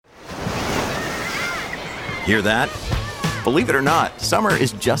Hear that? Believe it or not, summer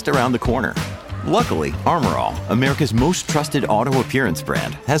is just around the corner. Luckily, Armor All, America's most trusted auto appearance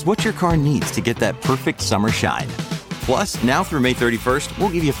brand, has what your car needs to get that perfect summer shine. Plus, now through May 31st, we'll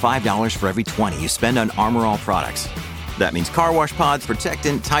give you $5 for every $20 you spend on Armor All products. That means car wash pods,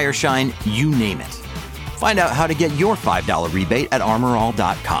 protectant, tire shine, you name it. Find out how to get your $5 rebate at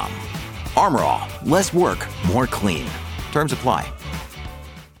armorall.com. Armor All, less work, more clean. Terms apply.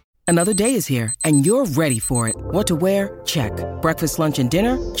 Another day is here, and you're ready for it. What to wear? Check. Breakfast, lunch, and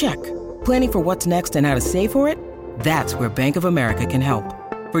dinner? Check. Planning for what's next and how to save for it? That's where Bank of America can help.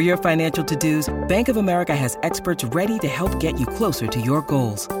 For your financial to-dos, Bank of America has experts ready to help get you closer to your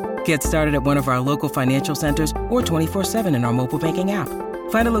goals. Get started at one of our local financial centers or 24/7 in our mobile banking app.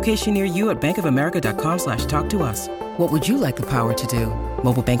 Find a location near you at bankofamerica.com/talktous. What would you like the power to do?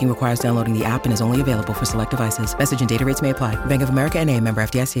 Mobile banking requires downloading the app and is only available for select devices. Message and data rates may apply. Bank of America N.A., member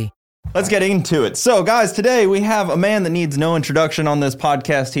FDIC. Let's get into it. So, guys, today we have a man that needs no introduction on this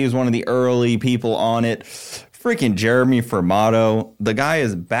podcast. He was one of the early people on it. Freaking Jeremy Formato. The guy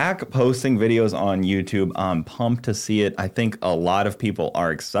is back posting videos on YouTube. I'm pumped to see it. I think a lot of people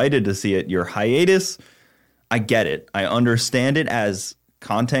are excited to see it. Your hiatus, I get it. I understand it as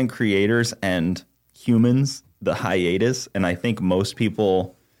content creators and humans, the hiatus. And I think most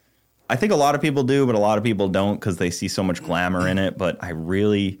people, I think a lot of people do, but a lot of people don't because they see so much glamour in it. But I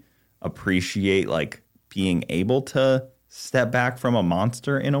really appreciate like being able to step back from a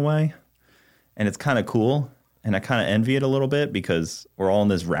monster in a way. And it's kind of cool. And I kind of envy it a little bit because we're all in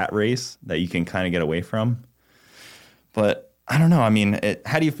this rat race that you can kind of get away from. But I don't know. I mean,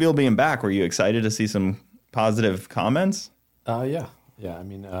 how do you feel being back? Were you excited to see some positive comments? Yeah. I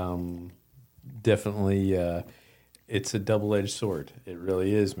mean, definitely, it's a double-edged sword. It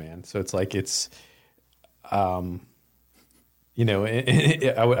really is, man. So it's like you know,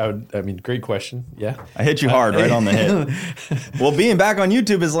 I mean, great question. Yeah, I hit you hard right on the head. Well, being back on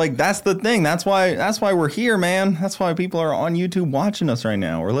YouTube is like, that's the thing. That's why we're here, man. That's why people are on YouTube watching us right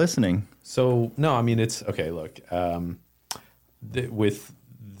now or listening. So no, I mean, it's okay. Look, with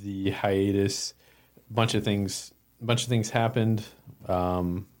the hiatus, a bunch of things happened.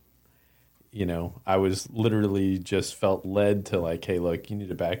 You know, I was literally just felt led to like, hey, look, you need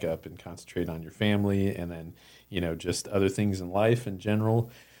to back up and concentrate on your family, and then, you know, just other things in life in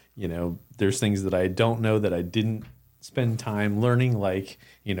general. You know, there's things that I don't know that I didn't spend time learning, like,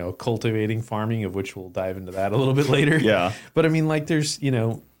 you know, cultivating, farming, of which we'll dive into that a little bit later. Yeah. But I mean, like, there's, you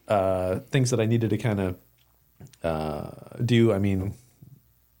know, things that I needed to kind of do. I mean,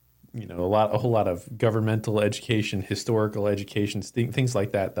 you know, a whole lot of governmental education, historical education, things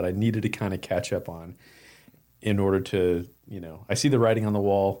like that I needed to kind of catch up on in order to, you know, I see the writing on the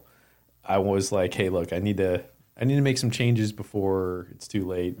wall. I was like, hey, look, I need to make some changes before it's too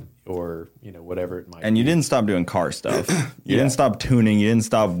late, or, you know, whatever it might be. And you didn't stop doing car stuff. You didn't stop tuning. You didn't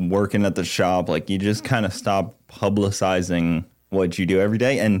stop working at the shop. Like, you just kind of stopped publicizing what you do every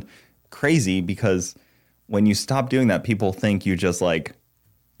day. And crazy, because when you stop doing that, people think you just like,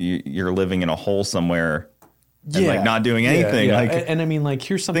 you're living in a hole somewhere and like not doing anything. Yeah. Like, and I mean, like,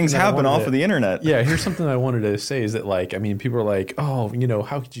 here's something things happen off of the internet. Yeah, here's something I wanted to say is that, like, I mean, people are like, oh, you know,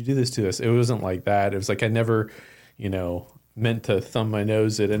 how could you do this to us? It wasn't like that. It was like, I never, you know, meant to thumb my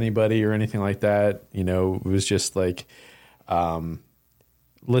nose at anybody or anything like that. You know, it was just like,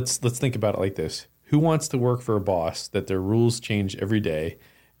 let's think about it like this. Who wants to work for a boss that their rules change every day,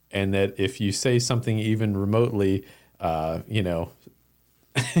 and that if you say something even remotely, you know,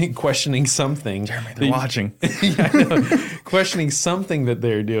 questioning something, Jeremy, they're watching. Yeah, I know. Questioning something that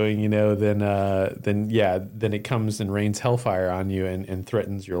they're doing, you know, then it comes and rains hellfire on you and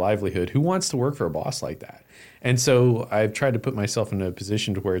threatens your livelihood. Who wants to work for a boss like that? And so I've tried to put myself in a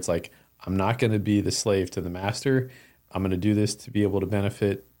position to where it's like, I'm not going to be the slave to the master. I'm going to do this to be able to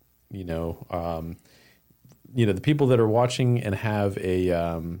benefit, you know, the people that are watching and have a,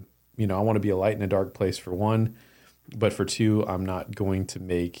 you know, I want to be a light in a dark place, for one. But for two, I'm not going to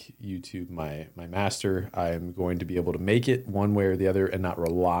make YouTube my master. I'm going to be able to make it one way or the other and not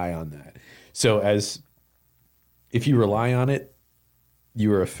rely on that. So if you rely on it,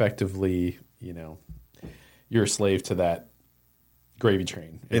 you are effectively, you know, you're a slave to that gravy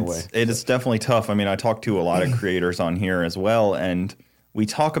train in a way. It is definitely tough. I mean, I talk to a lot of creators on here as well, and we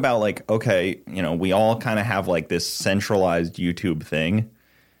talk about like, okay, you know, we all kind of have like this centralized YouTube thing,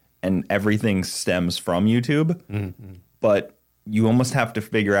 and everything stems from YouTube. Mm-hmm. But you almost have to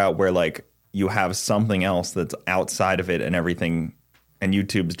figure out where like you have something else that's outside of it, and everything, and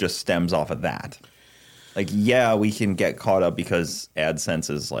YouTube just stems off of that. Like, yeah, we can get caught up because AdSense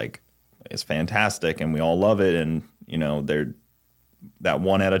is fantastic and we all love it, and you know, that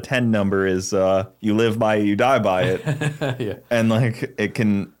 1 out of 10 number is you live by it, you die by it. Yeah. And like it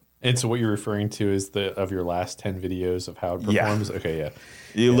can. And so what you're referring to is of your last 10 videos of how it performs? Yeah. Okay, yeah.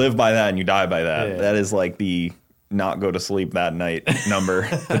 You live by that and you die by that. Yeah. That is like the not go to sleep that night number,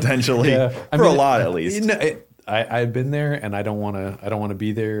 potentially. Yeah. For a lot, at least. You know, I've been there, and I don't want to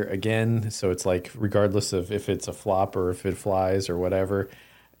be there again. So it's like, regardless of if it's a flop or if it flies or whatever,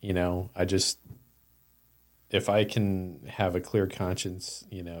 you know, if I can have a clear conscience,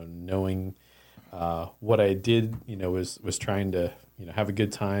 you know, knowing what I did, you know, was trying to, you know, have a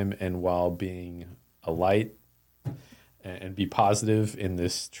good time, and while being a light and be positive in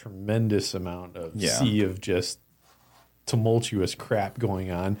this tremendous amount of sea of just tumultuous crap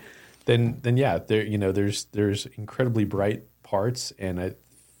going on, then yeah, there, you know, there's incredibly bright parts, and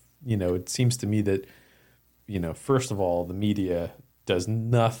you know, it seems to me that, you know, first of all, the media does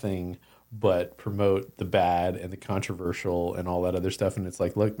nothing but promote the bad and the controversial and all that other stuff, and it's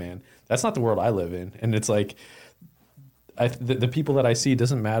like, look, man, that's not the world I live in, and it's like, the people that I see,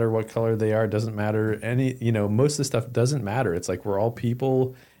 doesn't matter what color they are, doesn't matter any, you know, most of the stuff doesn't matter. It's like, we're all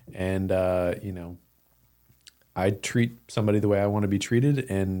people, and you know, I treat somebody the way I want to be treated,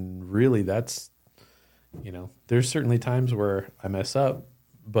 and really, that's, you know, there's certainly times where I mess up,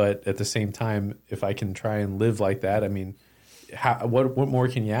 but at the same time, if I can try and live like that, I mean, what more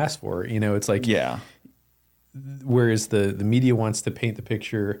can you ask for? You know, it's like, Yeah. Whereas the media wants to paint the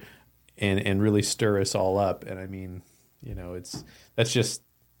picture and really stir us all up, and I mean, you know, that's just,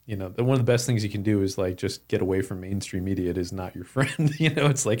 you know, one of the best things you can do is like just get away from mainstream media. It is not your friend. You know,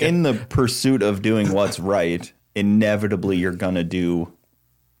 it's like, in the pursuit of doing what's right, inevitably you're gonna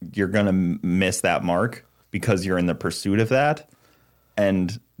miss that mark because you're in the pursuit of that,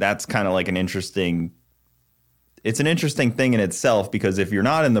 and that's kind of like an interesting thing in itself, because if you're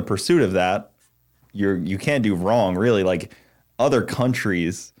not in the pursuit of that, you can't do wrong, really. Like other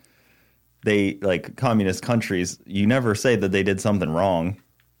countries, they, like communist countries, you never say that they did something wrong.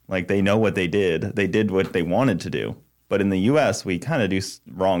 Like, they know what they did. They did what they wanted to do. But in the U.S., we kind of do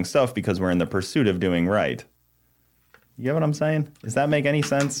wrong stuff because we're in the pursuit of doing right. You get what I'm saying? Does that make any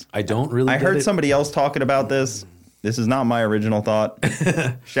sense? I don't really. I heard somebody else talking about this. This is not my original thought.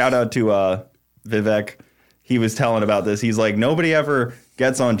 Shout out to Vivek. He was telling about this. He's like, nobody ever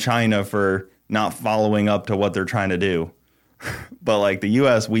gets on China for not following up to what they're trying to do. But like the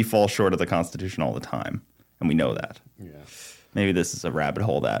U.S., we fall short of the Constitution all the time, and we know that. Yeah. Maybe this is a rabbit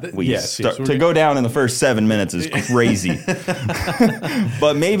hole that to go down in the first 7 minutes is crazy.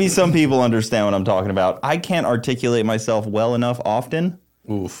 But maybe some people understand what I'm talking about. I can't articulate myself well enough often.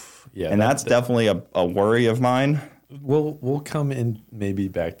 Oof. Yeah. And that's definitely a worry of mine. We'll come in maybe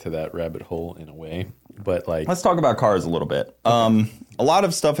back to that rabbit hole in a way. But like, let's talk about cars a little bit. A lot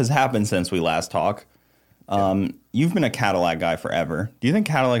of stuff has happened since we last talked. You've been a Cadillac guy forever. Do you think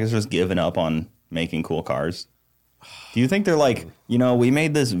Cadillac has just given up on making cool cars? Do you think they're like, you know, we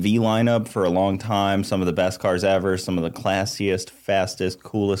made this V lineup for a long time, some of the best cars ever, some of the classiest, fastest,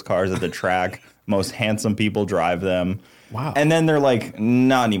 coolest cars at the track, most handsome people drive them. Wow. And then they're like,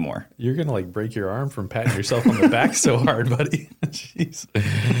 not anymore. You're going to like break your arm from patting yourself on the back so hard, buddy. Jeez.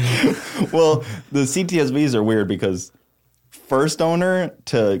 Well, the CTSVs are weird because first owner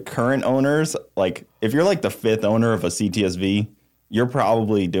to current owners, like if you're like the fifth owner of a CTSV, you're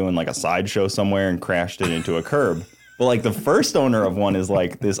probably doing like a sideshow somewhere and crashed it into a curb. But like the first owner of one is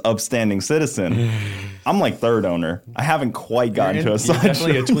like this upstanding citizen. I'm like third owner. I haven't quite gotten to a sideshow.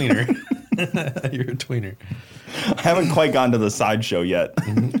 You're definitely a tweener. You're a tweener. I haven't quite gotten to the sideshow yet.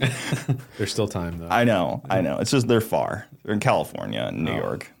 There's still time though. I know. It's just they're far. They're in California and New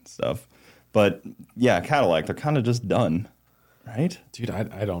York and stuff. But yeah, Cadillac, they're kind of just done, right? Dude,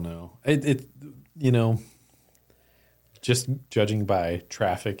 I don't know. It you know, just judging by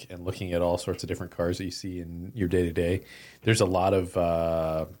traffic and looking at all sorts of different cars that you see in your day-to-day, there's a lot of,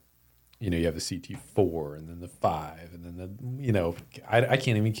 you know, you have the CT4 and then the 5 and then the, you know, I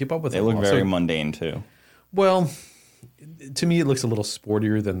can't even keep up with them. They look very mundane too. Well, to me, it looks a little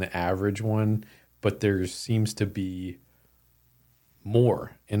sportier than the average one, but there seems to be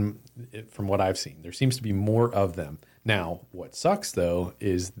more from what I've seen. There seems to be more of them. Now, what sucks, though,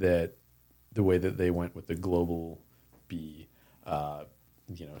 is that the way that they went with the global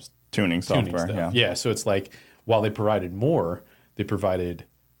you know, tuning software. Stuff. Yeah. So it's like, while they provided more, they provided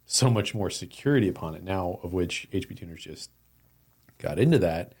so much more security upon it now, of which HP Tuners just got into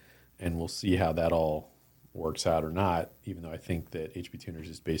that, and we'll see how that all works out or not, even though I think that HP Tuners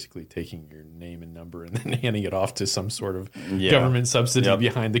is basically taking your name and number and then handing it off to some sort of government subsidy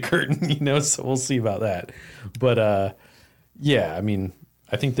behind the curtain, you know, so we'll see about that. But yeah, I mean,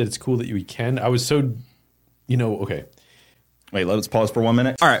 I think that it's cool that we can. I was so, you know, okay. Wait, let's pause for 1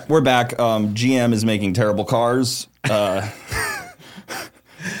 minute. All right, we're back. GM is making terrible cars. Oh,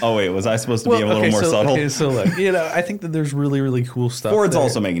 wait, was I supposed to be a little more subtle? Okay, so look, I think that there's really, really cool stuff. Ford's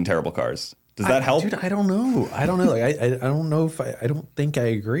also making terrible cars. Does that help? Dude, I don't know. I don't know. Like, I don't know if I don't think I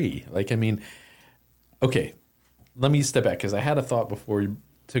agree. Like, I mean, okay, let me step back because I had a thought before we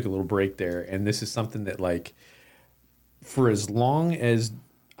took a little break there. And this is something that, like, for as long as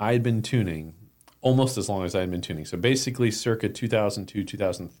I'd been tuning, almost as long as I'd been tuning. So basically circa 2002,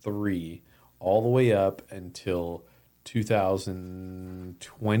 2003, all the way up until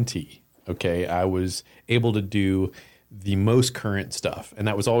 2020. Okay. I was able to do the most current stuff. And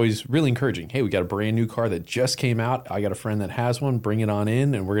that was always really encouraging. Hey, we got a brand new car that just came out. I got a friend that has one. Bring it on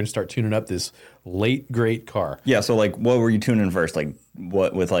in. And we're going to start tuning up this late, great car. Yeah. So like, what were you tuning first? Like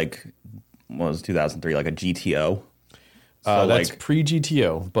what with like, what was 2003? Like a GTO? So that's like,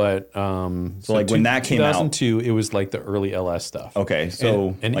 pre-GTO, but so like when that came out, 2002, it was like the early LS stuff. Okay,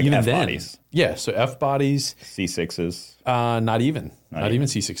 so and like even F then, bodies, yeah, so F bodies, C6s, not even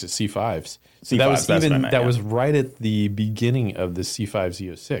C6s, C5s. So C5s, that was right at the beginning of the C5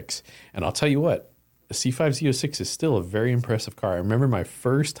 Z06, and I'll tell you what, the C5 Z06 is still a very impressive car. I remember my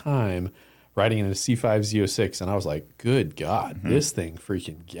first time riding in a C5 Z06, and I was like, "Good God, this thing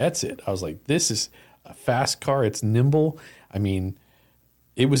freaking gets it!" I was like, "This is a fast car. It's nimble." I mean,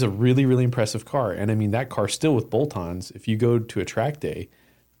 it was a really, really impressive car. And I mean, that car still with bolt-ons, if you go to a track day,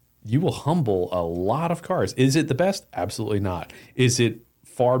 you will humble a lot of cars. Is it the best? Absolutely not. Is it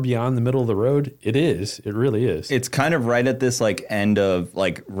far beyond the middle of the road? It is. It really is. It's kind of right at this like end of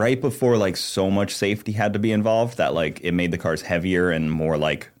like right before like so much safety had to be involved that like it made the cars heavier and more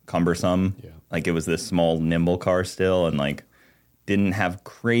like cumbersome. Yeah. Like it was this small, nimble car still, and like didn't have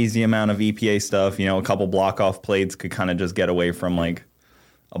crazy amount of EPA stuff. You know, a couple block off plates could kind of just get away from like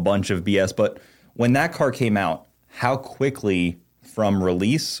a bunch of BS. But when that car came out, how quickly from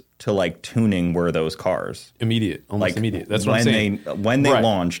release to like tuning were those cars? Immediate, almost like, immediate. That's what I'm saying. When they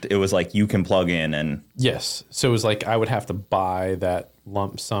launched, it was like you can plug in and... Yes. So it was like I would have to buy that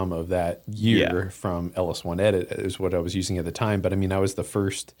lump sum of that year from LS1 Edit is what I was using at the time. But I mean, I was the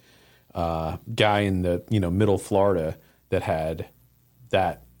first guy in the middle Florida that had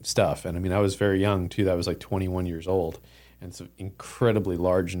that stuff. And I mean, I was very young too. That was like 21 years old. And it's an incredibly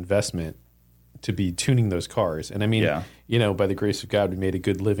large investment to be tuning those cars. And I mean, by the grace of God, we made a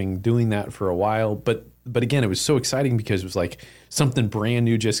good living doing that for a while. But again, it was so exciting because it was like something brand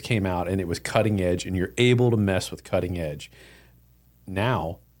new just came out and it was cutting edge and you're able to mess with cutting edge.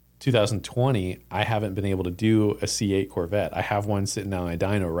 Now, 2020, I haven't been able to do a C8 Corvette. I have one sitting on my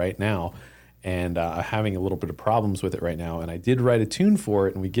dyno right now. And I'm having a little bit of problems with it right now. And I did write a tune for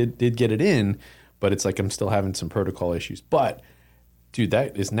it, and we did get it in, but it's like I'm still having some protocol issues. But, dude,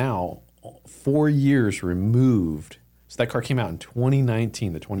 that is now 4 years removed. So that car came out in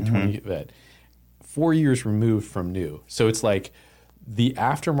 2019, the 2020 Vet. 4 years removed from new. So it's like the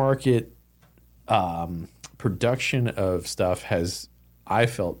aftermarket production of stuff has, I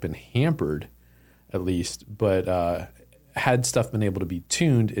felt, been hampered at least, but had stuff been able to be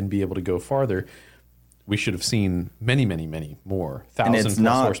tuned and be able to go farther, we should have seen many, many, many more thousand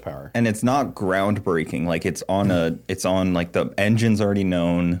plus horsepower. And it's not groundbreaking. Like it's on like the engine's already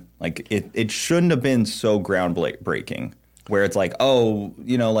known. Like it shouldn't have been so groundbreaking. Where it's like,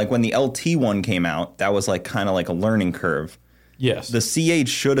 like when the LT one came out, that was like kind of like a learning curve. Yes, the C8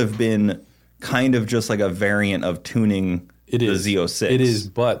 should have been kind of just like a variant of tuning the Z06. It is,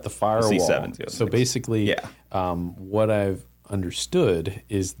 but the firewall. The C7 Z06. So basically, what I've understood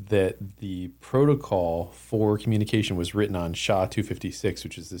is that the protocol for communication was written on SHA-256,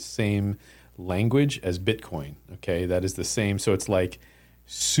 which is the same language as Bitcoin. Okay, that is the same. So it's like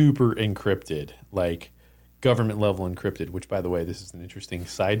super encrypted, like government level encrypted. Which, by the way, this is an interesting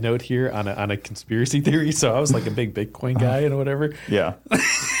side note here on a conspiracy theory. So I was like a big Bitcoin guy and whatever. Yeah,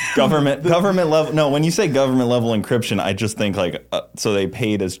 government level. No, when you say government level encryption, I just think like so they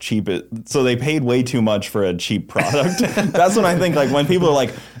paid way too much for a cheap product. That's when I think like when people are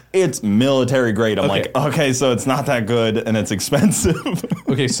like it's military grade. I'm like, okay, so it's not that good and it's expensive.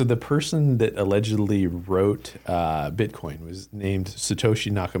 Okay, so the person that allegedly wrote Bitcoin was named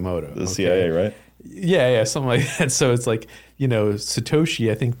Satoshi Nakamoto. The CIA, right? Yeah, something like that. So it's like, Satoshi,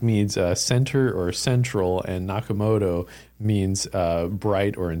 I think, means center or central, and Nakamoto means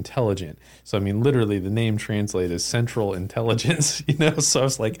bright or intelligent. So, I mean, literally the name translated as central intelligence, So I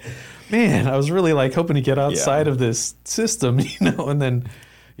was like, man, I was really like hoping to get outside of this system, and then,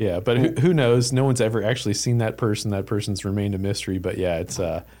 but who knows? No one's ever actually seen that person. That person's remained a mystery, but it's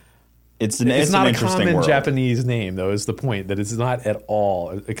not a common Japanese name, though, is the point, that it's not at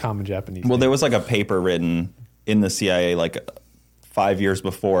all a common Japanese name. Well, there was like a paper written in the CIA like 5 years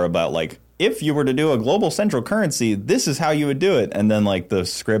before about like, if you were to do a global central currency, this is how you would do it. And then like the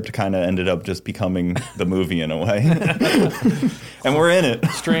script kind of ended up just becoming the movie in a way. And we're in it.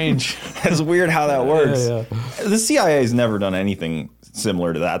 Strange. It's weird how that works. Yeah. The CIA has never done anything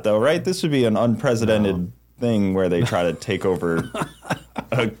similar to that, though, right? This would be an unprecedented thing where they try to take over.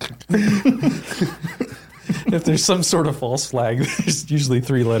 If there's some sort of false flag, there's usually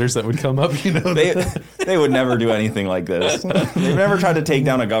 3 letters that would come up. You know, they would never do anything like this. They've never tried to take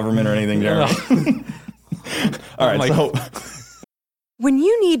down a government or anything, Jeremy. All right, so when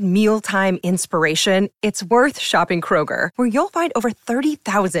you need mealtime inspiration, it's worth shopping Kroger, where you'll find over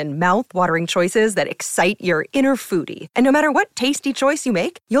 30,000 mouth-watering choices that excite your inner foodie. And no matter what tasty choice you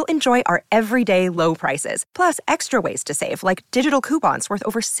make, you'll enjoy our everyday low prices, plus extra ways to save, like digital coupons worth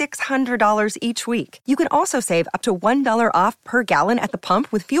over $600 each week. You can also save up to $1 off per gallon at the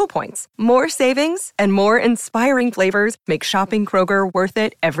pump with fuel points. More savings and more inspiring flavors make shopping Kroger worth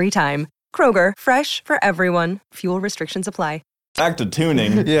it every time. Kroger, fresh for everyone. Fuel restrictions apply. back to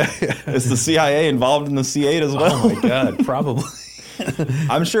tuning. Yeah. Is the CIA involved in the C8 as well? Oh my God, probably.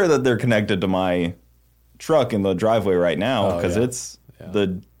 I'm sure that they're connected to my truck in the driveway right now because it's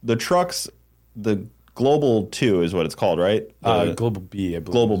the trucks. The Global 2 is what it's called, right? Global B, I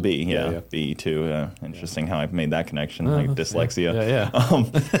believe. Global B, yeah. B2. Interesting how I've made that connection, like dyslexia.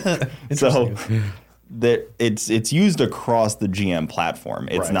 Yeah. So it's used across the GM platform.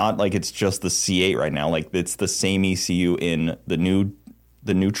 It's not like it's just the C8 right now. Like it's the same ECU in the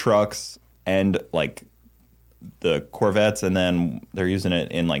new trucks and like the Corvettes, and then they're using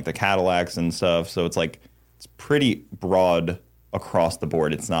it in like the Cadillacs and stuff. So it's like it's pretty broad across the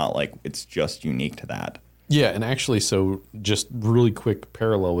board. It's not like it's just unique to that. Yeah, and actually, so just really quick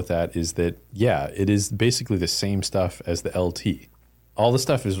parallel with that is that, it is basically the same stuff as the LT. All the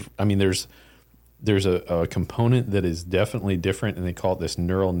stuff is, I mean, there's a component that is definitely different, and they call it this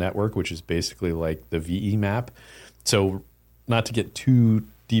neural network, which is basically like the VE map. So not to get too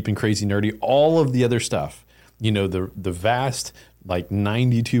deep and crazy nerdy, all of the other stuff, the vast, like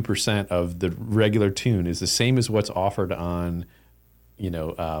 92% of the regular tune is the same as what's offered on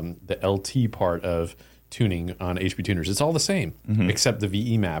the LT part of tuning on HP tuners. It's all the same, except the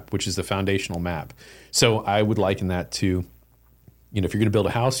VE map, which is the foundational map. So I would liken that to, if you're going to build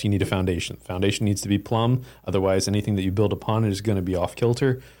a house, you need a foundation. Foundation needs to be plumb. Otherwise, anything that you build upon it is going to be off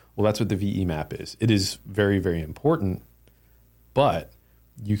kilter. Well, that's what the VE map is. It is very, very important, but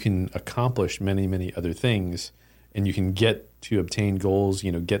you can accomplish many, many other things, and you can get to obtain goals,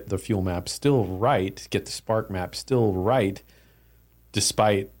 get the fuel map still right, get the spark map still right,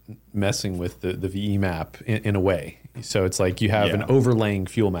 despite messing with the VE map in a way. So it's like you have an overlaying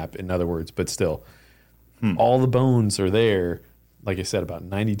fuel map, in other words, but still, all the bones are there. Like I said, about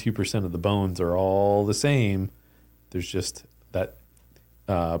 92% of the bones are all the same. There's just that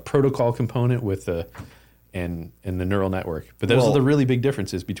protocol component with the neural network. But those are the really big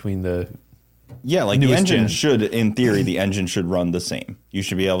differences between the the engine should, in theory, the engine should run the same. You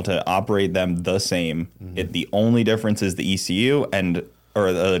should be able to operate them the same. The only difference is the ECU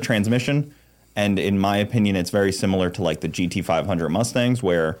or the transmission. And in my opinion, it's very similar to like the GT500 Mustangs,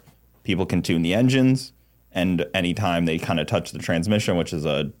 where people can tune the engines, and anytime they kind of touch the transmission, which is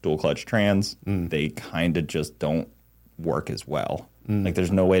a dual clutch trans, they kind of just don't work as well. Like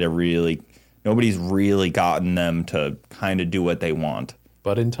there's no way to nobody's really gotten them to kind of do what they want.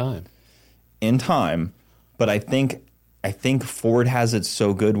 But in time, but I think Ford has it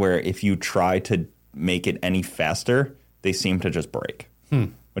so good where if you try to make it any faster, they seem to just break,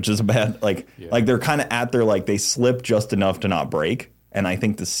 which is a bad, like they're kind of at their, like they slip just enough to not break. And I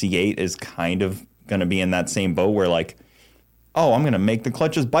think the C8 is kind of going to be in that same boat where like, oh, I'm going to make the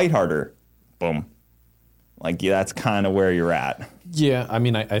clutches bite harder. Boom. Like, that's kind of where you're at. Yeah. I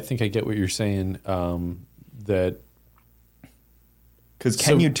mean, I think I get what you're saying, that. Because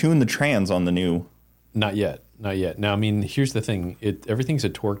can you tune the trans on the new? Not yet. Now, I mean, here's the thing. Everything's a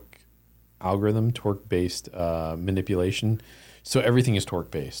torque algorithm, torque-based manipulation. So everything is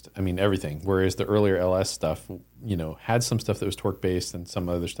torque-based. I mean, everything. Whereas the earlier LS stuff, had some stuff that was torque-based and some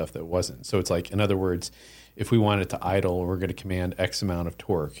other stuff that wasn't. So it's like, in other words, if we wanted to idle, we're going to command X amount of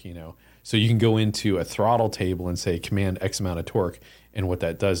torque, So you can go into a throttle table and say command X amount of torque. And what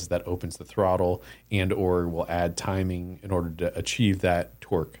that does is that opens the throttle and or will add timing in order to achieve that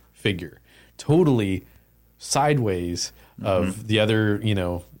torque figure. Totally sideways of the other,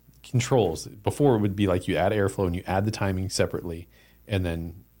 controls. Before it would be like you add airflow and you add the timing separately, and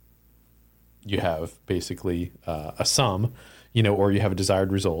then you have basically a sum, or you have a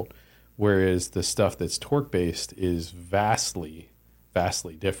desired result. Whereas the stuff that's torque-based is vastly,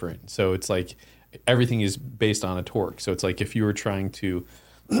 vastly different. So it's like everything is based on a torque. So it's like if you were trying to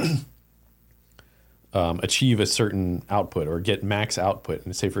achieve a certain output or get max output,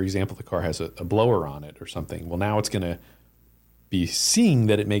 and say, for example, the car has a blower on it or something, well, now it's going to be seeing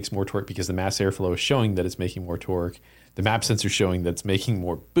that it makes more torque because the mass airflow is showing that it's making more torque. The map sensor is showing that it's making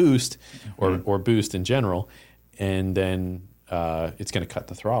more boost or boost in general, and then it's going to cut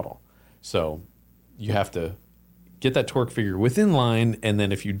the throttle. So you have to get that torque figure within line, and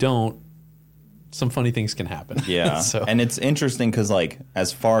then if you don't, some funny things can happen. Yeah. So. And it's interesting because, like,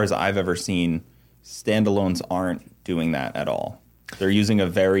 as far as I've ever seen, standalones aren't doing that at all. They're using a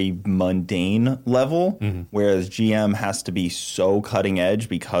very mundane level, whereas GM has to be so cutting edge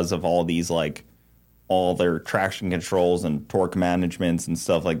because of all these, like, all their traction controls and torque managements and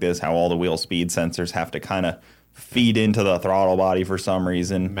stuff like this, how all the wheel speed sensors have to kind of feed into the throttle body for some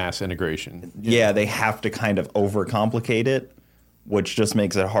reason. Mass integration. Yeah, they have to kind of overcomplicate it, which just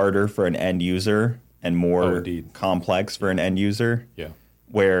makes it harder for an end user and more complex for an end user. Yeah.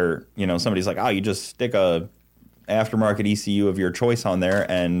 Where, you know, somebody's like, oh, you just stick a aftermarket ECU of your choice on there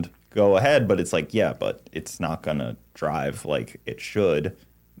and go ahead. But it's like, yeah, but it's not going to drive like it should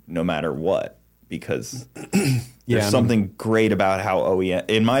no matter what. Because there's something great about how OEM,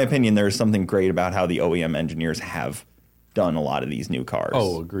 in my opinion, there's something great about how the OEM engineers have done a lot of these new cars.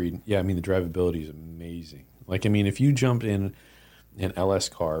 Oh, agreed. Yeah, I mean, the drivability is amazing. Like, I mean, if you jump in an LS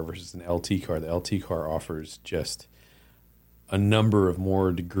car versus an LT car, the LT car offers just a number of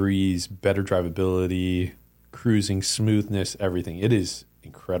more degrees, better drivability, cruising, smoothness, everything. It is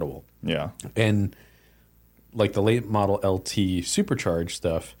incredible. Yeah. And like the late model LT supercharged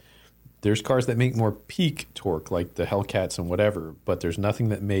stuff, there's cars that make more peak torque, like the Hellcats and whatever, but there's nothing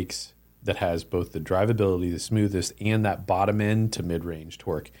that has both the drivability, the smoothness, and that bottom end to mid-range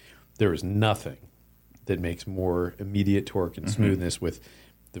torque. There is nothing that makes more immediate torque and smoothness with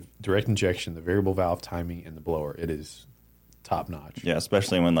the direct injection, the variable valve timing, and the blower. It is top notch. Yeah,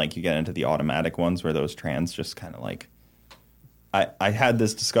 especially when like you get into the automatic ones where those trans just kind of like. I had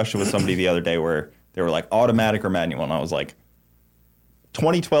this discussion with somebody the other day where they were like automatic or manual, and I was like,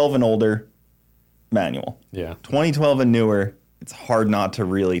 2012 and older, manual. Yeah. 2012 and newer, it's hard not to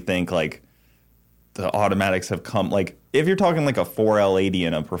really think like the automatics have come. Like if you're talking like a 4L80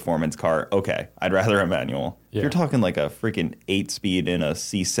 in a performance car, okay, I'd rather a manual. Yeah. If you're talking like a freaking 8-speed in a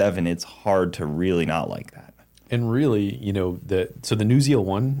C7, it's hard to really not like that. And really, you know, the new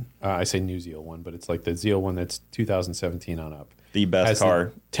ZL1, I say new ZL1, but it's like the ZL1 that's 2017 on up. The best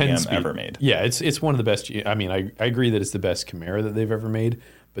car 10 GM ever made. Yeah, it's one of the best. I mean, I agree that it's the best Camaro that they've ever made,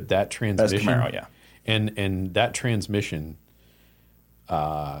 but that transmission, best Camaro, yeah, and that transmission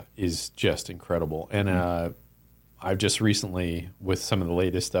is just incredible. And I've just recently, with some of the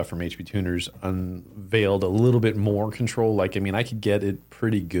latest stuff from HP Tuners, unveiled a little bit more control. Like, I mean, I could get it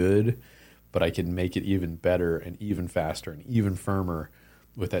pretty good, but I could make it even better and even faster and even firmer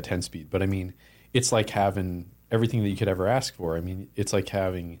with that 10-speed. But I mean, it's like having everything that you could ever ask for. I mean, it's like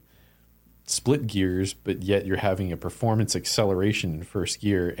having split gears, but yet you're having a performance acceleration in first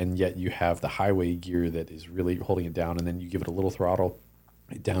gear, and yet you have the highway gear that is really holding it down, and then you give it a little throttle,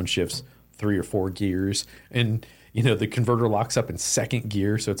 it downshifts 3 or 4 gears, and you know the converter locks up in second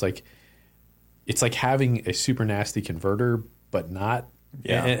gear. So it's like having a super nasty converter, but not.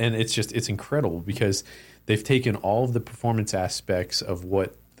 Yeah. And it's incredible because they've taken all of the performance aspects of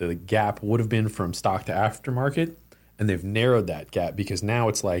what the gap would have been from stock to aftermarket, and they've narrowed that gap because now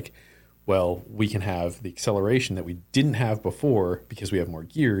it's like, well, we can have the acceleration that we didn't have before because we have more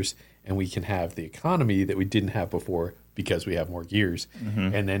gears, and we can have the economy that we didn't have before because we have more gears.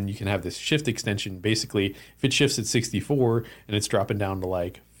 And then you can have this shift extension. Basically, if it shifts at 64 and it's dropping down to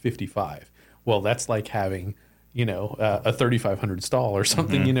like 55, well, that's like having, you know, a 3500 stall or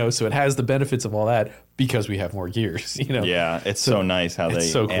something, you know, so it has the benefits of all that because we have more gears, you know. Yeah, it's so nice how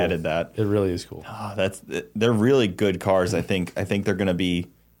they added that. It really is cool. Oh, they're really good cars. I think they're going to be,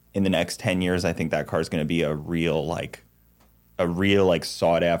 in the next 10 years, I think that car is going to be a real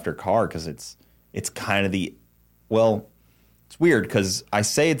sought after car, because it's kind of it's weird because I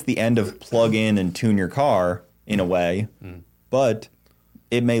say it's the end of plug in and tune your car in a way, but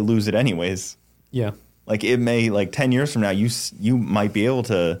it may lose it anyways. Yeah. Like it may, like 10 years from now, you might be able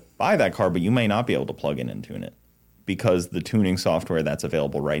to buy that car, but you may not be able to plug in and tune it because the tuning software that's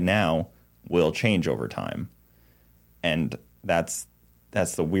available right now will change over time. And that's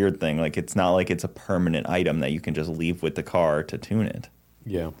the weird thing. Like it's not like it's a permanent item that you can just leave with the car to tune it.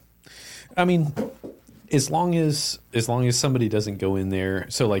 Yeah. I mean, as long as somebody doesn't go in there.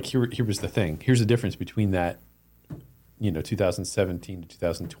 So like here was the thing. Here's the difference between that, you know, 2017 to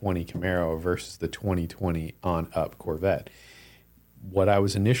 2020 Camaro versus the 2020 on up Corvette. what I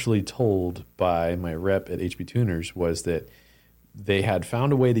was initially told by my rep at HB Tuners was that they had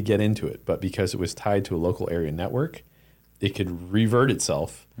found a way to get into it, but because it was tied to a local area network, it could revert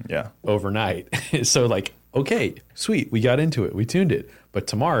itself overnight. So like, okay, sweet, we got into it, we tuned it, but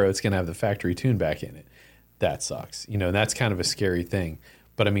tomorrow it's going to have the factory tune back in it. That sucks. You know, and that's kind of a scary thing.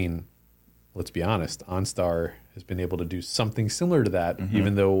 But I mean, let's be honest, OnStar has been able to do something similar to that,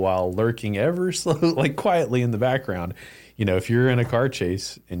 even though while lurking ever so like quietly in the background. You know, if you're in a car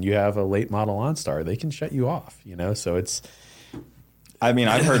chase and you have a late model OnStar, they can shut you off, you know? So it's... I mean,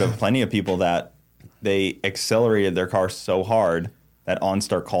 I've heard of plenty of people that they accelerated their car so hard that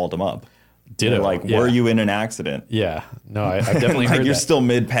OnStar called them up. Did it? Like, were you in an accident? Yeah. No, I've definitely like heard you're that. still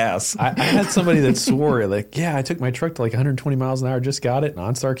mid-pass. I had somebody that swore, like, yeah, I took my truck to like 120 miles an hour, just got it, and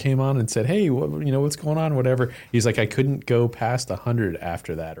OnStar came on and said, hey, what's going on, whatever. He's like, I couldn't go past 100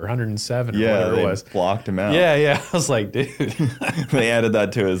 after that, or 107 or whatever it was. Blocked him out. Yeah. I was like, dude. They added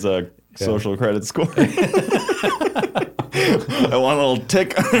that to his social credit score. I want a little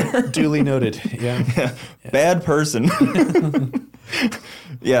tick. Duly noted. Yeah. Bad person.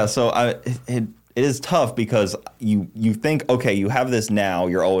 Yeah, so it is tough because you think, okay, you have this now,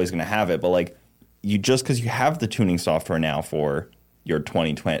 you're always going to have it, but like just because you have the tuning software now for your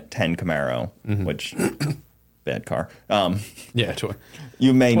 2010 Camaro, which bad car,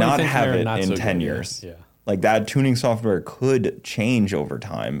 you may not have it in 10 years. Yeah. Like that tuning software could change over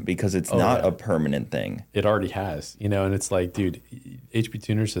time because it's not a permanent thing. It already has, you know, and it's like, dude, HB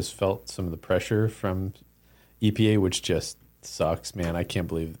Tuners has felt some of the pressure from EPA, which just sucks, man. I can't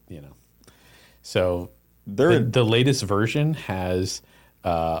believe, you know. So the latest version has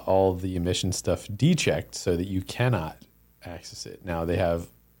all the emission stuff dechecked so that you cannot access it. Now they have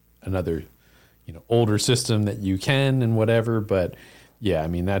another, you know, older system that you can and whatever, but yeah, I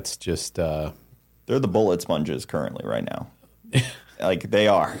mean, that's just... they're the bullet sponges currently right now. Like they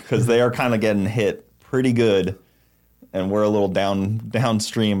are, because they are kind of getting hit pretty good, and we're a little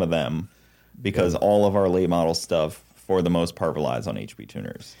downstream of them because all of our late model stuff, for the most part, relies on HB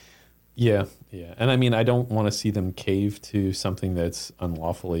Tuners. Yeah. And I mean, I don't want to see them cave to something that's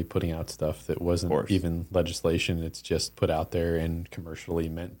unlawfully putting out stuff that wasn't even legislation. It's just put out there and commercially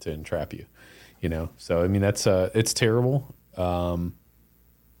meant to entrap you, you know? So, I mean, that's, it's terrible. You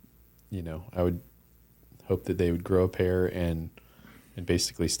know, I would hope that they would grow a pair and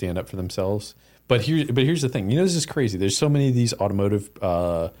basically stand up for themselves. But here's the thing. You know, this is crazy. There's so many of these automotive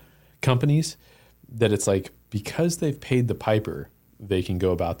companies that it's like, because they've paid the piper, they can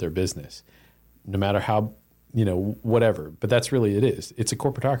go about their business, no matter how, you know, whatever. But that's really it is. It's a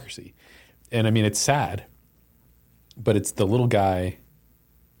corporatocracy. And I mean, it's sad, but it's the little guy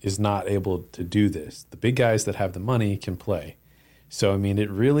is not able to do this. The big guys that have the money can play. So, I mean, it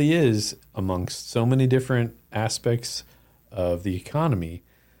really is, amongst so many different aspects of the economy,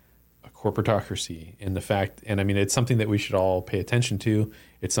 a corporatocracy. And the fact, and I mean, it's something that we should all pay attention to.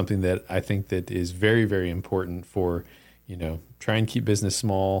 It's something that I think that is very, very important for, you know, try and keep business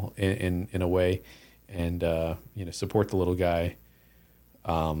small in a way, and, you know, support the little guy.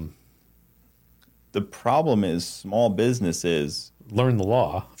 The problem is small businesses learn the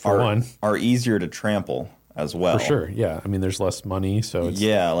law, for one. Are easier to trample as well. For sure, yeah. I mean, there's less money, so it's...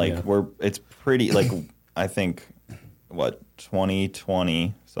 Yeah, like, it's pretty, like, I think,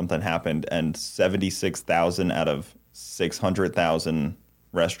 2020, something happened, and 76,000 out of 600,000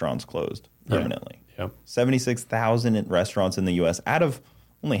 restaurants closed permanently. Yeah. 76,000 restaurants in the U.S. out of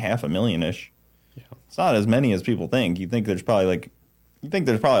only 500,000-ish. Yeah. It's not as many as people think. You think there's probably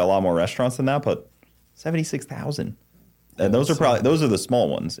a lot more restaurants than that, but 76,000. And those are the small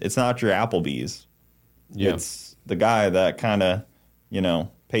ones. It's not your Applebee's. Yeah. It's the guy that kind of, you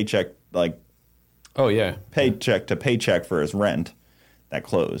know, paycheck to paycheck for his rent that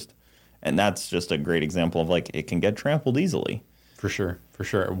closed. And that's just a great example of, like, it can get trampled easily. For sure.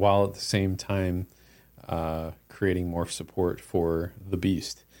 While at the same time creating more support for the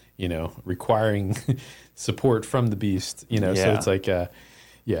beast, you know, requiring support from the beast, you know. So it's like,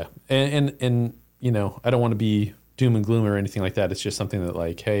 and you know, I don't want to be doom and gloom or anything like that. It's just something that,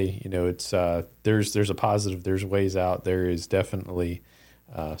 like, hey, you know, it's there's a positive, there's ways out, there is definitely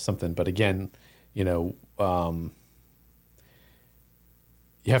something. But again, you know,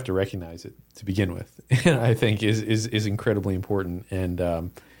 you have to recognize it to begin with. And I think is incredibly important.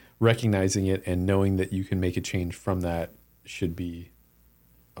 And recognizing it and knowing that you can make a change from that should be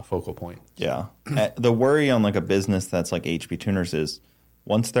a focal point. Yeah. The worry on, like, a business that's like HB Tuners is,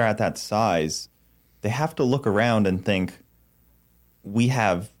 once they're at that size, they have to look around and think, we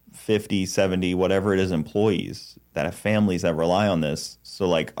have 50, 70, whatever it is, employees that have families that rely on this. So,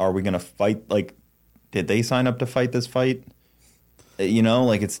 like, are we going to fight? Like, did they sign up to fight this fight? you know,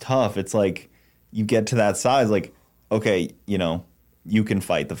 like it's tough. It's like you get to that size, like, okay, you know, you can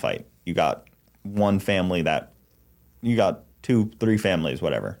fight the fight. You got one family you got 2-3 families,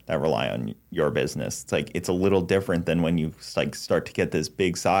 whatever, that rely on your business. It's like, it's a little different than when you like start to get this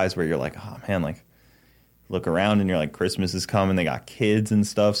big size where you're like, oh man, like look around and you're like, Christmas is coming. They got kids and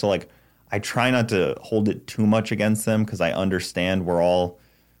stuff. So like, I try not to hold it too much against them because I understand we're all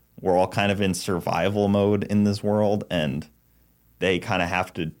kind of in survival mode in this world, and they kind of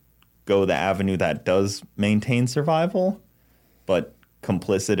have to go the avenue that does maintain survival, but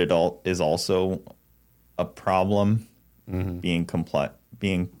complicit is also a problem. Being complacent,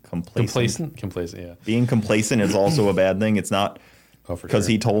 yeah. Being complacent is also a bad thing. It's not because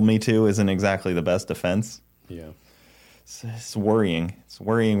sure. he told me to isn't exactly the best defense. Yeah, it's worrying. It's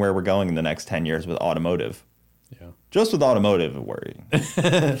worrying where we're going in the next 10 years with automotive. Yeah, just with automotive, worrying.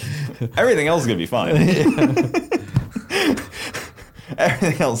 Everything else is gonna be fine.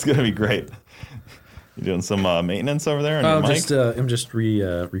 Everything else is gonna be great. You doing some maintenance over there? On your mic? I'm just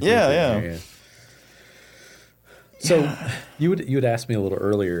yeah. Here, yeah. So you had asked me a little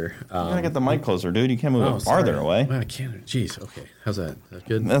earlier. You gotta get the mic closer, dude. You can't move it farther away. Well, I can't. Jeez. Okay. How's that? Is that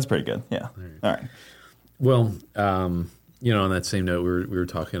good? That's pretty good. Yeah. All right. Well, you know, on that same note, we were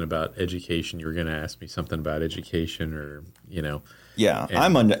talking about education. You were going to ask me something about education, or you know. Yeah,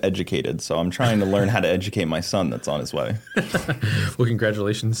 I'm uneducated, so I'm trying to learn how to educate my son that's on his way. Well,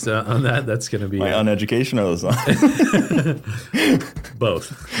 congratulations on that. That's going to be my uneducation or the son.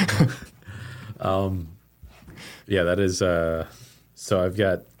 Both. Yeah, that is. So I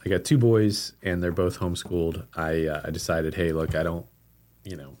got 2 boys, and they're both homeschooled. I decided, hey, look, I don't,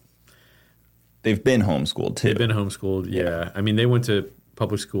 you know. They've been homeschooled too. They've been homeschooled, yeah. I mean, they went to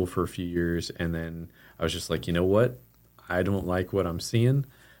public school for a few years, and then I was just like, you know what? I don't like what I'm seeing.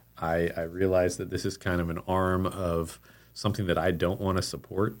 I realize that this is kind of an arm of something that I don't want to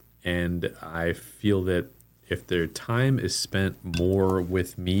support, and I feel that if their time is spent more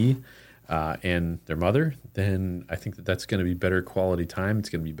with me and their mother, then I think that that's going to be better quality time. It's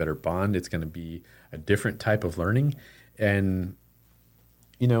going to be better bond. It's going to be a different type of learning. And,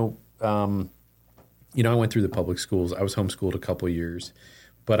 I went through the public schools. I was homeschooled a couple of years,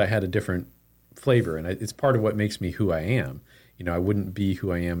 but I had a different flavor. And it's part of what makes me who I am. You know, I wouldn't be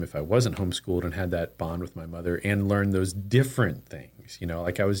who I am if I wasn't homeschooled and had that bond with my mother and learned those different things. You know,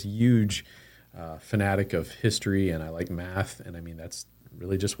 like I was a huge fanatic of history, and I like math. And I mean, that's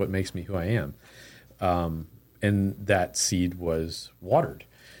really just what makes me who I am. And that seed was watered.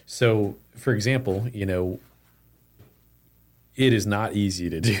 So, for example, you know, it is not easy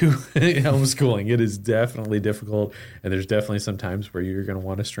to do homeschooling. It is definitely difficult. And there's definitely some times where you're going to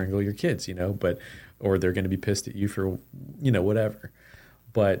want to strangle your kids, you know, or they're going to be pissed at you for, you know, whatever.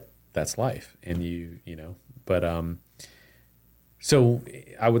 But that's life. And so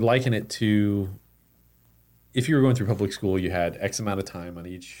I would liken it to, if you were going through public school, you had X amount of time on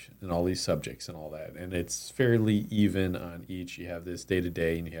each and all these subjects and all that. And it's fairly even on each. You have this day to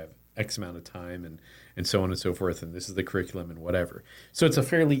day, and you have X amount of time and so on and so forth. And this is the curriculum and whatever. So it's a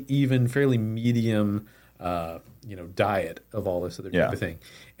fairly even, fairly medium, diet of all this other type of thing.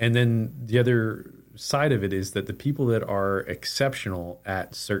 And then the other side of it is that the people that are exceptional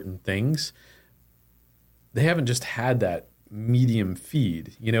at certain things, they haven't just had that medium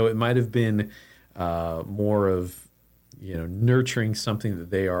feed. You know, it might have been more of, you know, nurturing something that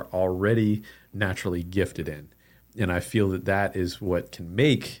they are already naturally gifted in. And I feel that that is what can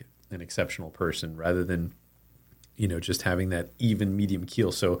make an exceptional person, rather than, you know, just having that even medium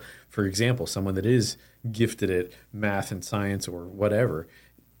keel. So, for example, someone that is gifted at math and science or whatever,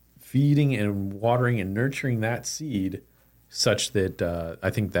 feeding and watering and nurturing that seed such that I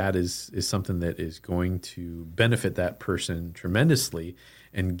think that is something that is going to benefit that person tremendously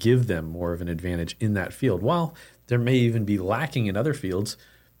and give them more of an advantage in that field. While there may even be lacking in other fields,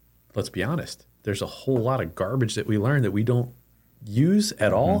 let's be honest, there's a whole lot of garbage that we learn that we don't use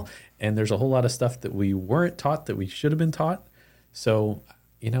at all. And there's a whole lot of stuff that we weren't taught that we should have been taught. So,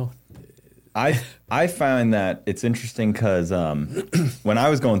 you know, I find that it's interesting because when I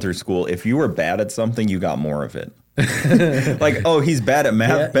was going through school, if you were bad at something, you got more of it. Like, oh, he's bad at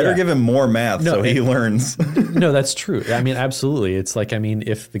math. Better give him more math so he learns. No, that's true. I mean, absolutely. It's like, I mean,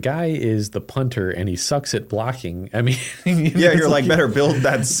 if the guy is the punter and he sucks at blocking, I mean, you're like, better build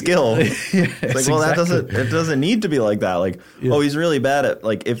that skill. It's like, well, it doesn't need to be like that. Like, oh, he's really bad at,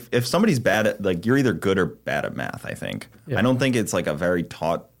 like, if somebody's bad at, like, you're either good or bad at math, I think. Yeah. I don't think it's like a very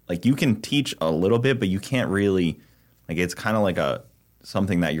taught, like, you can teach a little bit, but you can't really, like, it's kind of like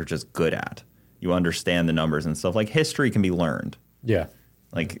something that you're just good at. You understand the numbers and stuff. Like, history can be learned. Yeah.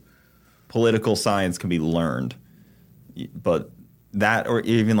 Like, political science can be learned. But that, or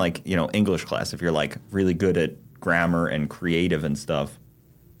even like, English class, if you're like really good at grammar and creative and stuff,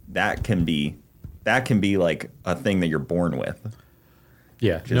 that can be like a thing that you're born with.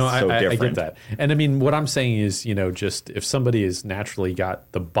 Yeah, no, I get that. And I mean, what I'm saying is, just if somebody has naturally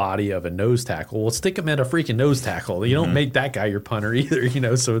got the body of a nose tackle, well, stick them at a freaking nose tackle. You don't make that guy your punter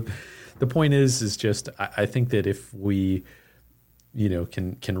either, So the point is just I think that if we,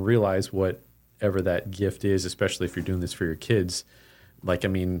 can realize whatever that gift is, especially if you're doing this for your kids, like, I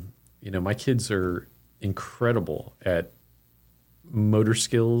mean, my kids are incredible at motor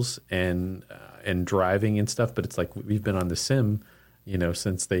skills and driving and stuff, but it's like we've been on the sim,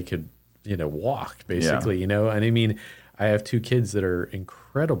 since they could, walk basically, and I mean, I have 2 kids that are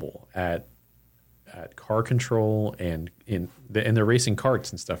incredible at car control and they're racing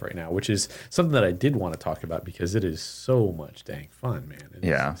karts and stuff right now, which is something that I did want to talk about because it is so much dang fun,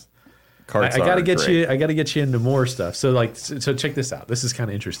 man. Karts I got to get you. I got to get you into more stuff. So so check this out. This is kind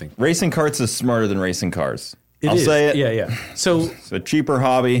of interesting. Racing karts is smarter than racing cars. I'll say it. Yeah. So it's a cheaper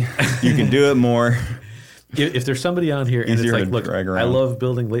hobby. You can do it more. If there's somebody on here and it's like, look, I love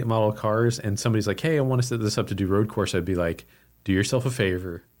building late model cars, and somebody's like, hey, I want to set this up to do road course, I'd be like, do yourself a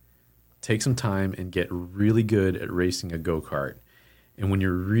favor, take some time and get really good at racing a go-kart. And when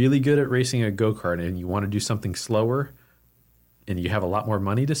you're really good at racing a go-kart and you want to do something slower and you have a lot more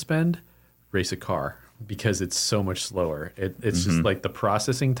money to spend, race a car because it's so much slower. It's just like the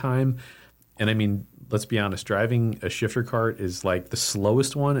processing time. And I mean, let's be honest, driving a shifter cart is like the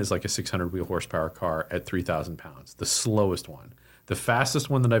slowest one is like a 600 wheel horsepower car at 3,000 pounds. The slowest one. The fastest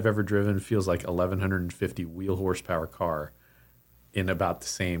one that I've ever driven feels like 1,150 wheel horsepower car in about the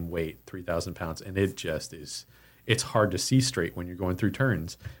same weight, 3,000 pounds. And it just is, it's hard to see straight when you're going through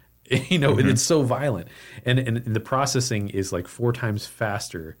turns. It's so violent. And the processing is like 4 times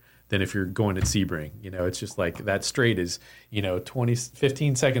faster than if you're going at Sebring. It's just like that straight is,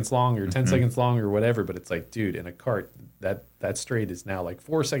 15 seconds long or 10 seconds long or whatever. But it's like, dude, in a cart, that straight is now like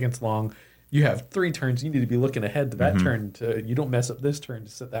 4 seconds long. You have 3 turns. You need to be looking ahead to that turn. You don't mess up this turn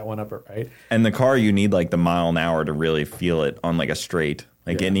to set that one up right. And the car, you need like the mile an hour to really feel it on like a straight.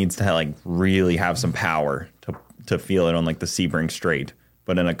 Like it needs to like really have some power to feel it on like the Sebring straight.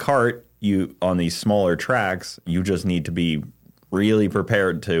 But in a cart, on these smaller tracks, you just need to be really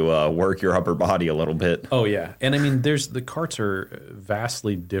prepared to work your upper body a little bit. Oh, yeah. And I mean, the carts are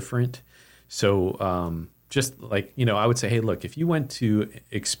vastly different. So just like, I would say, hey, look, if you went to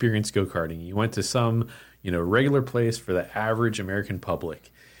experience go-karting, you went to some, regular place for the average American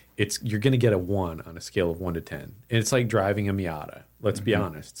public, you're going to get a 1 on a scale of 1 to 10. And it's like driving a Miata. Let's be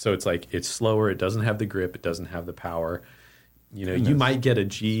honest. So it's like, it's slower. It doesn't have the grip. It doesn't have the power. You might get a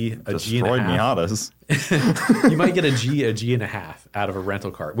G and a half. Miatas. You might get a G and a half out of a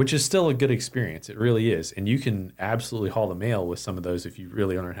rental car, which is still a good experience. It really is. And you can absolutely haul the mail with some of those if you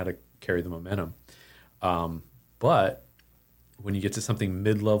really learn how to carry the momentum. But when you get to something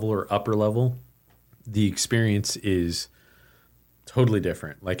mid-level or upper level, the experience is totally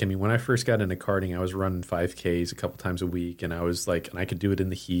different. Like, I mean, when I first got into karting, I was running 5Ks a couple times a week, and I was like, and I could do it in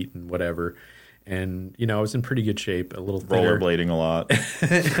the heat and whatever. And, I was in pretty good shape, a little thinner. Rollerblading a lot.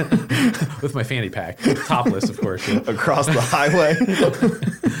 With my fanny pack. Topless, of course. Across the highway.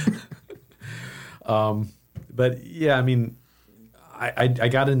 But, yeah, I mean, I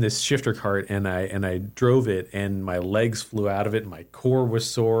got in this shifter cart and I drove it and my legs flew out of it and my core was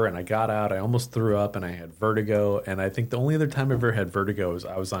sore and I got out. I almost threw up and I had vertigo. And I think the only other time I ever had vertigo was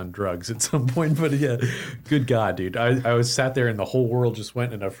I was on drugs at some point. But yeah, good God, dude. I was sat there and the whole world just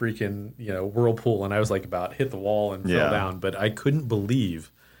went in a freaking whirlpool and I was like about hit the wall and fell down. But I couldn't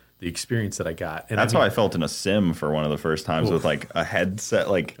believe the experience that I got. And that's how I felt in a sim for one of the first times with like a headset.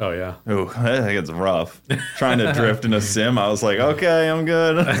 Like, oh yeah, oh, I think it's rough. Trying to drift in a sim, I was like, okay, I'm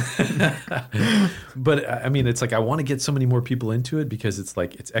good. But I mean, it's like I want to get so many more people into it because it's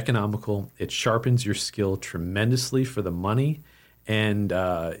like it's economical. It sharpens your skill tremendously for the money, and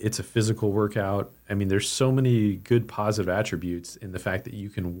it's a physical workout. I mean, there's so many good positive attributes in the fact that you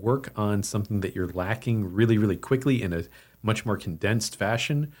can work on something that you're lacking really, really quickly in a much more condensed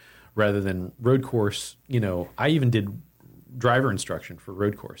fashion. Rather than road course, I even did driver instruction for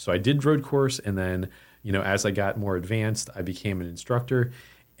road course. So I did road course, and then, as I got more advanced, I became an instructor.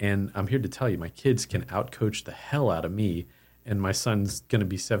 And I'm here to tell you, my kids can outcoach the hell out of me, and my son's going to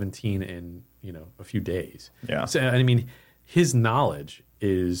be 17 in, a few days. Yeah. So, I mean, his knowledge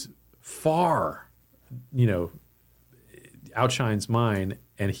is far, outshines mine,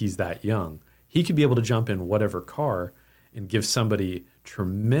 and he's that young. He could be able to jump in whatever car and give somebody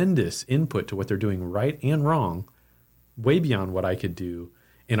tremendous input to what they're doing right and wrong, way beyond what I could do,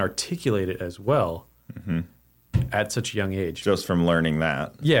 and articulate it as well. Mm-hmm. at such a young age. Just from learning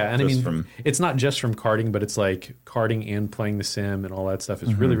that. Yeah, and I mean, it's not just from karting, but it's like karting and playing the sim and all that stuff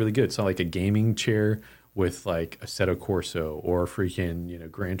is really, really good. So like a gaming chair with like Assetto Corso or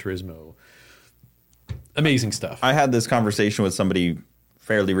freaking, Gran Turismo. Amazing stuff. I had this conversation with somebody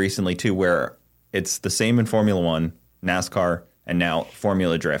fairly recently too, where it's the same in Formula One, NASCAR, and now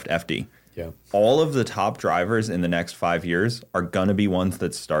Formula Drift, FD. Yeah. All of the top drivers in the next 5 years are going to be ones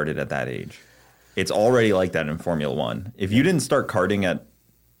that started at that age. It's already like that in Formula One. If you didn't start karting at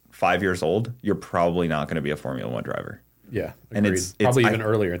 5 years old, you're probably not going to be a Formula One driver. Yeah. Agreed. And it's probably even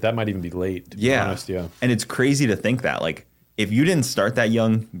earlier. That might even be late, to be honest. Yeah. And it's crazy to think that, like, if you didn't start that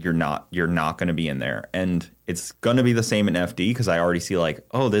young, you're not going to be in there. And it's going to be the same in FD because I already see like,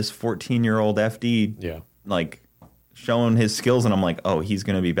 oh, this 14-year-old FD, like showing his skills. And I'm like, oh, he's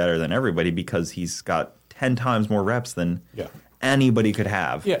going to be better than everybody because he's got 10 times more reps than anybody could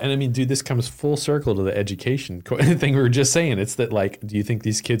have. Yeah. And I mean, dude, this comes full circle to the education thing we were just saying. It's that, like, do you think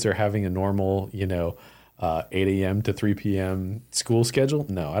these kids are having a normal, 8 a.m. to 3 p.m. school schedule?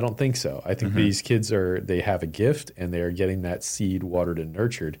 No, I don't think so. I think these kids they have a gift and they are getting that seed watered and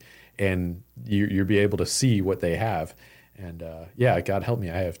nurtured, and you'll be able to see what they have. And God help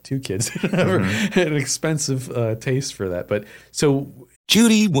me, I have 2 kids that have an expensive taste for that. But so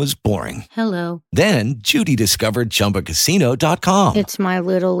Judy was boring. Hello. Then Judy discovered ChumbaCasino.com. It's my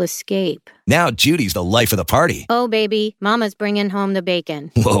little escape. Now Judy's the life of the party. Oh, baby, mama's bringing home the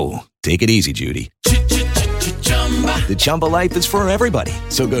bacon. Whoa, take it easy, Judy. The Chumba life is for everybody.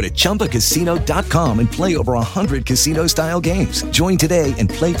 So go to ChumbaCasino.com and play over 100 casino-style games. Join today and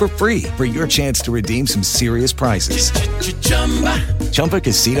play for free for your chance to redeem some serious prizes.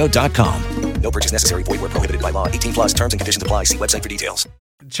 ChumbaCasino.com. No purchase necessary. Void where prohibited by law. 18 plus terms and conditions apply. See website for details.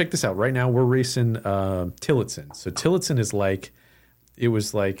 Check this out. Right now we're racing Tillotson. So Tillotson is like,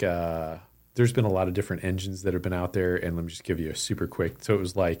 there's been a lot of different engines that have been out there. And let me just give you a super quick. So it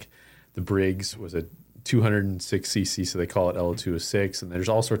was like the Briggs was a 206 cc, so they call it L206, and there's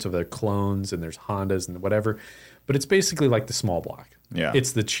all sorts of other clones, and there's Hondas and whatever, but it's basically like the small block. Yeah,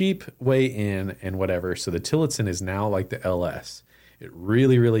 it's the cheap way in and whatever. So the Tillotson is now like the LS. It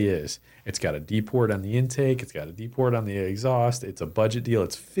really, really is. It's got a D port on the intake. It's got a D port on the exhaust. It's a budget deal.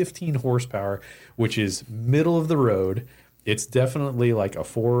 It's 15 horsepower, which is middle of the road. It's definitely like a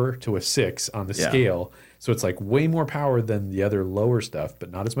 4 to a 6 on the scale. So it's like way more power than the other lower stuff,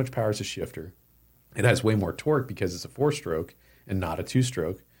 but not as much power as a shifter. It has way more torque because it's a 4-stroke and not a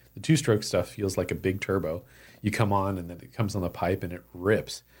 2-stroke. The 2-stroke stuff feels like a big turbo. You come on and then it comes on the pipe and it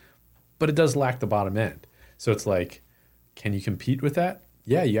rips. But it does lack the bottom end. So it's like, can you compete with that?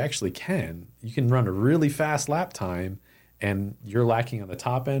 Yeah, you actually can. You can run a really fast lap time and you're lacking on the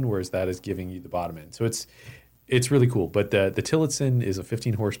top end, whereas that is giving you the bottom end. So it's really cool. But the Tillotson is a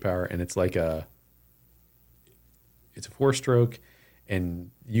 15 horsepower and it's like it's a 4-stroke and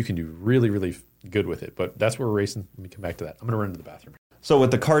you can do really, really good with it. But that's where we're racing. Let me come back to that. I'm going to run to the bathroom. So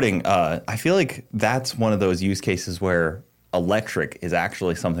with the karting, I feel like that's one of those use cases where electric is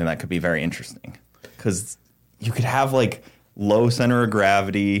actually something that could be very interesting. Because you could have like low center of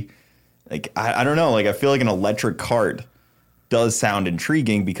gravity. Like, I don't know. Like, I feel like an electric kart does sound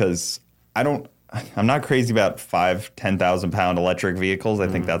intriguing because I'm not crazy about 10,000 pound electric vehicles. I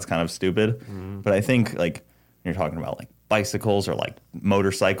think that's kind of stupid. But I think like you're talking about like bicycles or like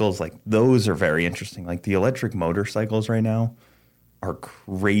motorcycles, like those are very interesting. Like the electric motorcycles right now are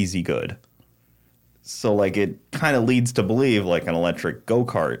crazy good. So like it kind of leads to believe like an electric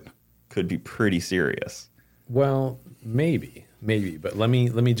go-kart could be pretty serious. Well, maybe, but let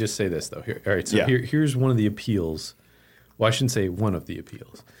me just say this though. All right, so here's one of the appeals. Well, I shouldn't say one of the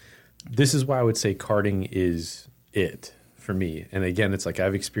appeals. This is why I would say karting is it for me. And again, it's like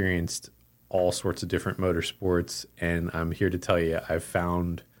I've experienced all sorts of different motorsports, and I'm here to tell you I've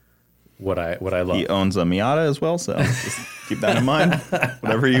found what I love. He owns a Miata as well, so just keep that in mind.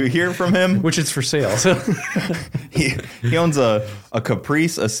 Whatever you hear from him, which is for sale. So he owns a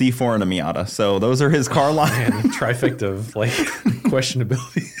Caprice, a C4, and a Miata. So those are his car line. Man, trifecta of like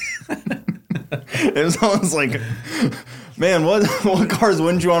questionability. It was almost like, man, what cars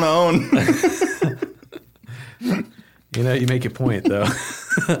wouldn't you want to own? You make a point though.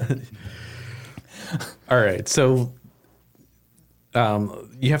 All right, so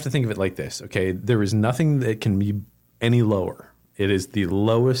you have to think of it like this, okay? There is nothing that can be any lower. It is the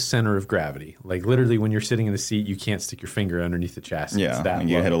lowest center of gravity. Like literally when you're sitting in the seat, you can't stick your finger underneath the chassis. Yeah, it's that and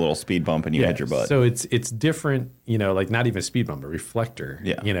you low. hit a little speed bump and you hit your butt. So it's different, like not even a speed bump, a reflector.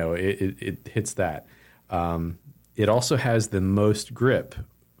 Yeah. It hits that. It also has the most grip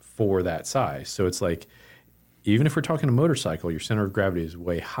for that size. So it's like, even if we're talking a motorcycle, your center of gravity is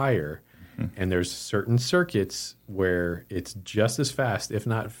way higher. And there's certain circuits where it's just as fast, if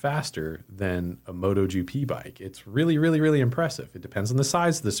not faster, than a MotoGP bike. It's really, really, really impressive. It depends on the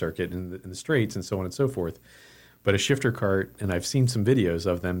size of the circuit and the straights and so on and so forth. But a shifter cart, and I've seen some videos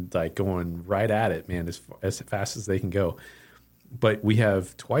of them like going right at it, man, as fast as they can go. But we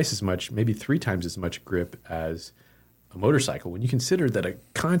have twice as much, maybe 3 times as much grip as a motorcycle. When you consider that a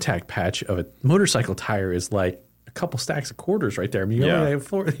contact patch of a motorcycle tire is like a couple stacks of quarters right there. I mean, you only have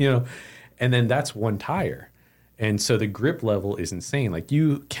 4, and then that's one tire. And so the grip level is insane. Like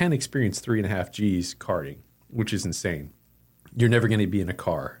you can experience 3.5 Gs karting, which is insane. You're never going to be in a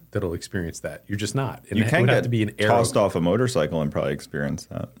car that'll experience that. You're just not. And you can have to be an aero. Tossed off a motorcycle and probably experience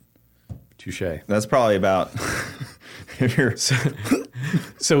that. Touche. That's probably about if you're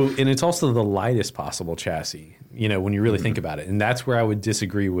so, and it's also the lightest possible chassis, when you really think about it. And that's where I would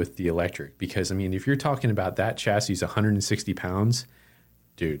disagree with the electric, because I mean, if you're talking about that chassis is 160 pounds,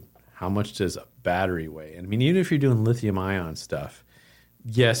 dude, how much does a battery weigh? And I mean, even if you're doing lithium ion stuff,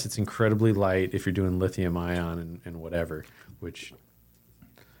 yes, it's incredibly light if you're doing lithium ion and whatever, which,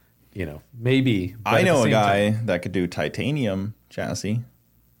 maybe. I know a guy that could do titanium chassis.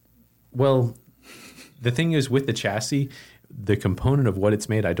 Well, the thing is with the chassis, the component of what it's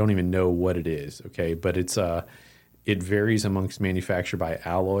made, I don't even know what it is, okay? But it's it varies amongst manufacture by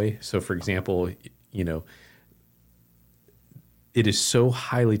alloy. So, for example, it is so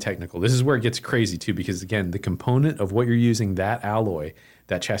highly technical. This is where it gets crazy, too, because, again, the component of what you're using, that alloy,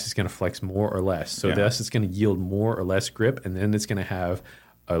 that chassis is going to flex more or less. So thus it's going to yield more or less grip, and then it's going to have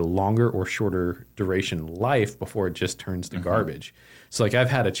a longer or shorter duration life before it just turns to garbage. So, like, I've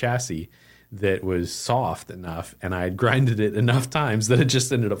had a chassis that was soft enough, and I had grinded it enough times that it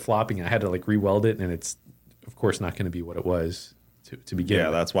just ended up flopping. I had to, like, re-weld it, and it's, of course, not going to be what it was to begin with.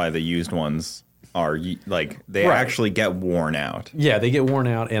 Yeah, that's why the used ones are, like, they actually get worn out. Yeah, they get worn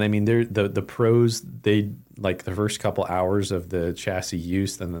out, and I mean, they're the pros, they, like, the first couple hours of the chassis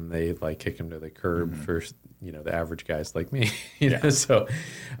use, and then they, like, kick them to the curb for, the average guys like me. So,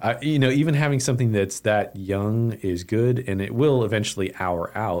 even having something that's that young is good, and it will eventually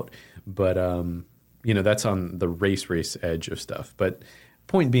hour out. But, that's on the race edge of stuff. But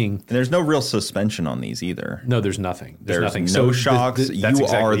point being... And there's no real suspension on these either. No, there's nothing. There's nothing. No shocks. You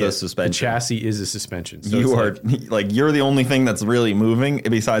are the suspension. The chassis is a suspension. So you are, you're the only thing that's really moving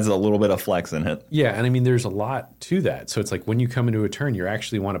besides a little bit of flex in it. Yeah, and I mean, there's a lot to that. So it's like when you come into a turn, you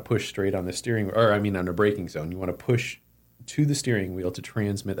actually want to push straight on the steering, or I mean on a braking zone. You want to push to the steering wheel to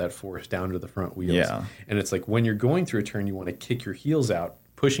transmit that force down to the front wheels. Yeah. And it's like when you're going through a turn, you want to kick your heels out,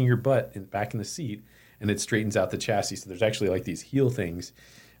 pushing your butt back in the seat, and it straightens out the chassis. So there's actually like these heel things.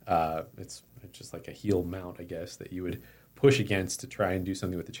 It's just like a heel mount, I guess, that you would push against to try and do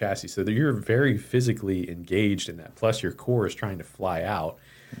something with the chassis. So that you're very physically engaged in that. Plus your core is trying to fly out.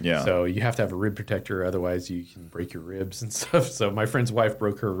 Yeah. So you have to have a rib protector, otherwise you can break your ribs and stuff. So my friend's wife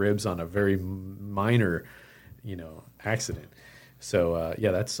broke her ribs on a very minor, accident. So yeah,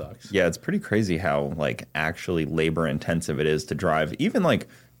 that sucks. Yeah, it's pretty crazy how like actually labor intensive it is to drive. Even like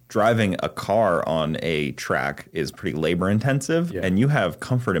driving a car on a track is pretty labor intensive, and you have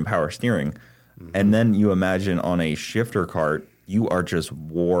comfort and power steering. And then you imagine on a shifter cart, you are just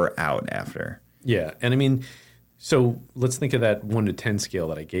wore out after. Yeah, and I mean, so let's think of that 1 to 10 scale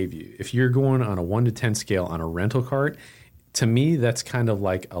that I gave you. If you're going on a 1 to 10 scale on a rental cart, to me, that's kind of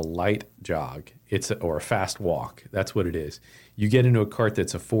like a light jog. Or a fast walk. That's what it is. You get into a cart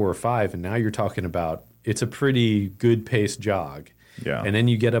that's a 4 or 5, and now you're talking about it's a pretty good paced jog. Yeah. And then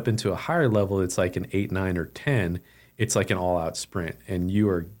you get up into a higher level, it's like an 8, 9, or 10. It's like an all-out sprint, and you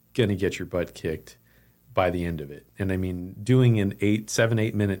are going to get your butt kicked by the end of it. And I mean, doing an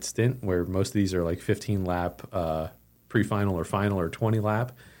 7-8 minute stint where most of these are like 15 lap pre-final or final or 20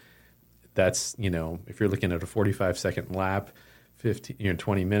 lap, that's, if you're looking at a 45-second lap,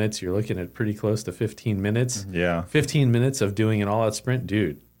 20 minutes, you're looking at pretty close to 15 minutes. Yeah. 15 minutes of doing an all-out sprint,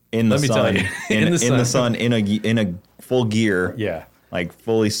 dude. In the sun. In the sun, in a full gear. Yeah. Like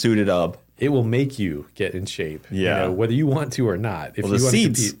fully suited up. It will make you get in shape. Yeah. Whether you want to or not. If the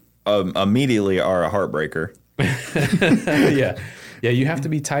seats immediately are a heartbreaker. Yeah. Yeah, you have to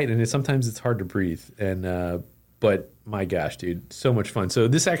be tight, and sometimes it's hard to breathe. And but my gosh, dude, so much fun. So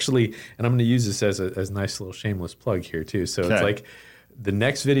this actually, and I'm going to use this as a nice little shameless plug here too. So it's like the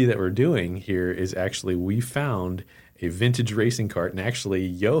next video that we're doing here is actually we found a vintage racing cart, and actually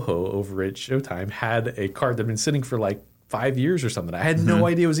Yoho over at Showtime had a cart that had been sitting for like 5 years or something. I had no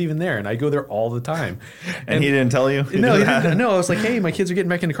idea it was even there, and I go there all the time. And he didn't tell you? No, he didn't. No, I was like, hey, my kids are getting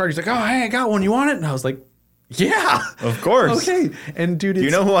back in the cart. He's like, oh, hey, I got one. You want it? And I was like, Yeah, Of course. Okay, and dude, Do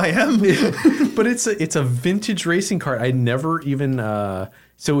you know who I am? but it's a vintage racing cart. I never even so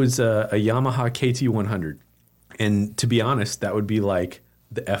it was a Yamaha KT100, and to be honest, that would be like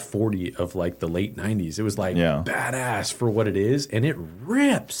the F40 of like the late 90s. It was like badass for what it is, and it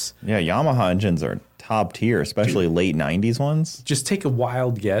rips. Yeah, Yamaha engines are top tier, especially late 90s ones. Just take a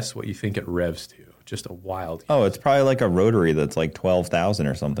wild guess what you think it revs to. Just a wild guess. Oh, it's probably like a rotary that's like 12,000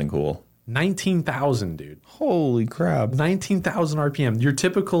 or something cool. 19,000, dude. Holy crap. 19,000 RPM. Your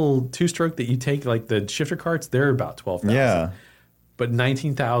typical two-stroke that you take, like the shifter carts, they're about 12,000. Yeah. But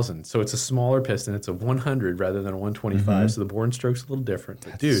 19,000. So it's a smaller piston. It's a 100 rather than a 125. So the bore and stroke's a little different.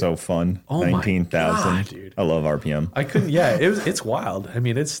 But dude, So fun. Oh my 19,000. God, dude. I love RPM. I couldn't. Yeah, it's wild. I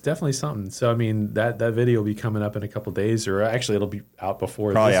mean, it's definitely something. So I mean, that video will be coming up in a couple days, or actually, it'll be out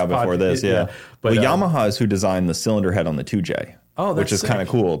before. Probably out before this. Yeah. But Well, Yamaha is who designed the cylinder head on the 2J. Oh, that's which is sick. kind of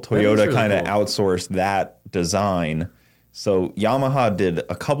cool. That is Toyota really kind of cool. outsourced that design. So Yamaha did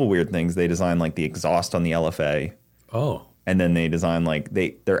a couple weird things. They designed like the exhaust on the LFA. Oh. And then they design like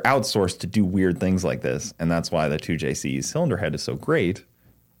they're outsourced to do weird things like this, and that's why the 2JC's cylinder head is so great,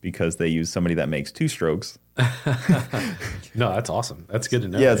 because they use somebody that makes two strokes. No, that's awesome. That's good to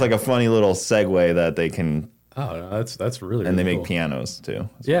know. Yeah, it's like a funny little segue that they can, Oh, no, that's really. and they really make cool. pianos too.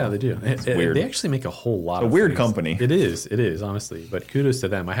 Yeah, they do. weird. They actually make a whole lot. A of weird things. company. It is honestly. But kudos to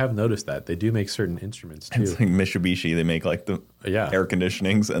them. I have noticed that they do make certain instruments too. It's like Mitsubishi. They make like the Yeah. air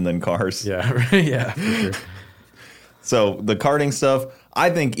conditionings and then cars. Yeah, right. Yeah, for sure. So the karting stuff, I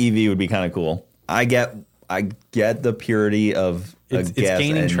think EV would be kind of cool. I get the purity of It's gas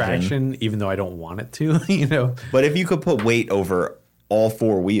gaining engine. traction, even though I don't want it to. You know. But if you could put weight over all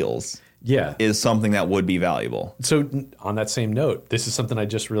four wheels, Yeah. is something that would be valuable. So on that same note, this is something I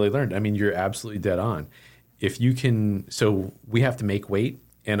just really learned. I mean, you're absolutely dead on. If you can, so we have to make weight,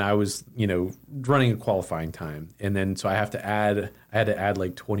 and I was, running a qualifying time, and then so I had to add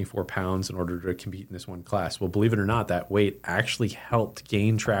like 24 pounds in order to compete in this one class. Well, believe it or not, that weight actually helped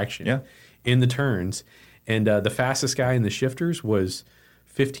gain traction in the turns, and the fastest guy in the shifters was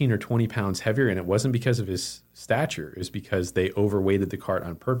 15 or 20 pounds heavier, and it wasn't because of his stature. It was because they overweighted the cart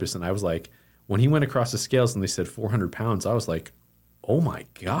on purpose. And I was like, when he went across the scales and they said 400 pounds, I was like, oh my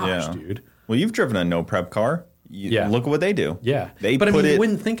gosh, dude. Well, you've driven a no prep car. Look at what they do. Yeah. They but I put mean, it you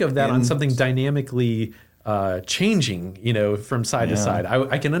wouldn't think of that on in- something dynamically changing, from side to side.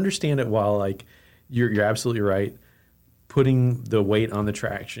 I can understand it while like you're absolutely right. Putting the weight on the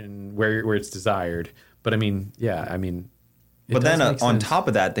traction where it's desired. But I mean, it But does then make on sense. top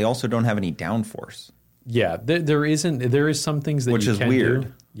of that, they also don't have any downforce. Yeah, there is some things that Which you is can weird.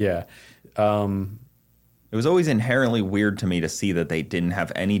 do. Yeah. It was always inherently weird to me to see that they didn't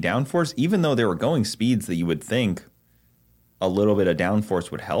have any downforce, even though they were going speeds that you would think a little bit of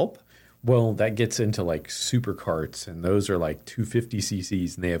downforce would help. Well, that gets into like super carts, and those are like 250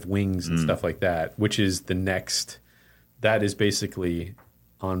 cc's, and they have wings and stuff like that, which is the next. That is basically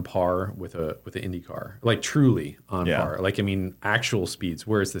on par with an Indy car, like truly on par. Like, I mean, actual speeds,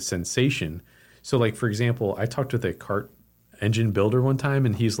 whereas the sensation. So, like, for example, I talked with a kart engine builder one time,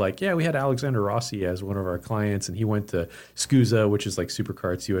 and he's like, yeah, we had Alexander Rossi as one of our clients, and he went to SCUSA, which is like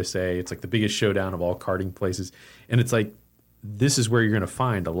Superkarts USA. It's like the biggest showdown of all karting places. And it's like, this is where you're going to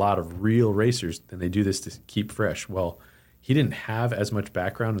find a lot of real racers, and they do this to keep fresh. Well, he didn't have as much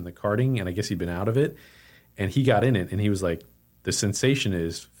background in the karting, and I guess he'd been out of it. And he got in it, and he was like, the sensation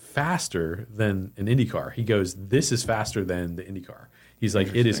is faster than an Indy car. He goes, this is faster than the Indy car. He's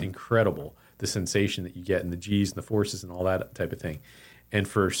like, it is incredible, the sensation that you get and the G's and the forces and all that type of thing. And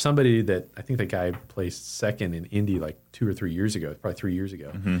for somebody that, I think that guy placed second in Indy like 2 or 3 years ago, probably 3 years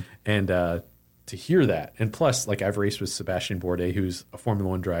ago. And to hear that, and plus, like, I've raced with Sebastian Bourdais, who's a Formula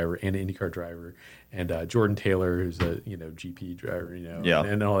One driver and an IndyCar driver, and Jordan Taylor, who's a GP driver,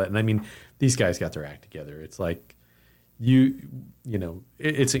 and all that. And I mean, these guys got their act together. It's like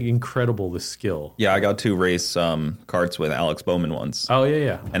it's incredible, the skill. Yeah, I got to race karts with Alex Bowman once. Oh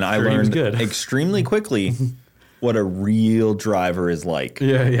yeah. And I Sure, he was learned good. extremely quickly what a real driver is like.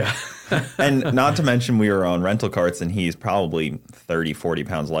 Yeah. And not to mention, we were on rental karts, and he's probably 30, 40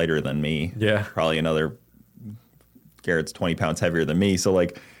 pounds lighter than me. Yeah. Probably Garrett's 20 pounds heavier than me. So,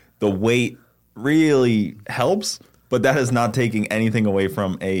 like, the weight really helps, but that is not taking anything away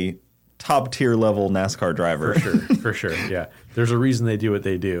from a top-tier level NASCAR driver. For sure. Yeah. There's a reason they do what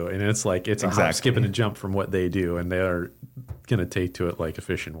they do. And it's like, it's a hop, Exactly. skip, and a jump from what they do. And they are going to take to it like a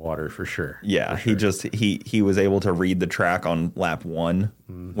fish in water, for sure. Yeah, For sure. he was able to read the track on lap 1,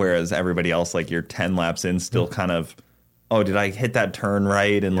 whereas everybody else, like, you're 10 laps in, still kind of, oh, did I hit that turn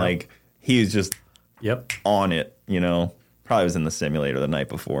right? And like, he was just on it, Probably was in the simulator the night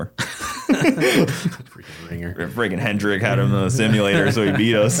before. Freaking ringer. Friggin' Hendrick had him in the simulator, so he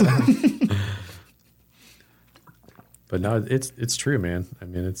beat us. But no, it's true, man. I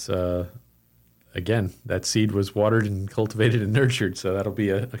mean, it's again, that seed was watered and cultivated and nurtured, so that'll be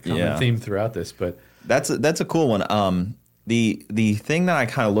a common theme throughout this. But that's a cool one. The thing that I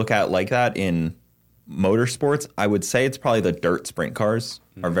kind of look at like that in motorsports, I would say it's probably the dirt sprint cars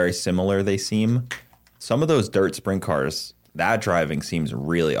are very similar. They seem some of those dirt sprint cars, that driving seems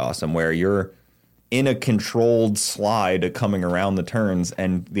really awesome, where you're in a controlled slide coming around the turns,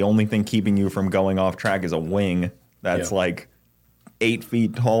 and the only thing keeping you from going off track is a wing that's like 8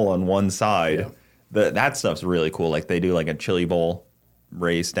 feet tall on one side. That stuff's really cool. Like they do like a Chili Bowl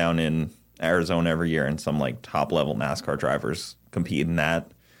race down in Arizona every year, and some like top level NASCAR drivers compete in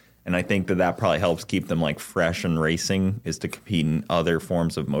that. And I think that probably helps keep them like fresh and racing, is to compete in other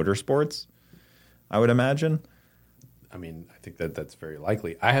forms of motorsports, I would imagine. I mean, I think that's very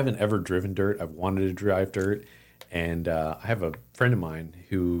likely. I haven't ever driven dirt. I've wanted to drive dirt. And I have a friend of mine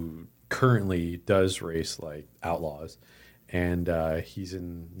who currently does race like outlaws. And he's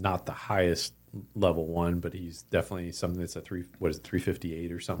in not the highest level one, but he's definitely something that's a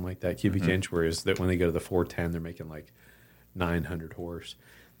 358 or something like that cubic inch. Whereas that when they go to the 410, they're making like 900 horse.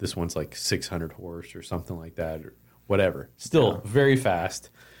 This one's like 600 horse or something like that, or whatever. Still very fast.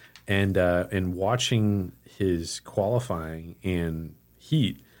 And watching his qualifying and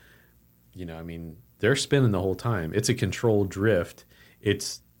heat, you know, I mean, they're spinning the whole time. It's a controlled drift.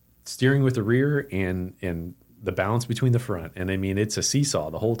 It's steering with the rear and the balance between the front. And I mean, it's a seesaw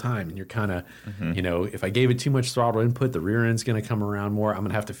the whole time. And you're kind of, you know, if I gave it too much throttle input, the rear end's going to come around more. I'm going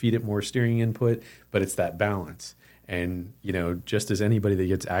to have to feed it more steering input, but it's that balance. And, you know, just as anybody that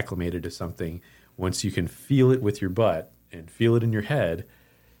gets acclimated to something, once you can feel it with your butt and feel it in your head,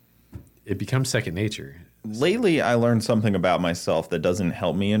 it becomes second nature. Lately, I learned something about myself that doesn't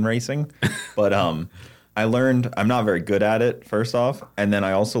help me in racing, but I learned I'm not very good at it, first off, and then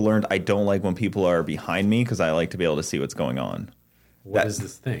I also learned I don't like when people are behind me because I like to be able to see what's going on. What is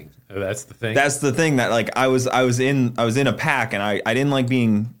this thing? Oh, that's the thing. That's the thing that like I was in a pack, and I didn't like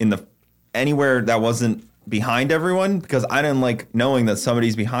being in the anywhere that wasn't behind everyone, because I didn't like knowing that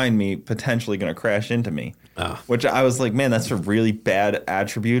somebody's behind me potentially going to crash into me. Which I was like, man, that's a really bad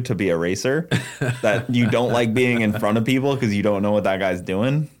attribute to be a racer, that you don't like being in front of people because you don't know what that guy's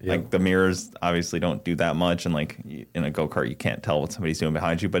doing. Yep. Like the mirrors obviously don't do that much, and like in a go-kart you can't tell what somebody's doing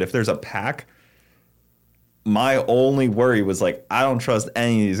behind you. But if there's a pack, my only worry was like, I don't trust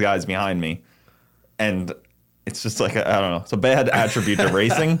any of these guys behind me. And it's just like, I don't know, it's a bad attribute to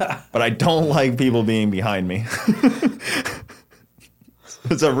racing, but I don't like people being behind me.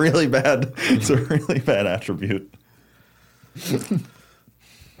 It's a really bad attribute.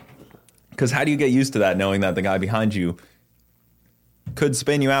 Because how do you get used to that, knowing that the guy behind you could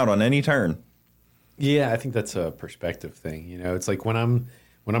spin you out on any turn? Yeah, I think that's a perspective thing. You know, it's like when I'm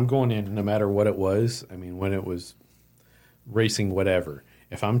going in, no matter what it was, I mean, when it was racing, whatever,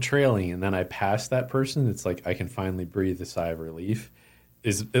 if I'm trailing and then I pass that person, it's like I can finally breathe a sigh of relief,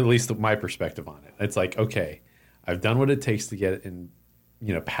 is at least my perspective on it. It's like, okay, I've done what it takes to get in,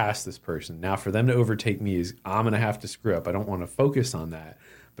 you know, past this person. Now for them to overtake me is, I'm going to have to screw up. I don't want to focus on that.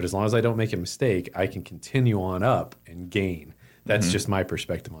 But as long as I don't make a mistake, I can continue on up and gain. That's just my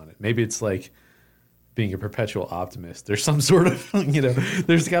perspective on it. Maybe it's like being a perpetual optimist. There's some sort of, you know,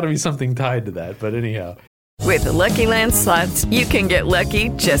 there's got to be something tied to that. But anyhow. With the Lucky Land Slots, you can get lucky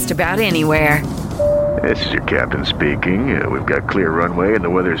just about anywhere. This is your captain speaking. We've got clear runway and the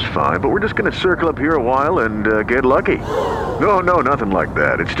weather's fine, but we're just going to circle up here a while and get lucky. No, nothing like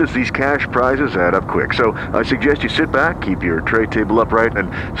that. It's just these cash prizes add up quick. So I suggest you sit back, keep your tray table upright,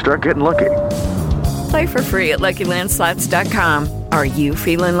 and start getting lucky. Play for free at LuckyLandSlots.com. Are you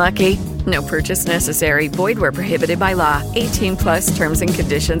feeling lucky? No purchase necessary. Void where prohibited by law. 18+ terms and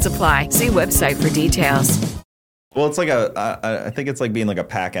conditions apply. See website for details. Well, it's like I think it's like being like a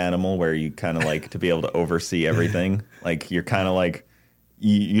pack animal, where you kind of like to be able to oversee everything. Like you're kind of like,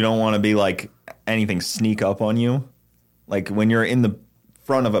 you don't want to be like anything sneak up on you. Like when you're in the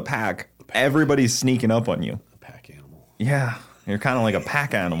front of a pack, everybody's sneaking up on you. A pack animal. Yeah, you're kind of like a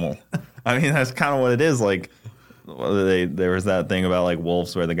pack animal. I mean, that's kind of what it is. Like there was that thing about like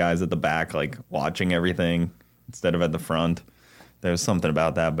wolves, where the guy's at the back like watching everything instead of at the front. There was something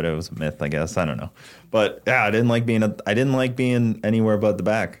about that, but it was a myth, I guess. I don't know. But yeah, I didn't like being anywhere but the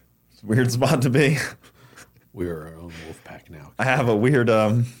back. It's a weird spot to be. We are our own wolf pack now. I have a weird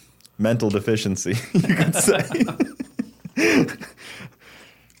mental deficiency, you could say.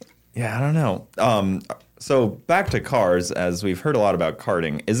 Yeah, I don't know. So back to cars, as we've heard a lot about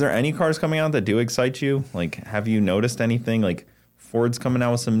karting. Is there any cars coming out that do excite you? Like, have you noticed anything like Ford's coming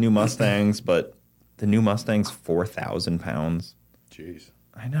out with some new Mustangs, but the new Mustang's 4,000 pounds. Jeez.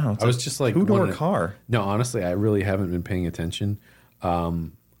 I know. I was just like, two-door car. No, honestly, I really haven't been paying attention.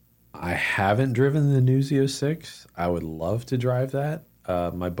 I haven't driven the new Z06. I would love to drive that.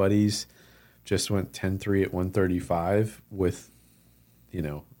 My buddies just went 10.3 at 135 with,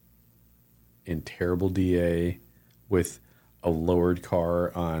 in terrible DA with a lowered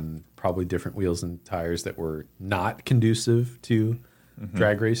car on probably different wheels and tires that were not conducive to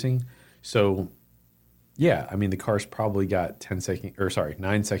drag racing. So, yeah, I mean, the car's probably got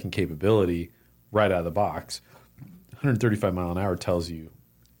 9-second capability right out of the box. 135 mile an hour tells you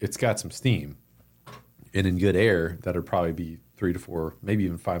it's got some steam. And in good air, that'll probably be 3 to 4, maybe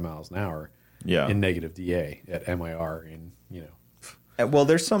even 5 miles an hour in negative DA at MIR. Well,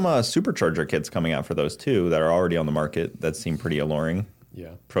 there's some supercharger kits coming out for those too that are already on the market that seem pretty alluring.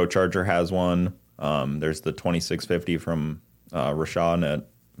 Yeah. ProCharger has one. There's the 2650 from Rashawn at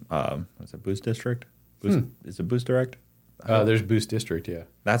what's it, Boost District? Is it Boost Direct? There's Boost District, yeah.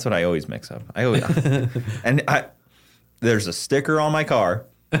 That's what I always mix up. There's a sticker on my car,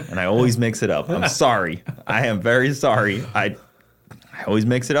 and I always mix it up. I'm sorry. I am very sorry. I always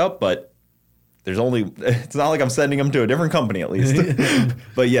mix it up, but it's not like I'm sending them to a different company at least.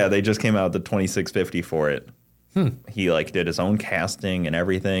 But yeah, they just came out with the 2650 for it. He did his own casting and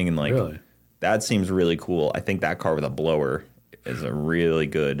everything, and really? That seems really cool. I think that car with a blower is a really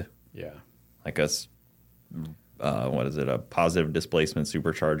good, a positive displacement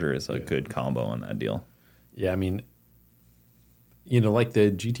supercharger is a good combo on that deal. Yeah, I mean, like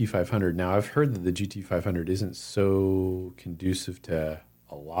the GT500. Now, I've heard that the GT500 isn't so conducive to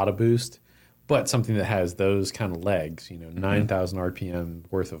a lot of boost, but something that has those kind of legs, 9,000 RPM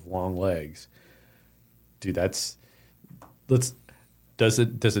worth of long legs. Dude, does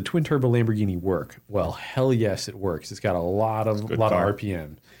a twin turbo Lamborghini work? Well, hell yes, it works. It's got a lot of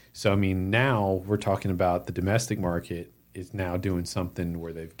RPM. So I mean, now we're talking about the domestic market is now doing something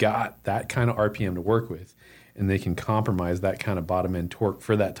where they've got that kind of RPM to work with, and they can compromise that kind of bottom end torque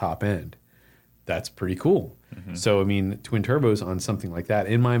for that top end. That's pretty cool. So I mean, twin turbos on something like that,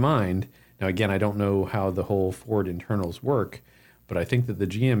 in my mind. Now again, I don't know how the whole Ford internals work, but I think that the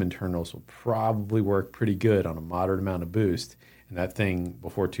GM internals will probably work pretty good on a moderate amount of boost. And that thing,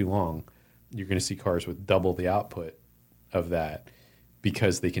 before too long, you're going to see cars with double the output of that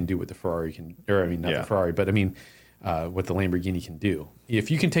because they can do what the Ferrari can, or I mean, not the Ferrari, but I mean, what the Lamborghini can do.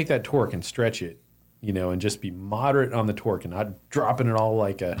 If you can take that torque and stretch it, and just be moderate on the torque and not dropping it all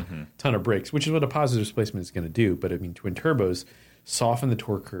like a ton of brakes, which is what a positive displacement is going to do. But I mean, twin turbos soften the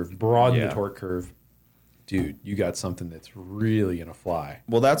torque curve, broaden the torque curve. Dude, you got something that's really going to fly.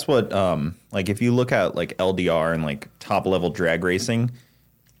 Well, that's what, if you look at LDR and top level drag racing,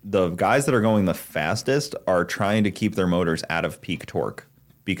 the guys that are going the fastest are trying to keep their motors out of peak torque,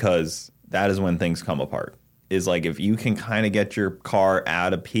 because that is when things come apart. Is if you can kind of get your car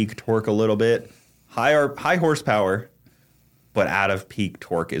out of peak torque a little bit, high horsepower, but out of peak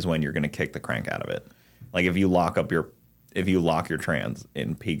torque is when you're going to kick the crank out of it. If you lock your trans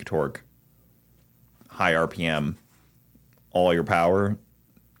in peak torque, high RPM, all your power,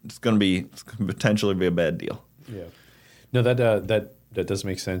 it's going to potentially be a bad deal. Yeah. No, that does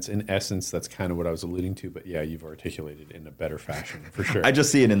make sense. In essence, that's kind of what I was alluding to. But yeah, you've articulated it in a better fashion for sure. I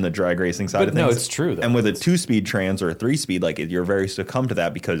just see it in the drag racing side of things. No, it's true. And with a 2-speed trans or a 3-speed, you're very succumb to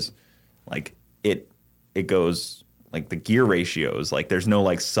that because it goes the gear ratios. There's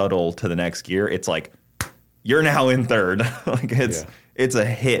no subtle to the next gear. It's you're now in third. It's a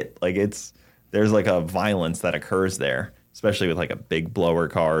hit. There's a violence that occurs there, especially with a big blower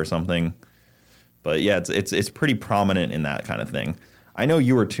car or something. But yeah, it's pretty prominent in that kind of thing. I know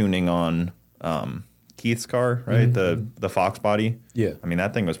you were tuning on Keith's car, right? The Fox body. Yeah. I mean,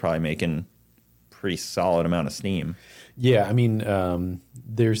 that thing was probably making pretty solid amount of steam. Yeah, I mean,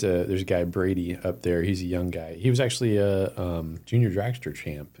 there's a guy, Brady, up there. He's a young guy. He was actually a junior dragster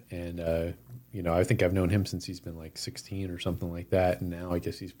champ, and I think I've known him since he's been 16 or something like that, and now I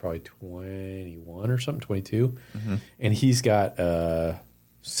guess he's probably 21 or something, 22. And he's got a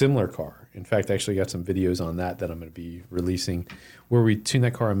similar car. In fact, I actually got some videos on that I'm going to be releasing, where we tuned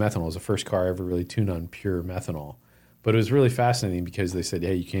that car on methanol. It was the first car I ever really tuned on pure methanol. But it was really fascinating because they said,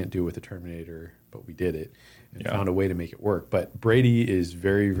 hey, you can't do it with the Terminator, but we did it and found a way to make it work. But Brady is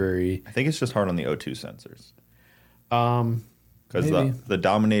very, very... I think it's just hard on the O2 sensors. Because the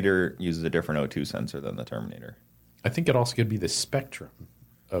Dominator uses a different O2 sensor than the Terminator. I think it also could be the spectrum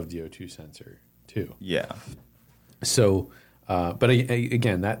of the O2 sensor, too. Yeah. So But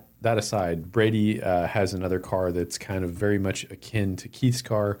again, that aside, Brady has another car that's kind of very much akin to Keith's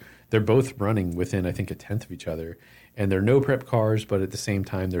car. They're both running within, I think, a tenth of each other. And they're no prep cars, but at the same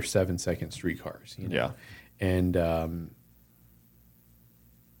time, they're 7-second street cars. You know? Yeah. And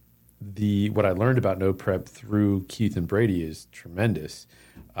what I learned about no prep through Keith and Brady is tremendous.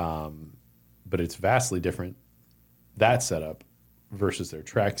 But it's vastly different, that setup versus their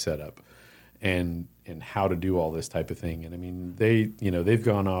track setup and how to do all this type of thing. And I mean, they've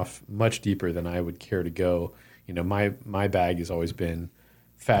gone off much deeper than I would care to go. You know, my bag has always been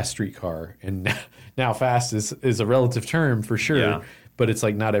fast street car, and now fast is a relative term for sure. Yeah. But it's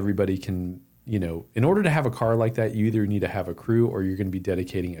like not everybody can, you know, in order to have a car like that, you either need to have a crew or you're going to be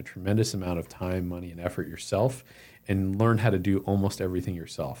dedicating a tremendous amount of time, money, and effort yourself and learn how to do almost everything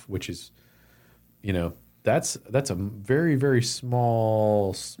yourself, which is, you know, that's a very, very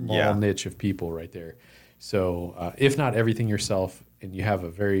small niche of people right there. So if not everything yourself, and you have a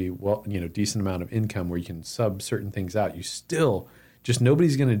very decent amount of income where you can sub certain things out, you still just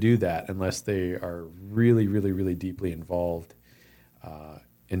nobody's going to do that unless they are really, really, really deeply involved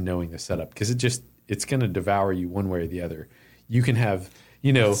in knowing the setup, because it's going to devour you one way or the other. You can have,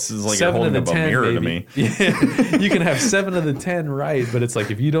 you know, this is like 7 of the 10 mirror maybe. To me. You can have 7 of the 10 right, but it's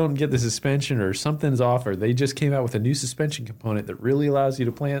like if you don't get the suspension or something's off, or they just came out with a new suspension component that really allows you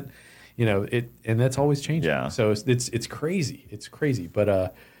to plant, you know, and that's always changing. Yeah. So it's crazy. It's crazy.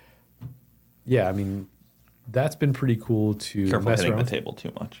 But yeah, I mean, that's been pretty cool to Careful mess hitting around. The table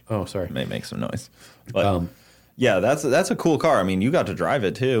too much. Oh, sorry. It may make some noise. But yeah, that's a cool car. I mean, you got to drive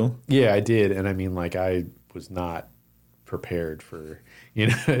it too. Yeah, I did. And I mean, like, I was not prepared for, you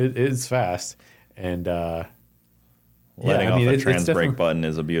know, it's fast. And letting off a trans brake button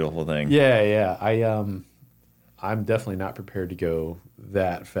is a beautiful thing. Yeah. I'm definitely not prepared to go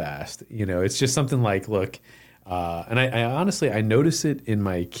that fast. You know, it's just something like, look, and I honestly, I notice it in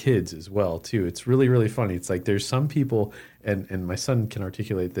my kids as well, too. It's really, really funny. It's like there's some people, and my son can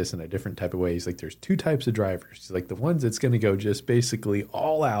articulate this in a different type of way. He's like, there's 2 types of drivers. He's like the ones that's going to go just basically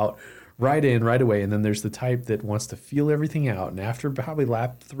all out, right in, right away. And then there's the type that wants to feel everything out. And after probably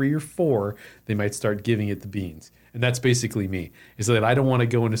lap 3 or 4, they might start giving it the beans. And that's basically me. Is that I don't want to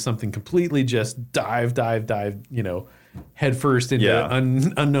go into something completely just dive, you know, head first into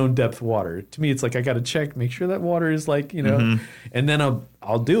unknown depth water. To me, it's like I got to check, make sure that water is like, you know, and then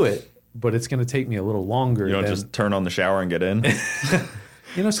I'll do it. But it's going to take me a little longer. You don't just turn on the shower and get in?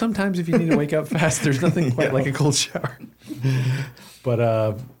 You know, sometimes if you need to wake up fast, there's nothing quite like a cold shower.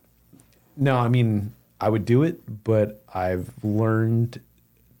 But no, I mean, I would do it, but I've learned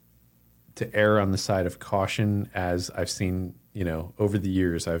to err on the side of caution as I've seen, you know, over the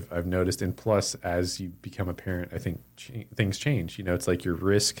years I've noticed. And plus, as you become a parent, I think things change. You know, it's like your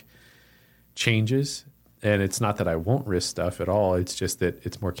risk changes. And it's not that I won't risk stuff at all. It's just that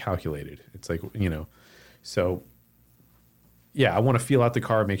it's more calculated. It's like, you know, so yeah, I want to feel out the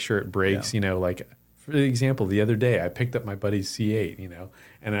car, make sure it brakes, you know, like for example, the other day I picked up my buddy's C8, you know,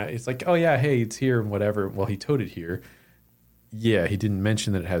 and it's like, oh yeah, hey, it's here and whatever. Well, he towed it here. Yeah, he didn't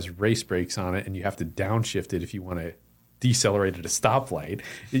mention that it has race brakes on it and you have to downshift it if you want to decelerate at a stoplight.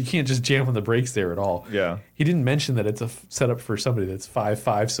 You can't just jam on the brakes there at all. Yeah. He didn't mention that it's a setup for somebody that's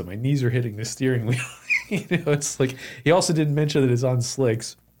 5'5", so my knees are hitting the steering wheel. You know, it's like he also didn't mention that it's on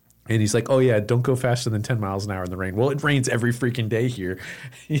slicks. And he's like, oh, yeah, don't go faster than 10 miles an hour in the rain. Well, it rains every freaking day here.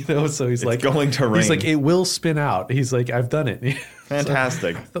 You know, so he's like, going to rain. He's like, it will spin out. He's like, I've done it.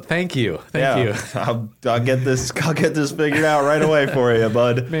 Fantastic. So, thank you. Thank you. I'll get this figured out right away for you,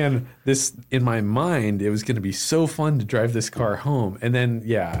 bud. Man, this in my mind, it was going to be so fun to drive this car home. And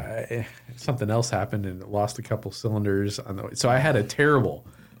then, something else happened and it lost a couple cylinders on the way. So I had a terrible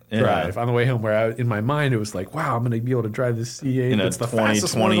drive on the way home where in my mind it was like, wow, I'm going to be able to drive this C8. It's the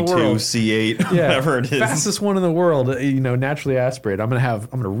 2022 C8, whatever it is. Fastest one in the world, you know, naturally aspirated. I'm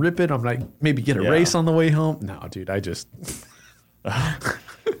going to rip it. I'm going to maybe get a race on the way home. No, dude, I just... I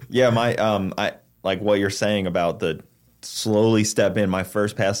like what you're saying about the slowly step in. My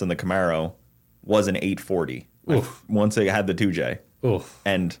first pass in the Camaro was an 840. Once I had the 2J.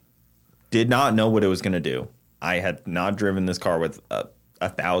 And did not know what it was going to do. I had not driven this car with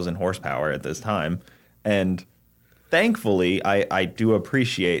 1,000 horsepower at this time. And thankfully, I do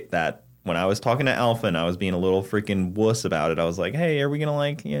appreciate that when I was talking to Alpha and I was being a little freaking wuss about it, I was like, hey, are we going to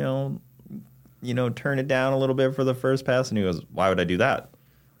like, you know, turn it down a little bit for the first pass? And he goes, why would I do that?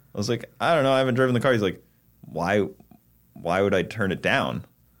 I was like, I don't know. I haven't driven the car. He's like, why would I turn it down?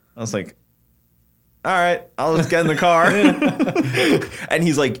 I was like, all right, I'll just get in the car. And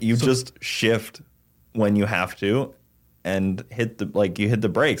he's like, you just shift when you have to and hit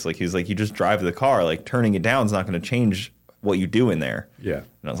the brakes. Like he's like, you just drive the car. Like turning it down is not going to change what you do in there. Yeah. And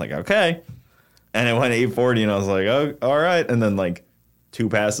I was like, okay. And it went 840, and I was like, oh, all right. And then like 2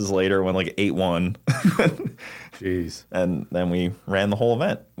 passes later, went like 8-1. Jeez. And then we ran the whole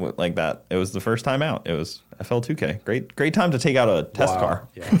event like that. It was the first time out. It was FL2K. Great time to take out a test car.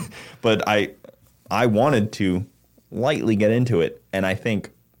 Yeah. But I wanted to lightly get into it, and I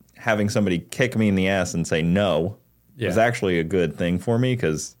think having somebody kick me in the ass and say no was actually a good thing for me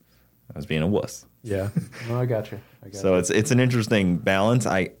because I was being a wuss. Yeah. No, I got you. So it's an interesting balance.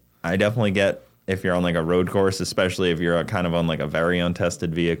 I definitely get if you're on like a road course, especially if you're kind of on like a very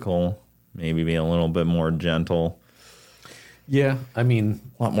untested vehicle, maybe be a little bit more gentle. Yeah, I mean,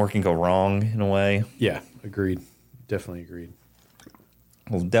 a lot more can go wrong in a way. Yeah, agreed. Definitely agreed.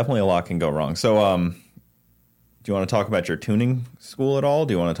 Well, definitely a lot can go wrong. So, do you want to talk about your tuning school at all?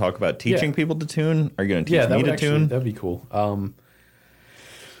 Do you want to talk about teaching people to tune? Are you going to teach me to tune? That'd be cool.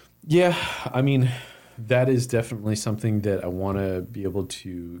 Yeah, I mean, that is definitely something that I want to be able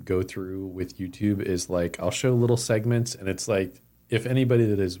to go through with YouTube is like, I'll show little segments, and it's like, if anybody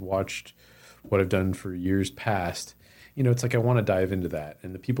that has watched what I've done for years past, you know, it's like I want to dive into that.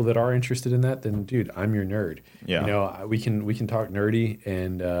 And the people that are interested in that, then dude, I'm your nerd. Yeah. You know, we can talk nerdy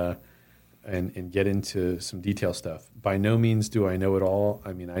and get into some detail stuff. By no means do I know it all.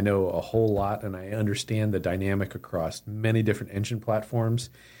 I mean, I know a whole lot, and I understand the dynamic across many different engine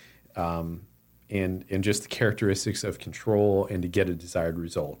platforms, and just the characteristics of control and to get a desired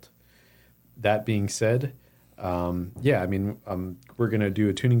result. That being said, yeah, I mean, we're going to do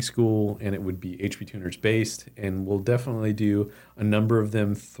a tuning school, and it would be HP Tuners based, and we'll definitely do a number of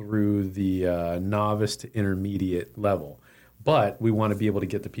them through the novice to intermediate level. But we want to be able to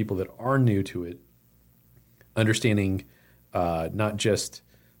get the people that are new to it understanding not just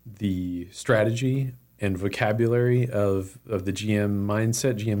the strategy and vocabulary of the GM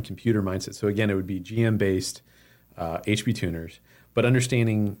mindset, GM computer mindset. So again, it would be GM based HP tuners, but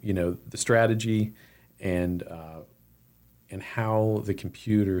understanding, you know, the strategy and how the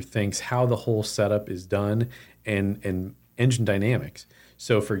computer thinks, how the whole setup is done, and engine dynamics.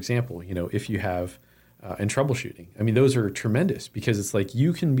 So for example, you know, if you have and troubleshooting, I mean, those are tremendous because it's like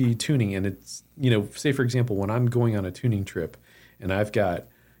you can be tuning, and it's, you know, say for example, when I'm going on a tuning trip and I've got,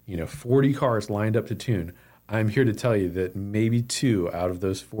 you know, 40 cars lined up to tune, I'm here to tell you that maybe 2 out of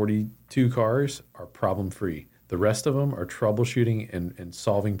those 42 cars are problem free. The rest of them are troubleshooting and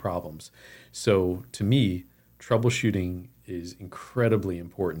solving problems. So to me, troubleshooting is incredibly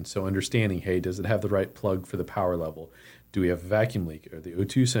important. So understanding, hey, does it have the right plug for the power level? Do we have a vacuum leak? Are the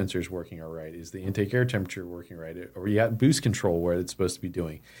O2 sensors working all right? Is the intake air temperature working right? Are we at boost control where it's supposed to be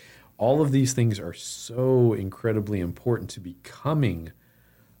doing? All of these things are so incredibly important to becoming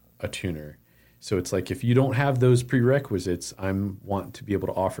a tuner. So it's like if you don't have those prerequisites, I want to be able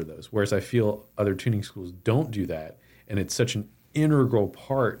to offer those. Whereas I feel other tuning schools don't do that, and it's such an integral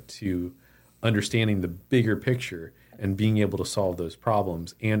part to understanding the bigger picture and being able to solve those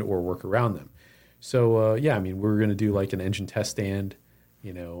problems and or work around them. So yeah, I mean, we're going to do like an engine test stand,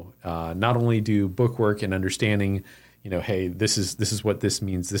 you know, not only do bookwork and understanding, you know, hey, this is what this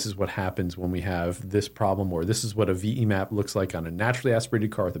means. This is what happens when we have this problem, or this is what a VE map looks like on a naturally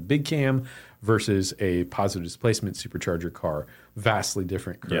aspirated car with a big cam versus a positive displacement supercharger car. Vastly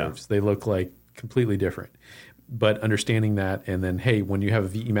different curves. Yeah. They look like completely different. But understanding that, and then, hey, when you have a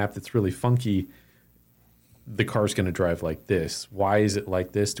VE map that's really funky, the car's going to drive like this. Why is it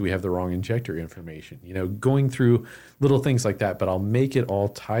like this? Do we have the wrong injector information? You know, going through little things like that, but I'll make it all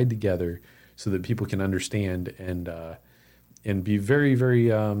tied together so that people can understand and be very, very,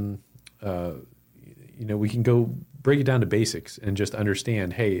 you know, we can go break it down to basics and just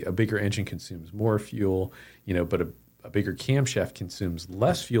understand, hey, a bigger engine consumes more fuel, you know, but a bigger camshaft consumes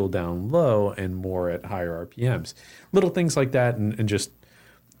less fuel down low and more at higher RPMs. Little things like that, and just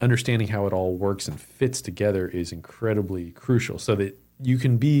understanding how it all works and fits together is incredibly crucial so that you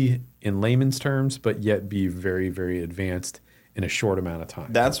can be in layman's terms, but yet be very, very advanced in a short amount of time.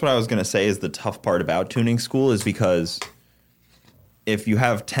 That's what I was going to say is the tough part about tuning school is because if you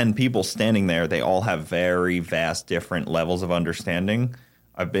have 10 people standing there, they all have very vast different levels of understanding.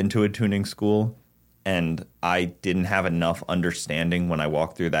 I've been to a tuning school, and I didn't have enough understanding when I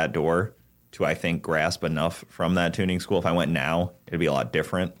walked through that door to, I think, grasp enough from that tuning school. If I went now, it'd be a lot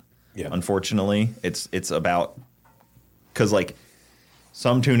different. Yeah. Unfortunately, it's about, because like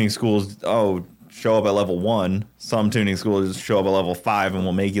some tuning schools, show up at level 1. Some tuning schools show up at level 5 and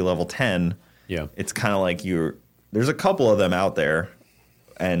will make you level 10. Yeah. It's kind of like there's a couple of them out there,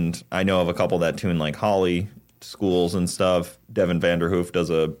 and I know of a couple that tune like Holly schools and stuff. Devin Vanderhoof does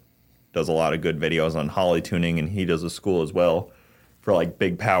a lot of good videos on Holly tuning, and he does a school as well for like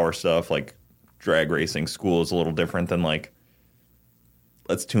big power stuff like drag racing school is a little different than like,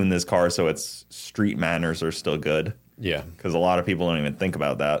 let's tune this car so its street manners are still good. Yeah. Because a lot of people don't even think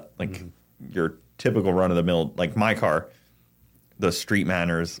about that. Like your typical run of the mill, like my car, the street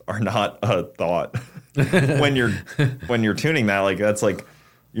manners are not a thought. when you're tuning that, like that's like,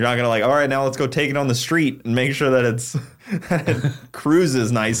 you're not gonna like, all right, now let's go take it on the street and make sure that it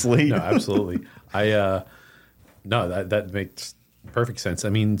cruises nicely. No, absolutely. No, that makes perfect sense. I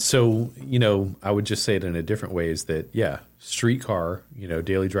mean, so, I would just say it in a different way is that, street car,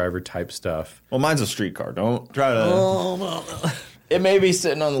 daily driver type stuff. Well, mine's a street car. Don't try to. Oh, no. It may be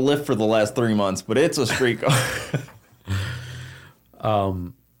sitting on the lift for the last 3 months, but it's a street car.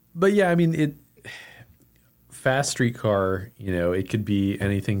 But yeah, I mean, fast street car, it could be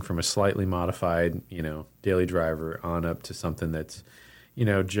anything from a slightly modified, daily driver on up to something that's,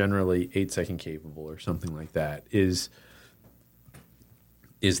 generally 8-second capable or something like that is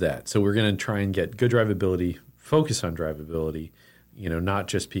that. So we're going to try and get good drivability, focus on drivability, not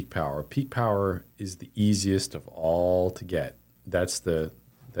just peak power. Peak power is the easiest of all to get. That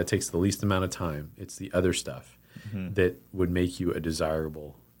takes the least amount of time. It's the other stuff that would make you a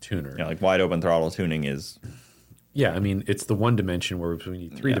desirable tuner. Yeah, like wide open throttle tuning is. Yeah, I mean, it's the one dimension where we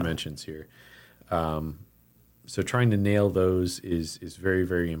need three dimensions here. So trying to nail those is very,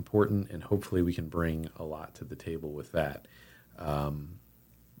 very important, and hopefully we can bring a lot to the table with that. There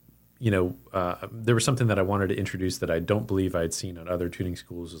was something that I wanted to introduce that I don't believe I'd seen on other tuning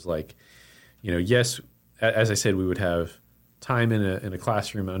schools is like, yes, as I said, we would have time in a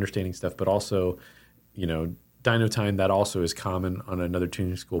classroom understanding stuff, but also, dyno time, that also is common on another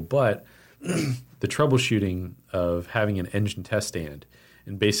tuning school. But the troubleshooting of having an engine test stand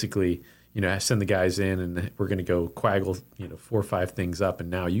and basically, send the guys in and we're going to go quaggle, 4 or 5 things up, and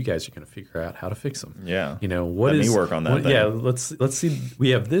now you guys are going to figure out how to fix them. Yeah. Let me work on that. Yeah, let's see.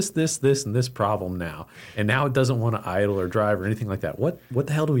 We have this, and this problem now, and now it doesn't want to idle or drive or anything like that. What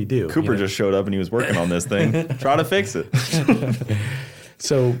the hell do we do? Cooper just showed up and he was working on this thing. Try to fix it.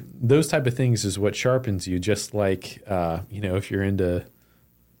 So those type of things is what sharpens you. Just like if you're into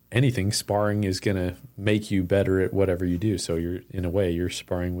anything, sparring is going to make you better at whatever you do. So you're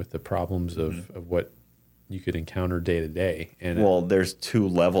sparring with the problems of what you could encounter day to day. And well, there's 2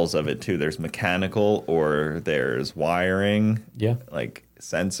 levels of it too. There's mechanical or there's wiring. Yeah. Like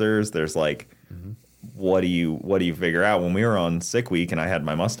sensors. There's like, what do you figure out? When we were on sick week and I had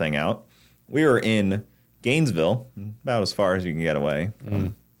my Mustang out, we were in Gainesville, about as far as you can get away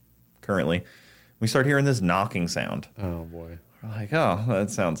currently. We start hearing this knocking sound. Oh boy. We're like, oh, that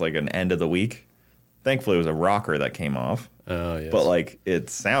sounds like an end of the week. Thankfully, it was a rocker that came off. Oh, yes. But, like,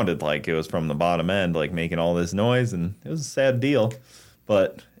 it sounded like it was from the bottom end, like, making all this noise, and it was a sad deal.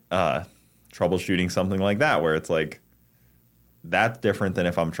 But troubleshooting something like that, where it's like, that's different than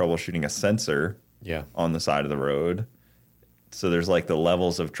if I'm troubleshooting a sensor on the side of the road. So there's, like, the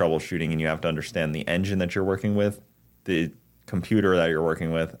levels of troubleshooting, and you have to understand the engine that you're working with, the computer that you're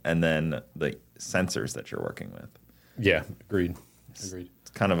working with, and then the sensors that you're working with. Yeah, agreed. It's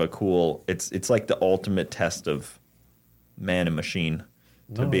kind of a cool. It's like the ultimate test of man and machine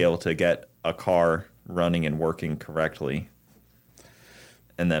to be able to get a car running and working correctly,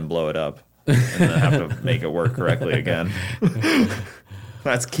 and then blow it up, and then have to make it work correctly again.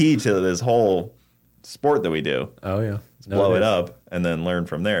 That's key to this whole sport that we do. Oh yeah, blow it up and then learn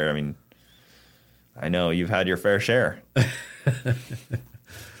from there. I mean, I know you've had your fair share.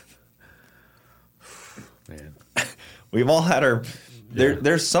 Man. We've all had our.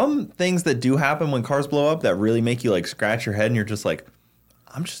 There's some things that do happen when cars blow up that really make you like scratch your head, and you're just like,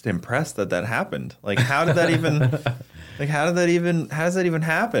 I'm just impressed that happened. Like, how did that even? Like, how does that even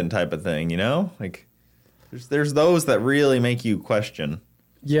happen? Type of thing, Like, there's those that really make you question.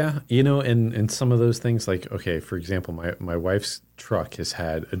 Yeah, and some of those things, like, okay, for example, my wife's truck has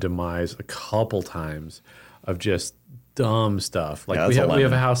had a demise a couple times of just dumb stuff. Like we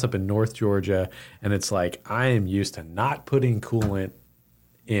have a house up in North Georgia, and it's like I am used to not putting coolant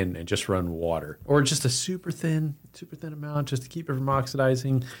in and just run water, or just a super thin amount just to keep it from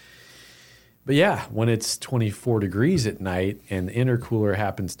oxidizing. But yeah, when it's 24 degrees at night and the intercooler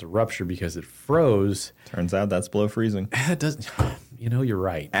happens to rupture because it froze. Turns out that's below freezing. It doesn't. You're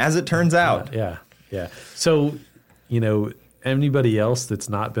right. As it turns out. Yeah. So, anybody else that's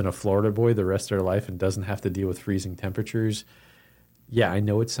not been a Florida boy the rest of their life and doesn't have to deal with freezing temperatures, yeah, I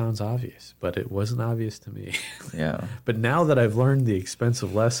know it sounds obvious, but it wasn't obvious to me. Yeah. But now that I've learned the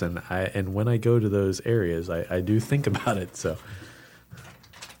expensive lesson, and when I go to those areas, I do think about it. So,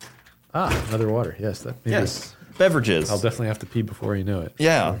 another water. Yes. Yes. Beverages. I'll definitely have to pee before you know it.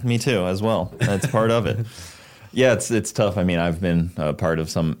 Yeah, me too, as well. That's part of it. Yeah, it's tough. I mean, I've been a part of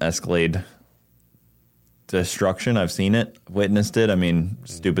some Escalade destruction. I've seen it, witnessed it. I mean,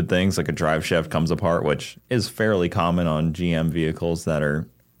 stupid things like a drive shaft comes apart, which is fairly common on GM vehicles that are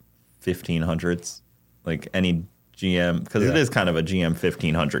 1500s. Like any GM, because it is kind of a GM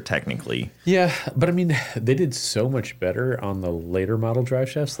 1500 technically. Yeah, but I mean, they did so much better on the later model drive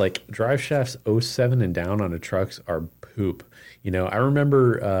shafts. Like drive shafts 07 and down on the trucks are poop. You know, I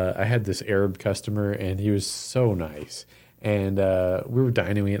remember I had this Arab customer, and he was so nice. And we were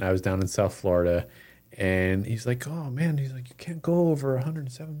dining, and I was down in South Florida, and he's like, "Oh man," he's like, "You can't go over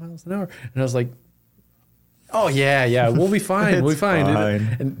 107 miles an hour." And I was like, "Oh yeah, we'll be fine. We'll be fine."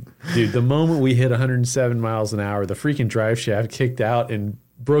 And dude, the moment we hit 107 miles an hour, the freaking drive shaft kicked out and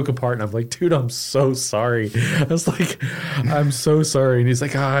broke apart. And I'm like, "Dude, I'm so sorry." I was like, "I'm so sorry." And he's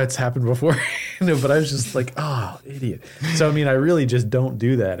like, "It's happened before." But I was just like, "Oh, idiot." So I mean, I really just don't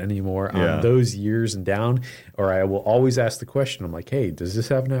do that anymore on those years and down. Or I will always ask the question. I'm like, "Hey, does this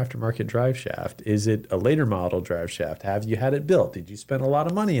have an aftermarket drive shaft? Is it a later model drive shaft? Have you had it built? Did you spend a lot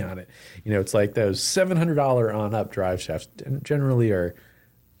of money on it?" You know, it's like those $700 on up drive shafts generally are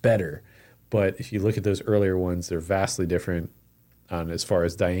better. But if you look at those earlier ones, they're vastly different on as far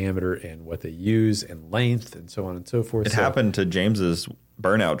as diameter and what they use and length and so on and so forth. It happened to James's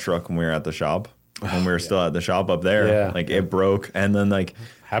burnout truck when we were at the shop. When we were still at the shop up there. Yeah. Like it broke, and then like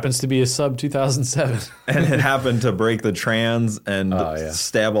happens to be a sub 2007. And it happened to break the trans and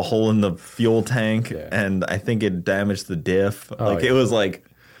stab a hole in the fuel tank, and I think it damaged the diff. It was like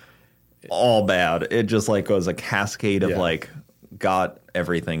all bad. It just like was a cascade of like got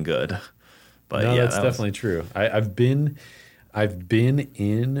everything good. But no, yeah, that's definitely true. I've been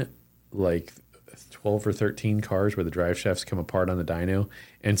in like 12 or 13 cars where the drive shafts come apart on the dyno,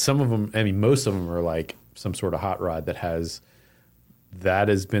 and some of them, I mean, most of them are like some sort of hot rod that has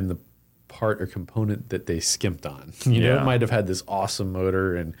been the part or component that they skimped on. You know, it might have had this awesome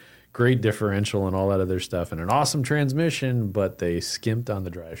motor and great differential and all that other stuff and an awesome transmission, but they skimped on the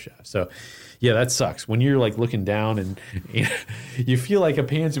drive shaft. So yeah, that sucks. When you're like looking down and you feel like a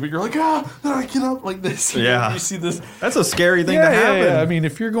pansy, but you're like, I get up like this. You see this. That's a scary thing to happen. Yeah. I mean,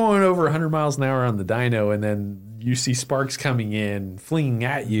 if you're going over 100 miles an hour on the dyno and then you see sparks coming in, flinging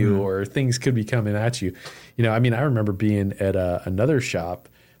at you, or things could be coming at you. You know, I mean, I remember being at another shop,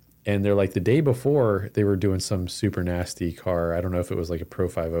 and they're like the day before they were doing some super nasty car. I don't know if it was like a Pro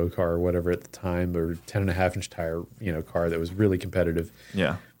 5.0 car or whatever at the time, or 10.5-inch tire, car that was really competitive.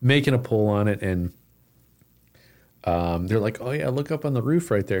 Yeah. Making a pull on it, and they're like, "Oh yeah, look up on the roof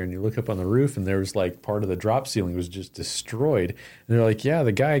right there." And you look up on the roof, and there was like part of the drop ceiling was just destroyed. And they're like, "Yeah,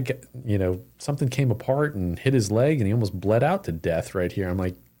 the guy, something came apart and hit his leg, and he almost bled out to death right here." I'm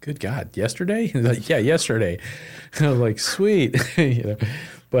like, "Good God, yesterday?" And they're like, "Yeah, yesterday." And I was like, "Sweet,"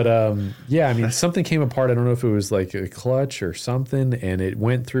 But I mean, something came apart. I don't know if it was like a clutch or something, and it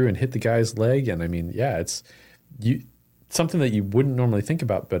went through and hit the guy's leg. And I mean, it's something that you wouldn't normally think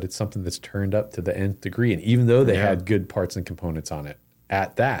about, but it's something that's turned up to the nth degree. And even though they had good parts and components on it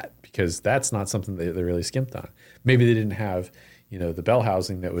at that, because that's not something they really skimped on. Maybe they didn't have, the bell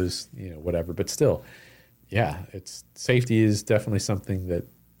housing that was, whatever, but still, it's safety is definitely something that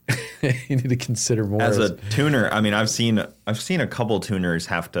you need to consider more. As a tuner, I mean, I've seen a couple tuners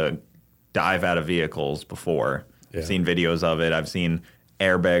have to dive out of vehicles before. I've seen videos of it. I've seen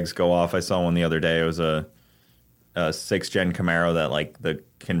airbags go off. I saw one the other day. It was a 6th-gen Camaro that like the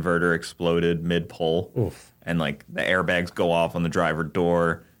converter exploded mid-pull, and like the airbags go off on the driver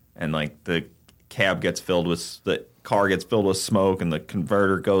door, and like the car gets filled with smoke, and the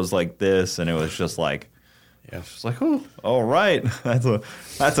converter goes like this, and it was just like. Yeah, it's just like, oh, all right, that's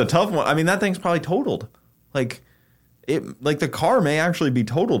a tough one. I mean, that thing's probably totaled. Like the car may actually be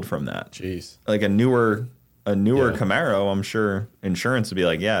totaled from that. Jeez, like a newer Camaro, I'm sure insurance would be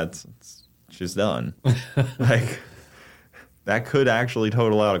like, yeah, she's done. Like that could actually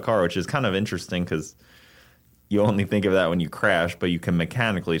total out a car, which is kind of interesting because you only think of that when you crash, but you can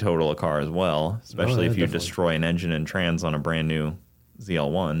mechanically total a car as well, especially if you destroy an engine and trans on a brand new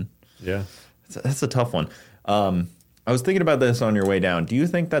ZL1. Yeah, that's a tough one. I was thinking about this on your way down. Do you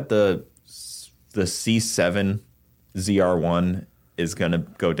think that the C7 ZR1 is going to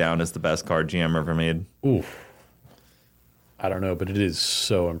go down as the best car GM ever made? Oof. I don't know, but it is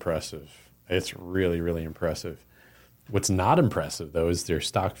so impressive. It's really, really impressive. What's not impressive, though, is their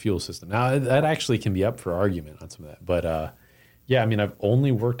stock fuel system. Now, that actually can be up for argument on some of that. But, I mean, I've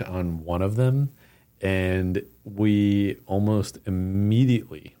only worked on one of them, and we almost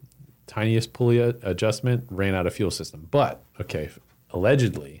immediately – tiniest pulley adjustment, ran out of fuel system. But,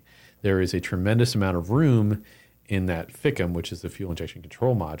 allegedly, there is a tremendous amount of room in that FICM, which is the fuel injection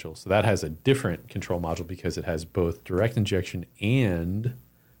control module. So that has a different control module because it has both direct injection and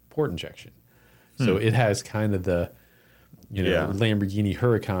port injection. So it has kind of the, Lamborghini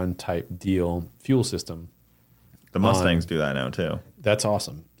Huracan type deal fuel system. The Mustangs do that now too. That's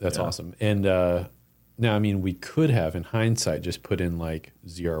awesome. That's awesome. And now, I mean, we could have, in hindsight, just put in like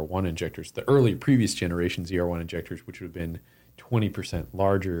ZR1 injectors, the early previous generation ZR1 injectors, which would have been 20%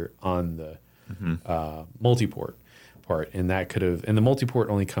 larger on the multi-port part. And that could have, and the multi-port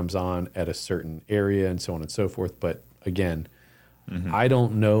only comes on at a certain area and so on and so forth. But again, I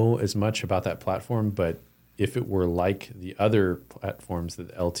don't know as much about that platform, but if it were like the other platforms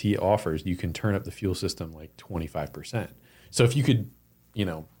that the LT offers, you can turn up the fuel system like 25%. So if you could, if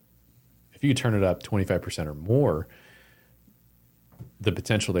you could turn it up 25% or more, the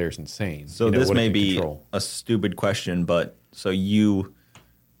potential there is insane. So this may be a stupid question, but so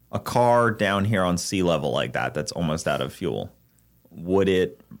a car down here on sea level like that's almost out of fuel, would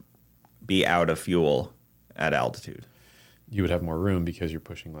it be out of fuel at altitude? You would have more room because you're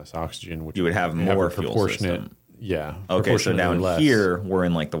pushing less oxygen, which you would have more fuel system. Yeah. Okay, so down here we're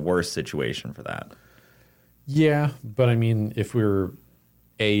in like the worst situation for that. Yeah, but I mean, if we were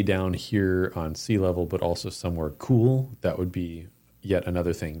down here on sea level, but also somewhere cool, that would be yet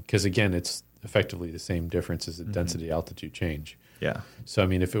another thing. Because again, it's effectively the same difference as the density altitude change. Yeah. So I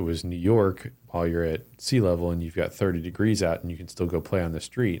mean, if it was New York while you're at sea level and you've got 30 degrees out and you can still go play on the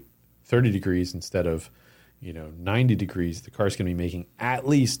street, 30 degrees instead of 90 degrees, the car's going to be making at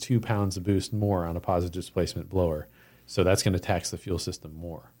least 2 pounds of boost more on a positive displacement blower. So that's going to tax the fuel system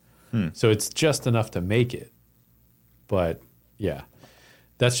more. So it's just enough to make it. But yeah,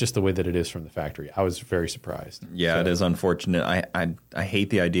 that's just the way that it is from the factory. I was very surprised. Yeah, it is unfortunate. I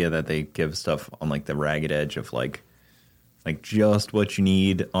hate the idea that they give stuff on like the ragged edge of like just what you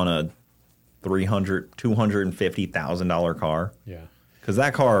need on a $250,000 car. Yeah. Because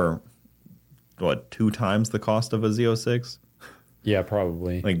that car, 2 times the cost of a Z06? Yeah,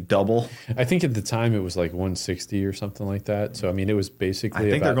 probably. Like double? I think at the time it was like 160 or something like that. So, I mean, it was basically I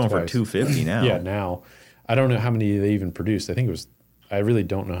think they're going twice. for 250 now. Yeah, now. I don't know how many they even produced. I really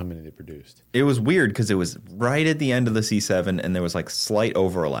don't know how many they produced. It was weird because it was right at the end of the C7 and there was like slight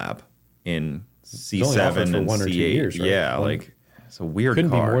overlap in C7 and 1 or 2 years, right? Yeah, like it's a weird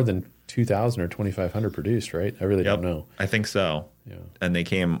Couldn't car. be more than 2,000 or 2,500 produced, right? I really don't know. I think so. Yeah. And they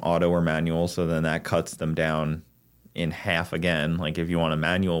came auto or manual, so then that cuts them down in half again. Like if you want a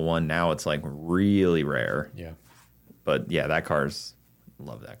manual one, now it's like really rare. Yeah. But yeah,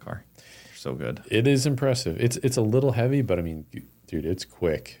 love that car. So good. It is impressive. It's a little heavy, but I mean, dude, it's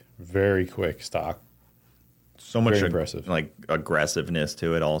quick. Very quick stock. So much impressive. Like aggressiveness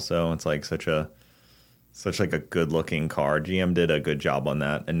to it also. It's like such a good looking car. GM did a good job on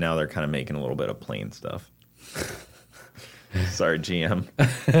that, and now they're kind of making a little bit of plain stuff. Sorry, GM.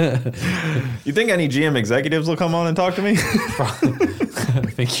 You think any GM executives will come on and talk to me?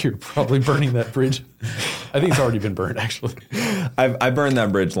 I think you're probably burning that bridge. I think it's already been burned, actually. I burned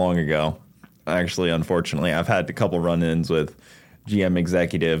that bridge long ago. Actually, unfortunately, I've had a couple run-ins with GM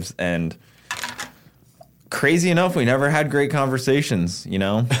executives, and crazy enough, we never had great conversations.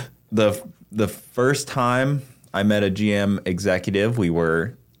 The first time I met a GM executive, we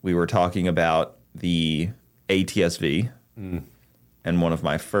were talking about the ATSV, and one of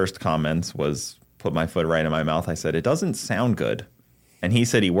my first comments was put my foot right in my mouth. I said, "It doesn't sound good," and he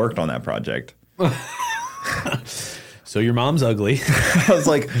said he worked on that project. So your mom's ugly. I was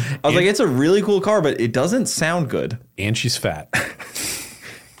like, it's a really cool car, but it doesn't sound good, and she's fat.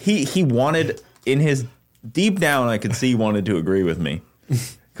 He wanted, in his deep down, I could see he wanted to agree with me.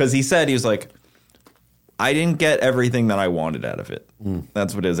 Because he was like, I didn't get everything that I wanted out of it.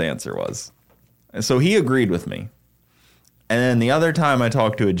 That's what his answer was. And so he agreed with me. And then the other time I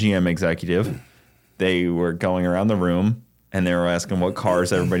talked to a GM executive, they were going around the room and they were asking what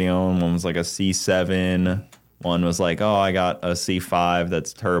cars everybody owned. One was like a C7. One was like, oh, I got a C5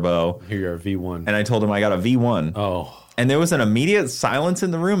 that's turbo. Here you're a V1. And I told him I got a V1. Oh. And there was an immediate silence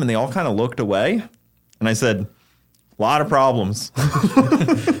in the room and they all kind of looked away. And I said, a lot of problems.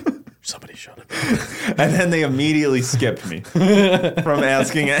 Somebody shut up. And then they immediately skipped me from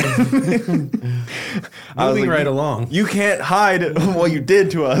asking anything. Moving right along. You can't hide what you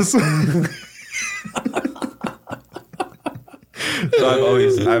did to us. So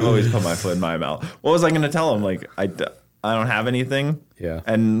I've always put my foot in my mouth. What was I going to tell him? Like, I don't have anything. Yeah.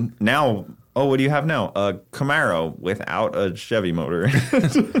 And now, what do you have now? A Camaro without a Chevy motor.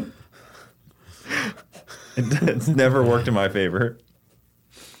 It's never worked in my favor.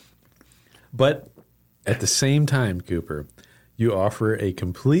 But at the same time, Cooper, you offer a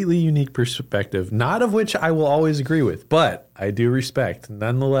completely unique perspective, not of which I will always agree with, but I do respect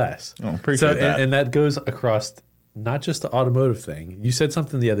nonetheless. Oh, appreciate that. And that goes across not just the automotive thing. You said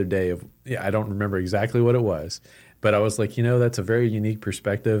something the other day I don't remember exactly what it was, but I was like, that's a very unique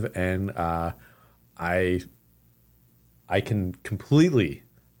perspective, and I can completely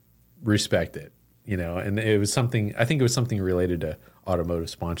respect it, and it was something, I think it was something related to automotive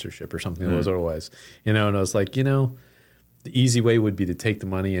sponsorship or something. That was what it was, and I was like, the easy way would be to take the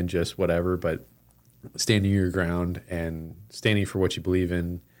money and just whatever, but standing your ground and standing for what you believe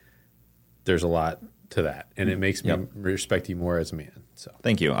in, there's a lot to that, and it makes me respect you more as a man. So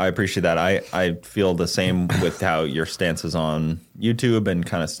thank you. I appreciate that. I feel the same with how your stance is on YouTube and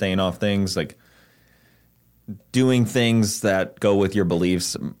kind of staying off things, like doing things that go with your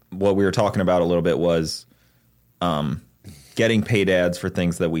beliefs. What we were talking about a little bit was getting paid ads for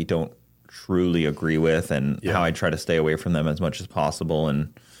things that we don't truly agree with, and how I try to stay away from them as much as possible.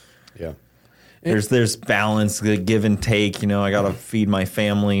 And there's balance, the give and take. I got to feed my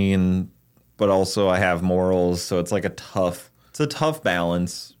family, but also I have morals, so it's like a tough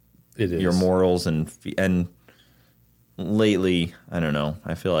balance. It is your morals and lately, I don't know.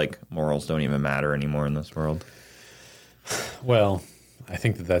 I feel like morals don't even matter anymore in this world. Well, I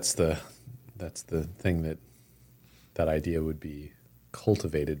think that's the thing that idea would be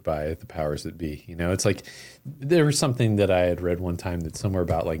cultivated by the powers that be. It's like there was something that I had read one time that somewhere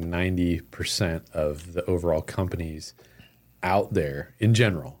about like 90% of the overall companies out there in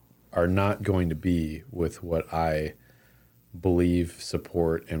general are not going to be with what I believe,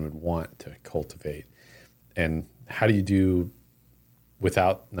 support, and would want to cultivate. And how do you do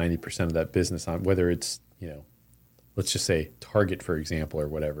without 90% of that business on, whether it's, let's just say Target, for example, or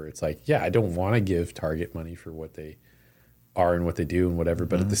whatever. It's like, I don't want to give Target money for what they are and what they do and whatever.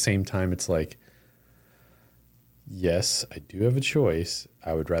 But at the same time, it's like, yes, I do have a choice.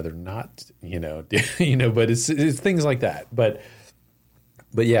 I would rather not, but it's things like that. But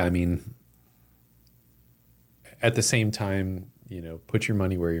yeah, I mean, at the same time, put your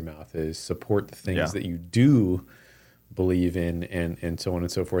money where your mouth is, support the things that you do believe in, and so on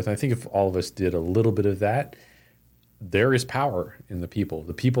and so forth. I think if all of us did a little bit of that, there is power in the people.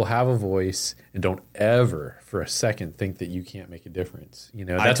 The people have a voice, and don't ever for a second think that you can't make a difference.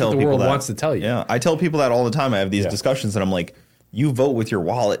 That's what the world wants to tell you. Yeah, I tell people that all the time. I have these discussions, and I'm like, you vote with your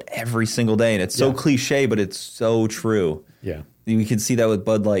wallet every single day, and it's so cliche, but it's so true. Yeah. You can see that with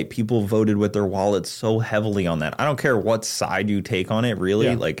Bud Light. People voted with their wallets so heavily on that. I don't care what side you take on it, really.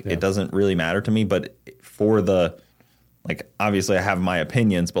 It doesn't really matter to me. But for obviously I have my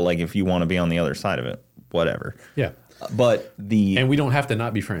opinions, but if you want to be on the other side of it, whatever. Yeah. But and we don't have to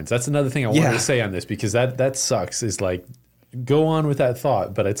not be friends. That's another thing I wanted to say on this, because that sucks. Is like, go on with that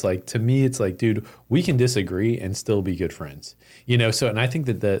thought, but it's like, to me, it's like, dude, we can disagree and still be good friends. So, and I think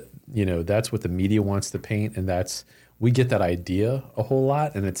that that's what the media wants to paint, and we get that idea a whole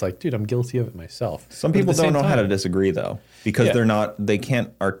lot, and it's like, dude, I'm guilty of it myself. Some people don't know how to disagree, though, because they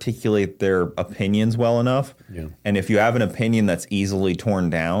can't articulate their opinions well enough. Yeah. And if you have an opinion that's easily torn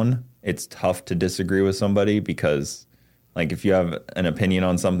down, it's tough to disagree with somebody, because if you have an opinion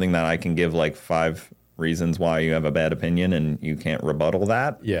on something that I can give 5 reasons why you have a bad opinion and you can't rebuttal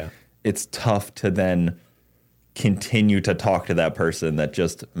that, it's tough to then continue to talk to that person that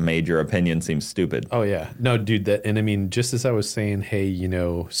just made your opinion seem stupid. Oh yeah. No, dude, and I mean, just as I was saying, hey,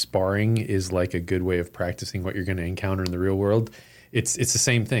 sparring is like a good way of practicing what you're going to encounter in the real world. It's the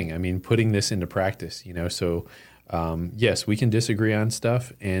same thing. I mean, putting this into practice, so yes, we can disagree on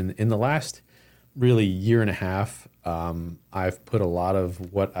stuff. And in the last really year and a half, I've put a lot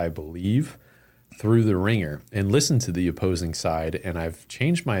of what I believe through the ringer and listened to the opposing side, and I've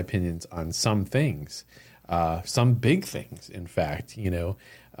changed my opinions on some things. Some big things, in fact,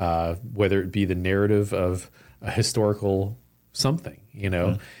 whether it be the narrative of a historical something,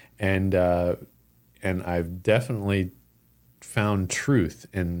 and I've definitely found truth,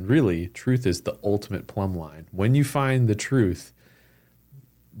 and really truth is the ultimate plumb line. When you find the truth,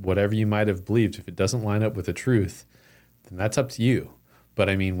 whatever you might have believed, if it doesn't line up with the truth, then that's up to you. But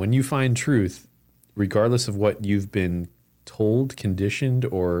I mean, when you find truth, regardless of what you've been told, conditioned,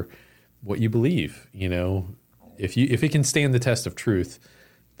 or what you believe, if it can stand the test of truth,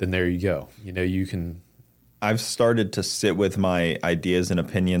 then there you go. You can. I've started to sit with my ideas and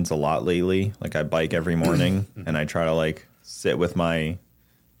opinions a lot lately. I bike every morning and I try to sit with my,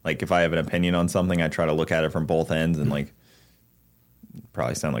 if I have an opinion on something, I try to look at it from both ends and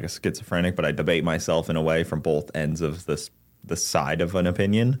probably sound like a schizophrenic, but I debate myself in a way from both ends of the side of an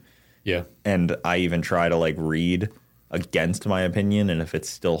opinion. Yeah. And I even try to read against my opinion, and if it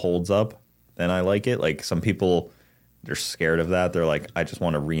still holds up, then I like it. Some people, they're scared of that. They're like, I just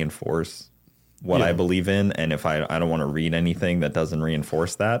want to reinforce what I believe in, and if I don't want to read anything that doesn't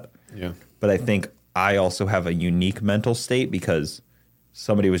reinforce that. Yeah. But I think I also have a unique mental state because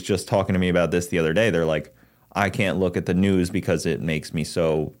somebody was just talking to me about this the other day. They're like, I can't look at the news because it makes me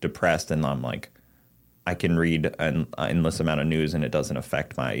so depressed. And I'm like, I can read an endless amount of news and it doesn't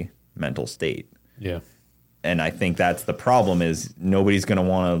affect my mental state. Yeah. And I think that's the problem is nobody's going to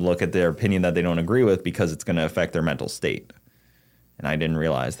want to look at their opinion that they don't agree with because it's going to affect their mental state. And I didn't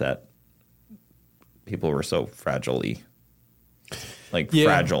realize that people were so fragile in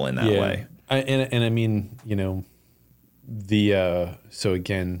that way. And I mean, you know, so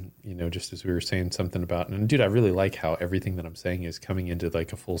again, you know, just as we were saying something about, and dude, I really like how everything that I'm saying is coming into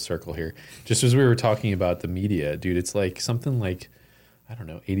like a full circle here. Just as we were talking about the media, dude, it's like something like, I don't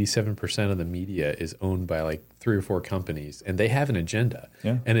know, 87% of the media is owned by like 3 or 4 companies and they have an agenda.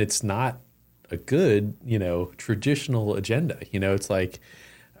 Yeah. And it's not a good, you know, traditional agenda. You know, it's like,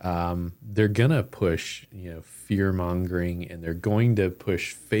 they're going to push, you know, fear mongering and they're going to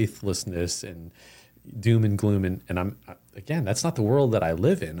push faithlessness and doom and gloom. And again, that's not the world that I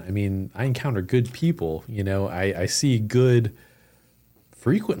live in. I mean, I encounter good people, you know, I see good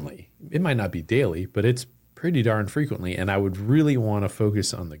frequently. It might not be daily, but it's pretty darn frequently. And I would really want to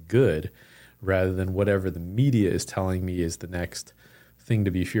focus on the good rather than whatever the media is telling me is the next thing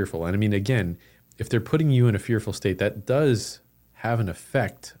to be fearful. And I mean, again, if they're putting you in a fearful state, that does have an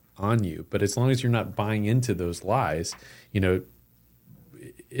effect on you. But as long as you're not buying into those lies, you know,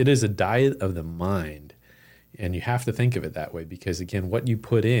 it is a diet of the mind. And you have to think of it that way because, again, what you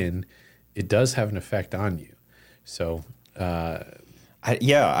put in, it does have an effect on you. So,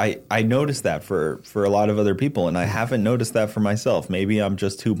 I noticed that for a lot of other people, and I haven't noticed that for myself. Maybe I'm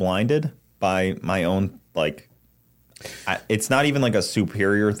just too blinded by my own, like, it's not even like a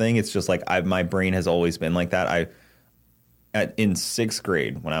superior thing. It's just like my brain has always been like that. In 6th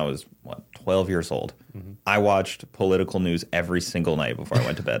grade, when I was 12 years old, I watched political news every single night before I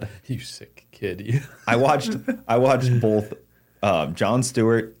went to bed. You sick kid, you. I watched both Jon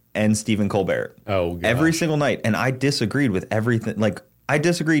Stewart and Stephen Colbert. Oh, gosh. Every single night, and I disagreed with everything. Like I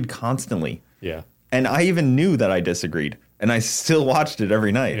disagreed constantly. Yeah. And I even knew that I disagreed, and I still watched it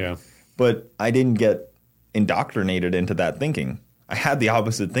every night. Yeah. But I didn't get indoctrinated into that thinking. I had the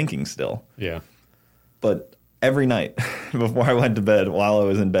opposite thinking still. Yeah. But every night before I went to bed, while I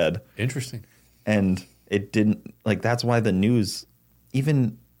was in bed. Interesting. And it didn't, like, that's why the news,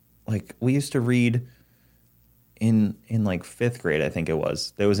 even, like, we used to read in like 5th grade, I think it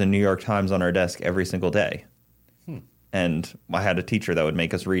was. There was a New York Times on our desk every single day. And I had a teacher that would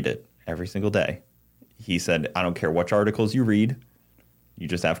make us read it every single day. He said, I don't care which articles you read. You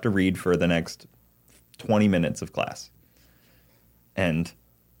just have to read for the next 20 minutes of class. And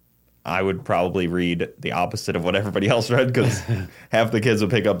I would probably read the opposite of what everybody else read because half the kids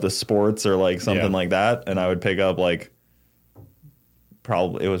would pick up the sports or like something like that. And I would pick up like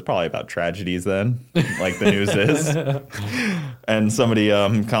it was probably about tragedies then, like the news is. And somebody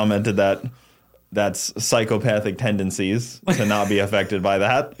commented that that's psychopathic tendencies to not be affected by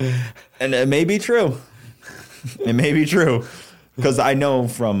that. And it may be true. It may be true. Because I know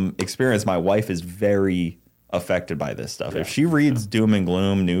from experience, my wife is very affected by this stuff. If she reads doom and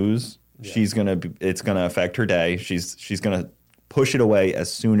gloom news, it's gonna affect her day. She's gonna push it away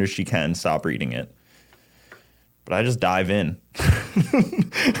as soon as she can, stop reading it. But I just dive in.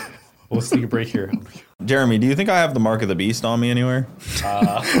 Well, let's take a break here. Jeremy, do you think I have the mark of the beast on me anywhere?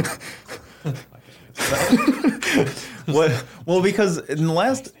 What? Well, because in the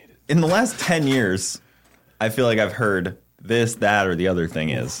last 10 years, I feel like I've heard this, that, or the other thing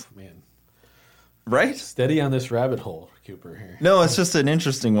is. Man. Right? Steady on this rabbit hole, Cooper, here. No, it's just an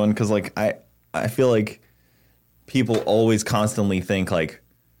interesting one because, like, I feel like people always constantly think, like,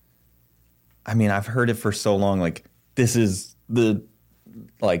 I mean, I've heard it for so long, like, this is the,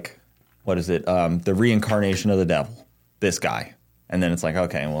 like, what is it? The reincarnation of the devil, this guy. And then it's like,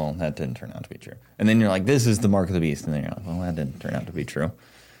 okay, well, that didn't turn out to be true. And then you're like, this is the mark of the beast. And then you're like, well, that didn't turn out to be true.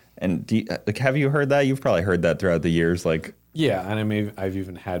 And have you heard that? You've probably heard that throughout the years. Like, yeah, and I've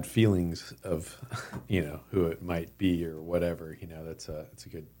even had feelings of, you know, who it might be or whatever. You know, that's a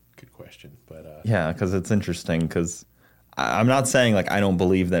good question. But yeah, because it's interesting. Because I'm not saying like I don't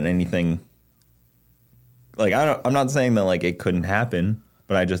believe that anything. Like I'm not saying that like it couldn't happen,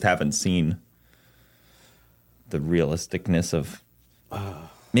 but I just haven't seen the realisticness of.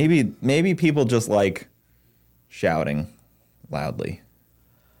 Maybe people just like shouting loudly.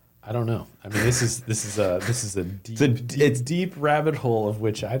 I don't know. I mean, this is a deep rabbit hole of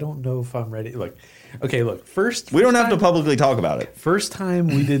which I don't know if I'm ready. Look, okay, look. First we don't have to publicly talk about it. First time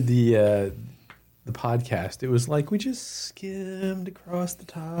we did the podcast, it was like we just skimmed across the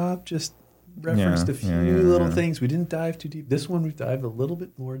top, just referenced a few little things. We didn't dive too deep. This one we dived a little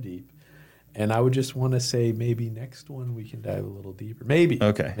bit more deep, And I would just want to say maybe next one we can dive a little deeper. Maybe.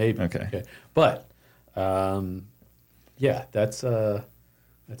 Okay. Maybe. Okay. But yeah, that's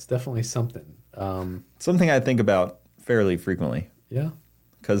definitely something. Something I think about fairly frequently. Yeah.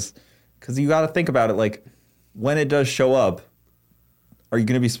 Because you got to think about it, like, when it does show up, are you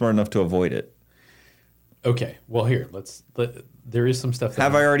going to be smart enough to avoid it? Okay. Well, here, there is some stuff.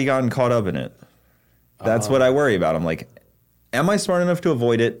 Have I already gotten caught up in it? That's what I worry about. I'm like, am I smart enough to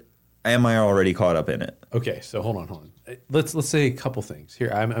avoid it? Am I already caught up in it? Okay, so hold on. Let's say a couple things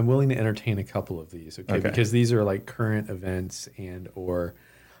here. I'm willing to entertain a couple of these, okay? Because these are like current events and or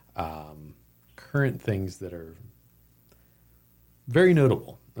current things that are very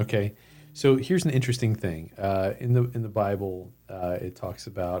notable. Okay, so here's an interesting thing. In the Bible, it talks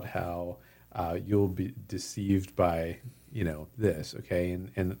about how you'll be deceived by this. Okay,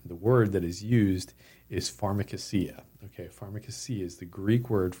 and the word that is used is pharmakesia. Okay, pharmakesia is the Greek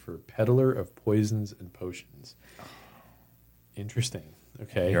word for peddler of poisons and potions. Interesting.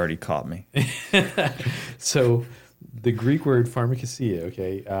 Okay, You already caught me. so the Greek word pharmakesia.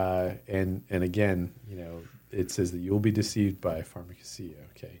 Okay, and again, it says that you'll be deceived by pharmakesia.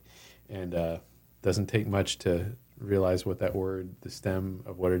 Okay, and doesn't take much to realize what that word, the stem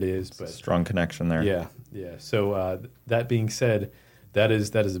of what it is. But strong connection there. Yeah. So that being said, that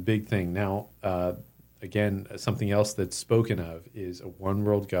is a big thing. Now, again, something else that's spoken of is a one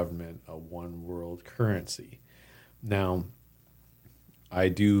world government, a one world currency. Now, I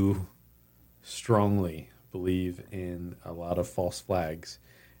do strongly believe in a lot of false flags,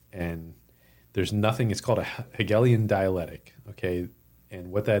 and there's nothing. It's called a Hegelian dialectic. Okay,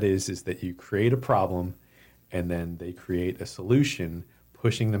 and what that is that you create a problem, and then they create a solution,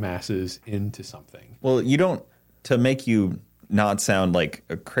 pushing the masses into something. Well, to make you not sound like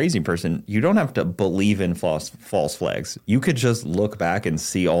a crazy person, you don't have to believe in false flags. You could just look back and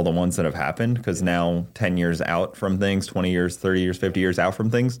see all the ones that have happened, because now 10 years out from things, 20 years, 30 years, 50 years out from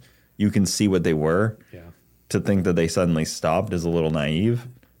things, you can see what they were. Yeah. To think that they suddenly stopped is a little naive.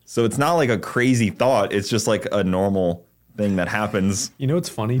 So it's not like a crazy thought. It's just like a normal thing that happens. What's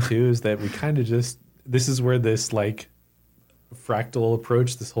funny too is that we kind of this is where this like fractal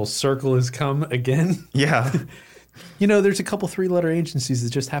approach, this whole circle has come again. Yeah. There's a couple 3-letter agencies that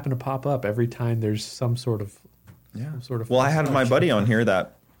just happen to pop up every time there's some sort of. Well, I had my buddy on here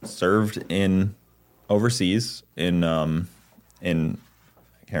that served in overseas in I can't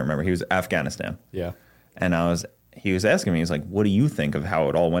remember. He was Afghanistan. Yeah. And he was asking me, he's like, what do you think of how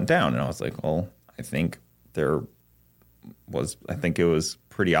it all went down? And I was like, well, I think it was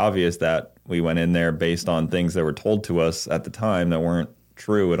pretty obvious that we went in there based on things that were told to us at the time that weren't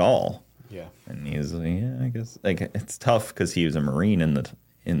true at all. Yeah. And he was like, yeah, I guess like it's tough because he was a Marine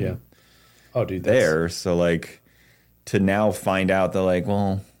there. So like to now find out that like,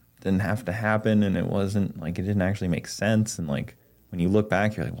 well, it didn't have to happen and it wasn't like it didn't actually make sense. And like when you look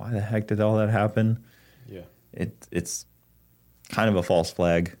back, you're like, why the heck did all that happen? Yeah. It's kind of a false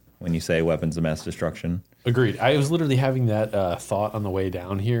flag when you say weapons of mass destruction. Agreed. I was literally having that thought on the way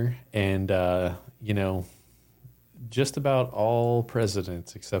down here, and just about all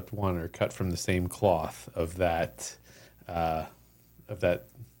presidents except one are cut from the same cloth of that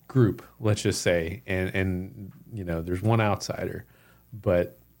group. Let's just say, and there's one outsider,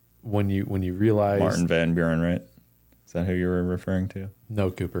 but when you realize Martin Van Buren, right? Is that who you were referring to?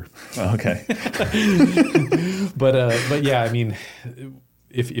 No, Cooper. Oh, okay. But yeah, I mean,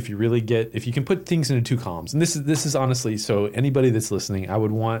 if you really if you can put things into two columns, and this is honestly, so anybody that's listening, I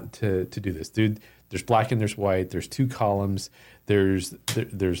would want to do this, dude. There's black and there's white. There's two columns. There's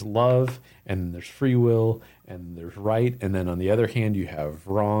love and there's free will and there's right, and then on the other hand you have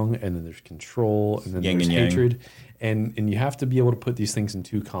wrong, and then there's control, and then there's hatred, and you have to be able to put these things in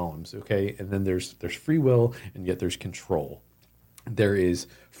two columns, okay? And then there's free will, and yet there's control. There is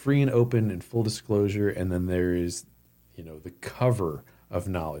free and open and full disclosure, and then there is the cover of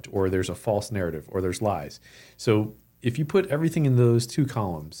knowledge, or there's a false narrative, or there's lies. So if you put everything in those two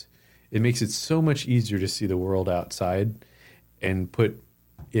columns, it makes it so much easier to see the world outside and put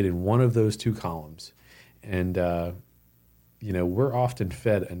it in one of those two columns. And, we're often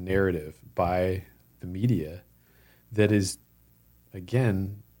fed a narrative by the media that is,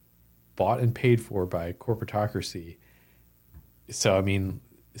 again, bought and paid for by corporatocracy. So, I mean,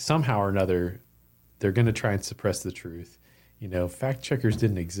 somehow or another, they're going to try and suppress the truth. Fact checkers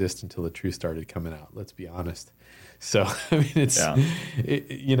didn't exist until the truth started coming out. Let's be honest. So, I mean,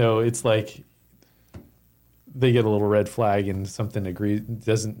 it's like they get a little red flag and something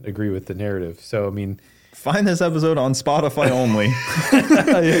doesn't agree with the narrative. So, I mean, find this episode on Spotify only.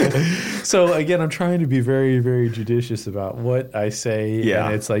 So again, I'm trying to be very, very judicious about what I say. Yeah.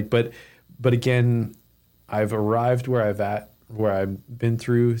 And it's like, but But again, I've arrived where I've been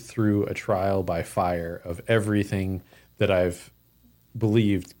through a trial by fire of everything that I've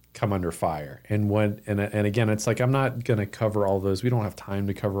believed come under fire. And again, it's like, I'm not going to cover all those. We don't have time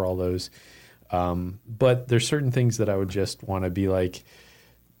to cover all those. But there's certain things that I would just want to be like,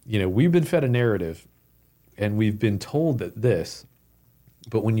 we've been fed a narrative and we've been told that this,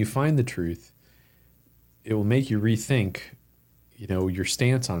 but when you find the truth, it will make you rethink, your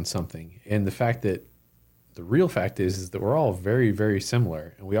stance on something. And the real fact is that we're all very, very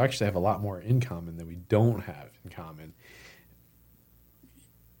similar, and we actually have a lot more in common than we don't have in common.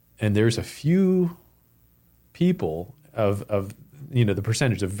 And there's a few people of the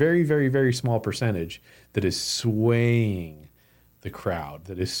percentage, a very, very, very small percentage that is swaying the crowd,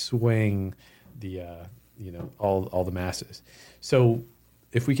 that is swaying the, all the masses. So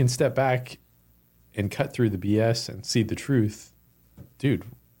if we can step back and cut through the BS and see the truth, dude,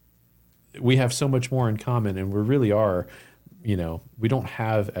 we have so much more in common, and we really are, we don't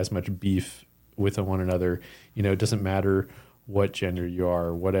have as much beef with one another. It doesn't matter what gender you are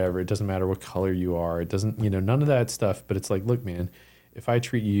or whatever. It doesn't matter what color you are. It doesn't, none of that stuff. But it's like, look, man, if I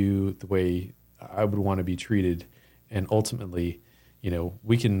treat you the way I would want to be treated, and ultimately,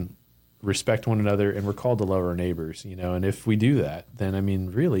 we can respect one another, and we're called to love our neighbors, and if we do that,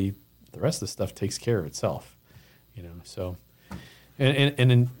 then, really, the rest of the stuff takes care of itself, so.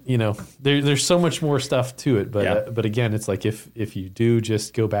 And there's so much more stuff to it, but again, it's like if you do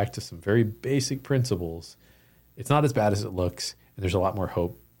just go back to some very basic principles, it's not as bad as it looks, and there's a lot more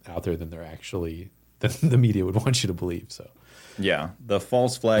hope out there than the media would want you to believe. So, yeah, the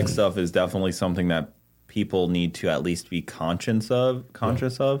false flag stuff is definitely something that people need to at least be conscious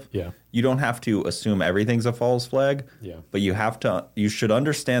of. Yeah, you don't have to assume everything's a false flag. Yeah, but you should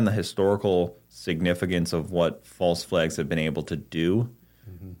understand the historical significance of what false flags have been able to do,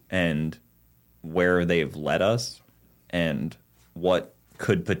 and where they've led us, and what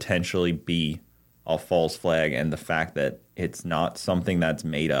could potentially be a false flag, and the fact that it's not something that's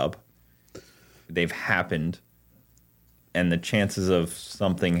made up. They've happened, and the chances of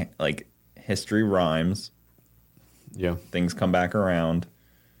something like history rhymes. Yeah, things come back around.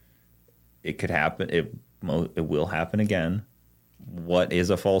 It could happen. It will happen again. What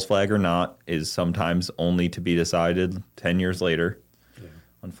is a false flag or not is sometimes only to be decided 10 years later,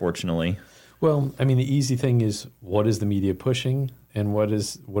 unfortunately. Well, the easy thing is, what is the media pushing, and what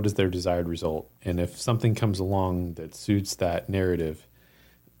is their desired result? And if something comes along that suits that narrative,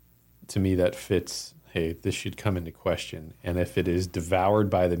 to me that fits, hey, this should come into question. And if it is devoured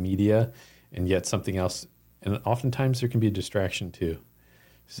by the media and yet something else, and oftentimes there can be a distraction too.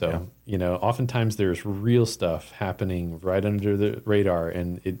 So, oftentimes there's real stuff happening right under the radar,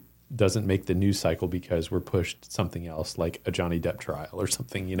 and it doesn't make the news cycle because we're pushed something else, like a Johnny Depp trial or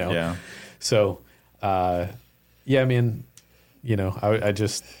something, Yeah. So, I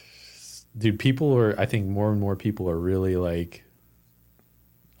just, dude, I think more and more people are really like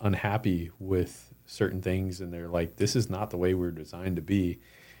unhappy with certain things, and they're like, this is not the way we're designed to be.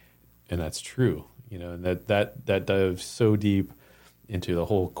 And that's true, and that dives so deep into the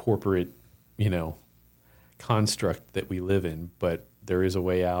whole corporate, construct that we live in. But there is a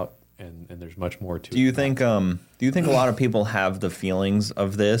way out, and there's much more to it. Do you think a lot of people have the feelings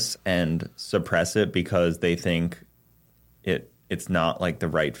of this and suppress it because they think it's not like the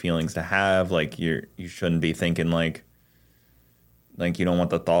right feelings to have? Like you shouldn't be thinking like you don't want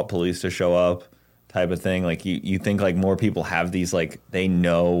the thought police to show up type of thing. Like you think like more people have these, like they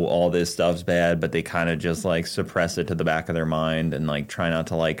know all this stuff's bad, but they kind of just like suppress it to the back of their mind and like try not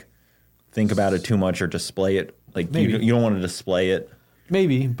to like think about it too much or display it. Like you don't want to display it.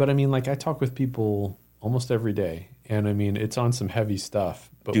 Maybe, but I talk with people almost every day, and it's on some heavy stuff.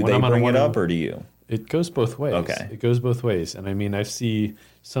 But do when they bring it up, or do you? It goes both ways. Okay. It goes both ways. And I see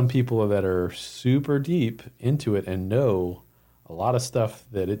some people that are super deep into it and know a lot of stuff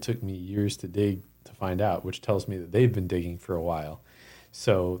that it took me years to dig to find out, which tells me that they've been digging for a while.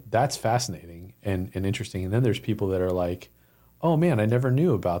 So that's fascinating and interesting. And then there's people that are like, oh man, I never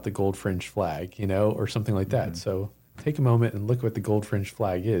knew about the gold fringe flag, or something like that. So take a moment and look what the gold fringe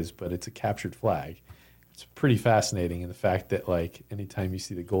flag is, but it's a captured flag. It's pretty fascinating in the fact that like anytime you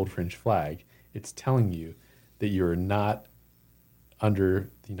see the gold fringe flag, it's telling you that you're not under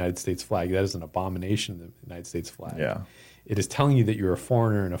the United States flag. That is an abomination of the United States flag. Yeah. It is telling you that you're a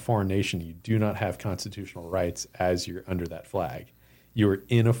foreigner in a foreign nation. You do not have constitutional rights as you're under that flag. You are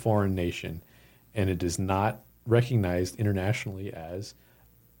in a foreign nation, and it is not recognized internationally as,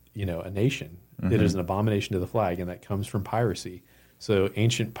 a nation. It is an abomination to the flag, and that comes from piracy. So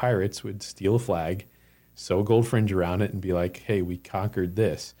ancient pirates would steal a flag, sew gold fringe around it, and be like, hey, we conquered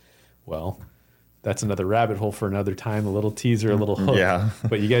this. Well, that's another rabbit hole for another time, a little teaser, a little hook. Yeah.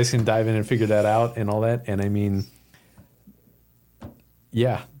 But you guys can dive in and figure that out and all that. And I mean,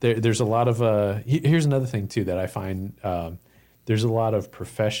 yeah, there's a lot of, here's another thing too that I find, there's a lot of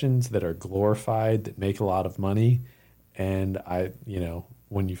professions that are glorified, that make a lot of money. And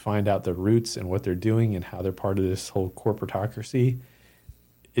when you find out the roots and what they're doing and how they're part of this whole corporatocracy,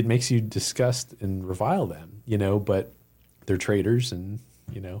 it makes you disgust and revile them, but they're traders and,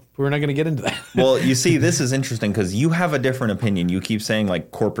 we're not going to get into that. Well, you see, this is interesting because you have a different opinion. You keep saying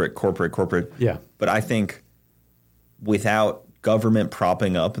like corporate. Yeah. But I think without government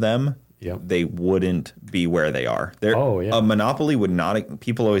propping up them, they wouldn't be where they are. A monopoly would not.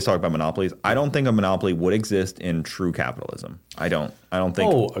 People always talk about monopolies. I don't think a monopoly would exist in true capitalism. I don't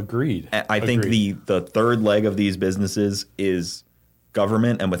think. Oh, agreed. I think the third leg of these businesses is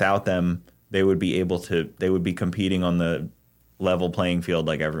government, and without them, they would be competing on the level playing field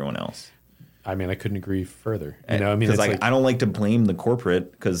like everyone else. I mean, I couldn't agree further. Because I don't like to blame the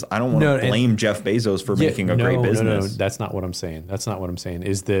corporate because I don't want to blame Jeff Bezos for making a great business. No, that's not what I'm saying. That's not what I'm saying.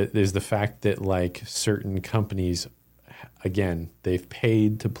 Is the fact that like certain companies, again, they've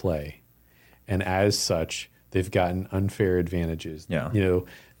paid to play, and as such, they've gotten unfair advantages. Yeah.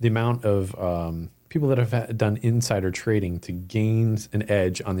 The amount of people that have done insider trading to gain an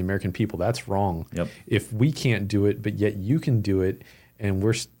edge on the American people, that's wrong. Yep. If we can't do it, but yet you can do it, and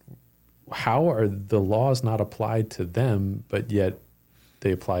how are the laws not applied to them, but yet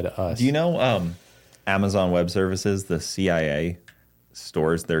they apply to us? Do you know Amazon Web Services, the CIA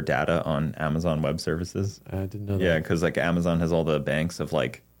stores their data on Amazon Web Services? I didn't know that. Yeah, because like Amazon has all the banks of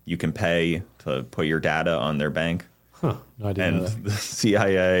like you can pay to put your data on their bank. Huh. No, I didn't know that. And the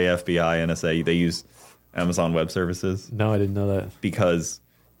CIA, FBI, NSA, they use Amazon Web Services. No, I didn't know that. Because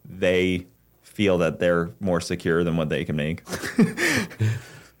they feel that they're more secure than what they can make.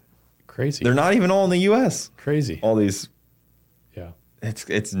 Crazy. They're not even all in the U.S. Crazy. All these. Yeah.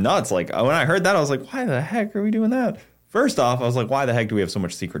 It's nuts. Like when I heard that, I was like, why the heck are we doing that? First off, I was like, why the heck do we have so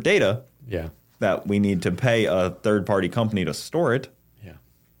much secret data? Yeah. That we need to pay a third-party company to store it. Yeah.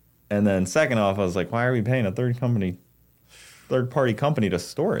 And then second off, I was like, why are we paying a third-party company to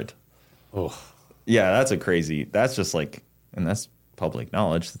store it? Oh. Yeah, that's just like, and that's public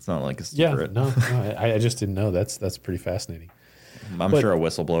knowledge. It's not like a secret. Yeah, no, I just didn't know. That's pretty fascinating. I'm sure a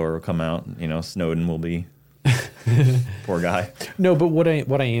whistleblower will come out. Snowden will be poor guy. No, but what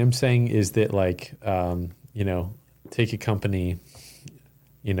I am saying is that like, take a company,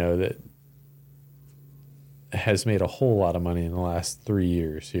 that has made a whole lot of money in the last 3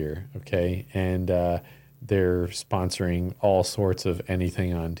 years here. Okay. And, they're sponsoring all sorts of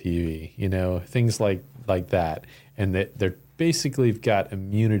anything on TV, things like that. And that they're basically got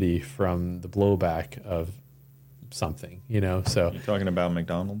immunity from the blowback of something, so. You're talking about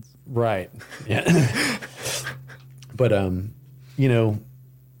McDonald's? Right. Yeah. But,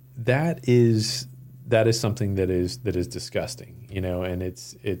 that is something that is disgusting, and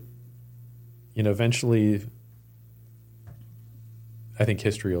eventually I think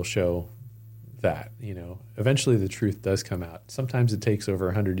history will show that, eventually the truth does come out. Sometimes it takes over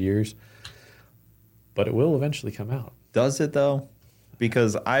 100 years, but it will eventually come out. Does it though?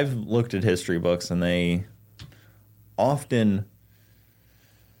 Because I've looked at history books and they often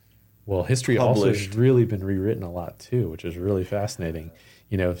history also has really been rewritten a lot too, which is really fascinating.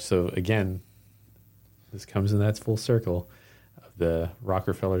 So again, this comes in that full circle of the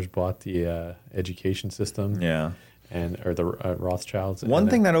Rockefellers bought the education system. Yeah. Or the Rothschilds. One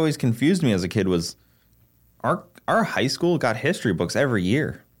thing that always confused me as a kid was our high school got history books every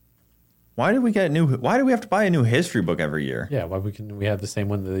year. Why do we have to buy a new history book every year? Yeah, we have the same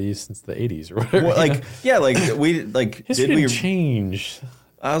one that they used since the 80s or whatever. History didn't change.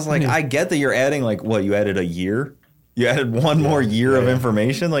 I was like, I get that you're adding you added a year. You added one more year of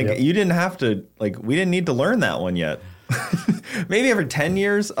information. You didn't have to we didn't need to learn that one yet. Maybe every 10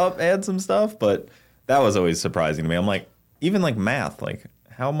 years add some stuff, but that was always surprising to me. I'm like, even math,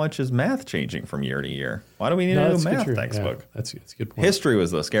 how much is math changing from year to year? Why do we need a new math textbook? Yeah, that's a good point. History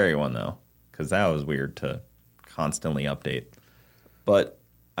was the scary one, though, because that was weird to constantly update. But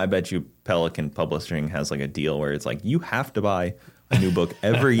I bet you Pelican Publishing has a deal where it's you have to buy a new book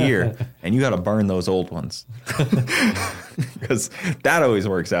every year, and you got to burn those old ones. Because that always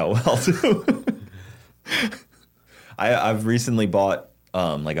works out well, too. I've recently bought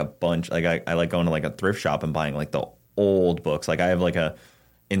a bunch. I like going to a thrift shop and buying the old books. I have a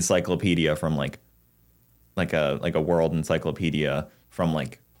encyclopedia from a world encyclopedia from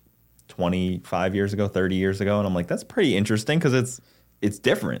 25 years ago, 30 years ago, and I'm that's pretty interesting because it's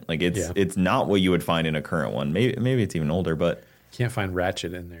different. It's not what you would find in a current one. Maybe it's even older, but Can't find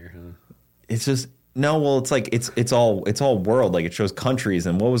ratchet in there, huh? It's just no. Well, it's like it's all world. Like it shows countries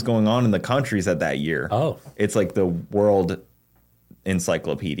and what was going on in the countries at that year. Oh, it's like the world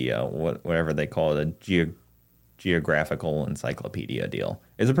encyclopedia, whatever they call it, a geographical encyclopedia deal.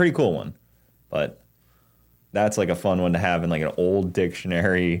 It's a pretty cool one, but that's like a fun one to have in like an old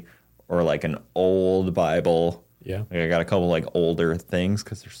dictionary or like an old Bible. Yeah, like I got a couple like older things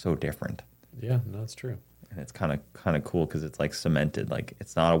because they're so different. Yeah, no, that's true. And it's kind of cool because it's like cemented. Like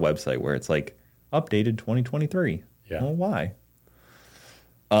it's not a website where it's like updated 2023. Yeah. Well, why?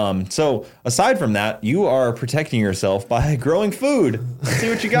 So aside from that, you are protecting yourself by growing food. Let's see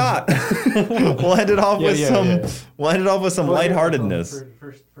what you got. We'll end it off with some lightheartedness.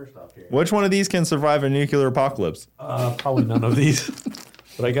 First off here. Which one of these can survive a nuclear apocalypse? Probably none of these.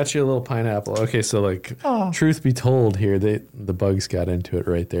 But I got you a little pineapple. Okay, so like, truth be told, here the bugs got into it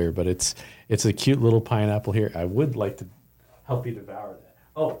right there. But it's a cute little pineapple here. I would like to help you devour that.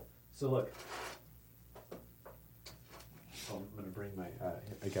 Oh, so look. I'm gonna bring my.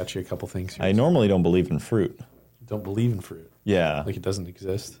 I got you a couple things here. I normally don't believe in fruit. Don't believe in fruit. Yeah, like it doesn't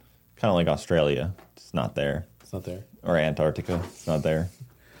exist. Kind of like Australia. It's not there. It's not there. Or Antarctica. It's not there.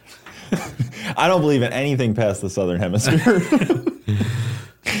 I don't believe in anything past the southern hemisphere.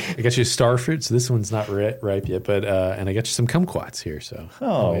 I got you star fruit, so this one's not ripe yet, but and I got you some kumquats here. So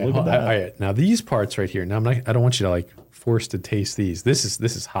look at that. All right, now these parts right here. Now I don't want you to like force to taste these. This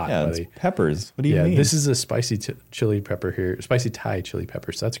is hot, buddy. It's peppers. What do you mean? This is a spicy chili pepper here, spicy Thai chili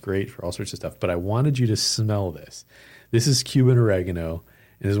pepper. So that's great for all sorts of stuff. But I wanted you to smell this. This is Cuban oregano,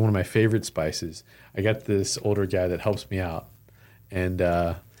 and this is one of my favorite spices. I got this older guy that helps me out, and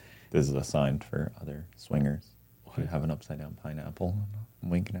this is a sign for other swingers. You have an upside down pineapple. I'm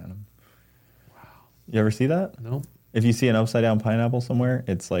winking at him. Wow. You ever see that? No. If you see an upside down pineapple somewhere,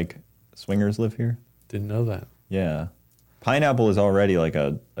 it's like swingers live here. Didn't know that. Yeah. Pineapple is already like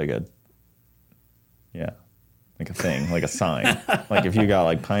a thing, like a sign. Like if you got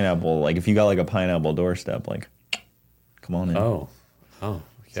like pineapple, like if you got like a pineapple doorstep, like come on in. Oh, okay.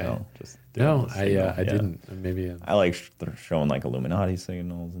 So just I didn't. Maybe I like showing like Illuminati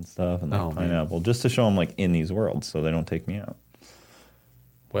signals and stuff and like pineapple just to show them like in these worlds so they don't take me out.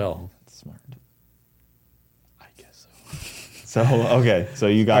 Well, that's smart. I guess so. So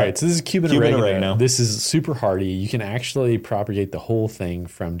you got all right. So this is Cuban oregano. This is super hardy. You can actually propagate the whole thing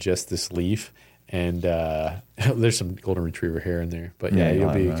from just this leaf. And there's some golden retriever hair in there, but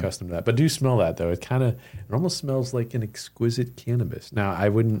you'll be accustomed to that. But do smell that though. It almost smells like an exquisite cannabis. Now I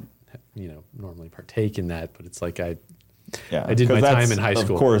wouldn't, normally partake in that, but it's like I did my time in high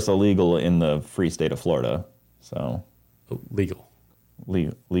school. Of course, illegal in the free state of Florida. So legal.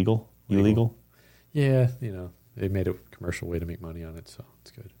 Illegal? Yeah, they made a commercial way to make money on it, so it's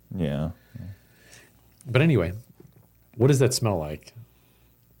good. Yeah. But anyway, what does that smell like?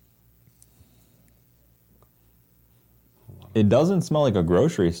 It doesn't smell like a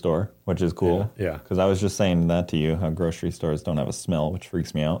grocery store, which is cool. Yeah. Because I was just saying that to you, how grocery stores don't have a smell, which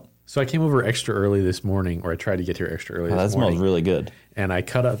freaks me out. So I came over extra early this morning, or I tried to get here extra early this morning. That smells really good. And I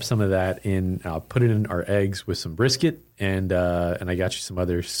cut up some of that put it in our eggs with some brisket, and I got you some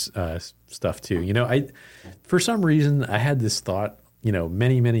other stuff too. For some reason, I had this thought,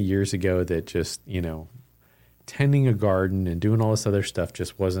 many, many years ago that just, tending a garden and doing all this other stuff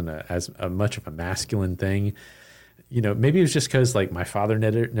just wasn't as much of a masculine thing. Maybe it was just because like my father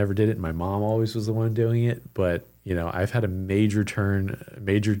never did it and my mom always was the one doing it. But, I've had a major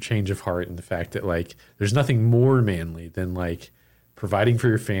change of heart in the fact that like there's nothing more manly than like providing for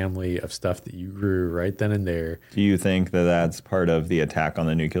your family of stuff that you grew right then and there. Do you think that that's part of the attack on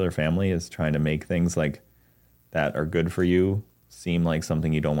the nuclear family is trying to make things like that are good for you seem like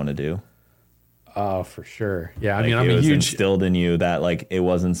something you don't want to do? Oh, for sure. Yeah, I'm a huge instilled in you that like it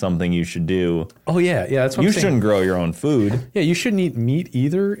wasn't something you should do. Oh yeah, that's what you I'm saying. Shouldn't grow your own food. Yeah, you shouldn't eat meat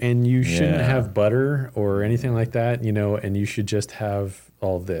either, and you shouldn't have butter or anything like that. And you should just have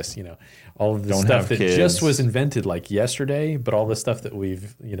all of this. All of the stuff that just was invented like yesterday, but all the stuff that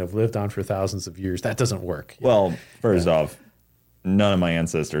we've lived on for thousands of years that doesn't work. Well, first off, none of my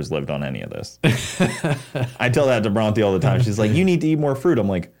ancestors lived on any of this. I tell that to Bronte all the time. She's like, "You need to eat more fruit." I'm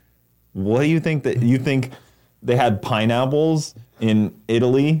like, what do you think you think they had pineapples in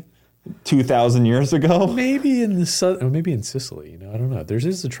Italy 2,000 years ago? Maybe in maybe in Sicily. I don't know.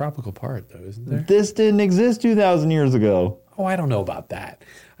 There's a tropical part though, isn't there? This didn't exist 2,000 years ago. Oh, I don't know about that.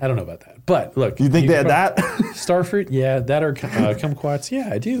 But look, you think they had that? Starfruit, yeah, that or kumquats, yeah,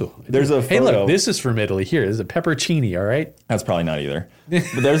 I do. There's a photo. Hey, look, this is from Italy. Here, this is a peppercini. All right, that's probably not either.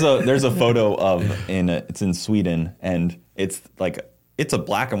 But there's a photo of it's in Sweden, and it's like. It's a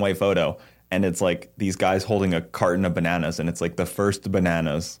black and white photo, and it's like these guys holding a carton of bananas, and it's like the first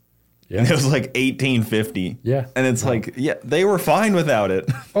bananas. Yeah. And it was like 1850. Yeah. And it's like, yeah, they were fine without it.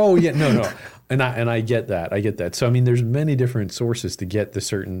 Oh yeah, no. And I get that. I get that. So I mean, there's many different sources to get the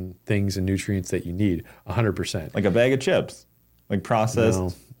certain things and nutrients that you need. 100%. Like a bag of chips, like processed.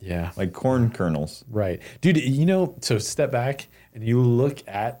 No. Yeah. Like corn kernels. Right. Dude, you know, so step back and you look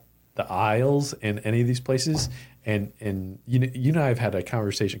at the aisles in any of these places, and you know I've had a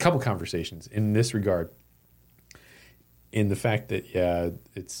couple conversations in this regard, in the fact that, yeah,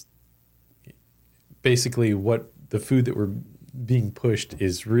 it's basically what the food that we're being pushed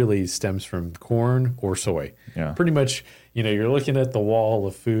is really stems from corn or soy. Yeah. Pretty much, you know, you're looking at the wall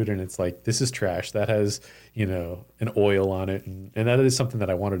of food and it's like, this is trash. That has, you know, an oil on it. And that is something that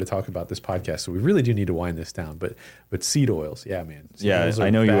I wanted to talk about this podcast. So we really do need to wind this down. But seed oils, yeah, man. Seed oils I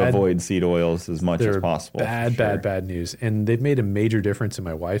know bad. you avoid seed oils as much as possible. Bad news. And they've made a major difference in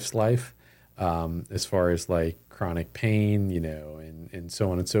my wife's life, as far as like chronic pain, you know, and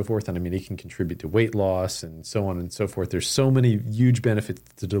so on and so forth. And I mean, it can contribute to weight loss and so on and so forth. There's so many huge benefits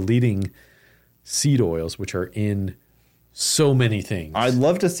to deleting seed oils, which are in so many things. I'd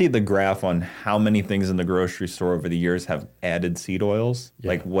love to see the graph on how many things in the grocery store over the years have added seed oils.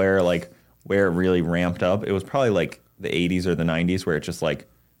 Yeah. Where it really ramped up. It was probably like the 80s or the 90s where it just like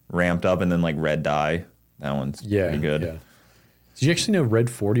ramped up, and then like red dye. That one's pretty good. Yeah. Did you actually know Red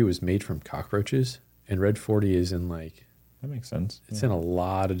 40 was made from cockroaches? And Red 40 is in like... That makes sense. It's in a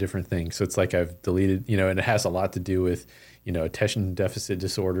lot of different things. So it's like I've deleted, you know, and it has a lot to do with, you know, attention deficit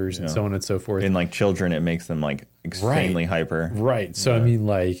disorders and so on and so forth. In like children, it makes them like extremely hyper. Right. So, I mean,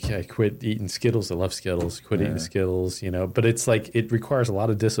 like I quit eating Skittles. I love Skittles. Quit eating Skittles, you know. But it's like it requires a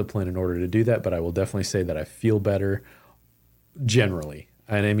lot of discipline in order to do that. But I will definitely say that I feel better generally.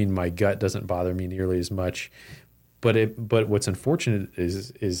 And I mean, my gut doesn't bother me nearly as much. But what's unfortunate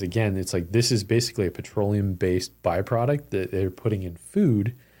is again, it's like this is basically a petroleum-based byproduct that they're putting in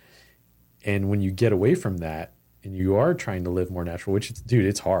food. And when you get away from that and you are trying to live more natural, which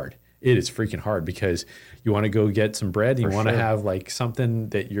it's hard. It is freaking hard because you want to go get some bread and you want to have like something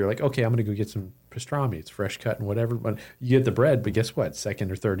that you're like, okay, I'm going to go get some pastrami. It's fresh cut and whatever. But you get the bread, but guess what?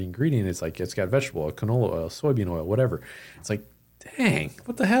 Second or third ingredient, it's like it's got vegetable oil, canola oil, soybean oil, whatever. It's like, dang,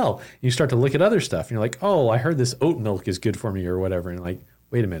 what the hell? You start to look at other stuff and you're like, oh, I heard this oat milk is good for me or whatever. And like,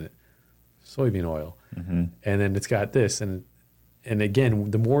 wait a minute, soybean oil. Mm-hmm. And then it's got this. And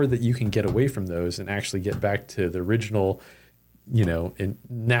again, the more that you can get away from those and actually get back to the original, you know, in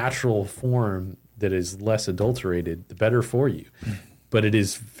natural form that is less adulterated, the better for you. But it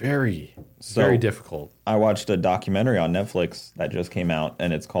is very difficult. I watched a documentary on Netflix that just came out,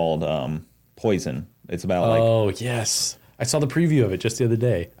 and it's called Poison. It's about Oh, yes. I saw the preview of it just the other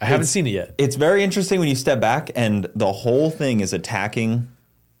day. I haven't seen it yet. It's very interesting when you step back, and the whole thing is attacking,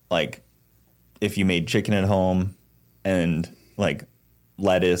 like, if you made chicken at home and, like,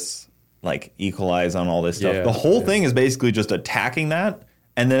 lettuce, like, E. coli's on all this stuff. Yeah, the whole thing is basically just attacking that,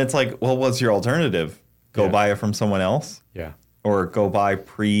 and then it's like, well, what's your alternative? Go buy it from someone else? Yeah. Or go buy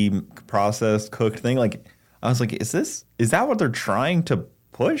pre-processed, cooked thing? Like, I was like, is that what they're trying to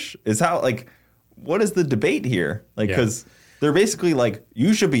push? Is that, like... What is the debate here? Like, because they're basically like,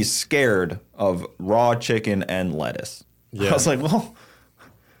 you should be scared of raw chicken and lettuce. Yeah. I was like, well,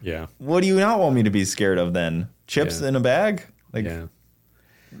 what do you not want me to be scared of then? Chips in a bag? Like,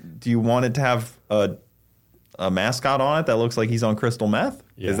 do you want it to have a mascot on it that looks like he's on crystal meth?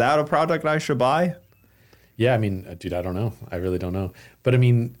 Yeah. Is that a product I should buy? Yeah, I mean, dude, I don't know. I really don't know. But I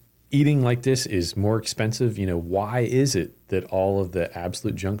mean, eating like this is more expensive. You know, why is it that all of the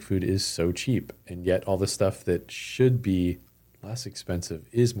absolute junk food is so cheap, and yet all the stuff that should be less expensive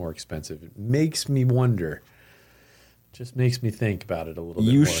is more expensive? It makes me wonder. Just makes me think about it a little bit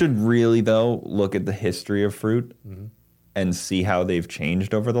more. You should really, though, look at the history of fruit and see how they've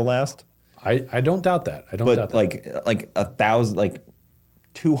changed over the last. I don't doubt that. I don't doubt that. Like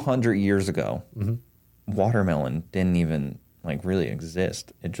 200 years ago, watermelon didn't even like really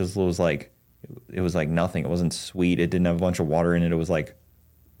exist. It just was like, it was like nothing. It wasn't sweet. It didn't have a bunch of water in it. It was like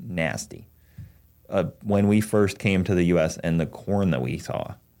nasty. When we first came to the U.S. and the corn that we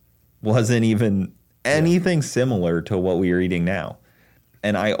saw wasn't even anything similar to what we are eating now.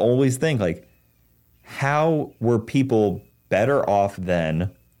 And I always think, like, how were people better off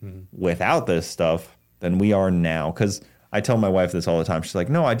then without this stuff than we are now? Because I tell my wife this all the time. She's like,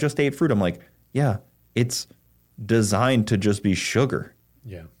 no, I just ate fruit. I'm like, yeah, it's designed to just be sugar.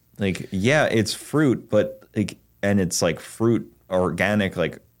 Yeah. Like, yeah, it's fruit, but like, and it's like fruit, organic,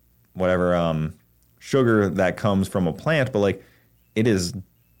 like whatever, sugar that comes from a plant, but like it is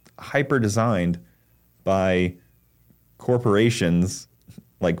hyper designed by corporations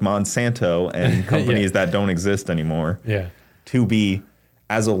like Monsanto and companies that don't exist anymore to be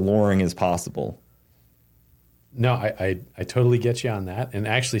as alluring as possible. No, I totally get you on that. And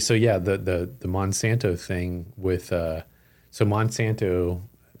actually, so yeah, the Monsanto thing with so Monsanto,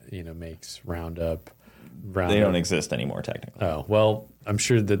 makes Roundup. They don't exist anymore technically. Oh, well, I'm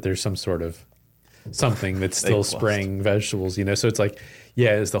sure that there's some sort of something that's still spraying vegetables, so it's like,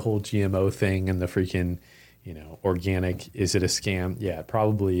 yeah, it's the whole GMO thing and the freaking, organic, is it a scam? Yeah, it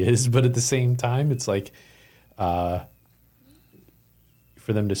probably is. But at the same time, it's like, for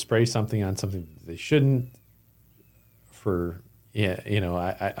them to spray something on something they shouldn't, well,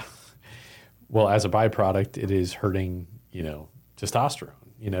 as a byproduct, it is hurting,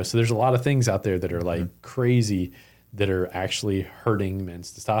 testosterone, so there's a lot of things out there that are like crazy that are actually hurting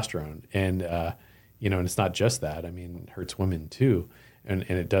men's testosterone. And, and it's not just that. I mean, it hurts women too. And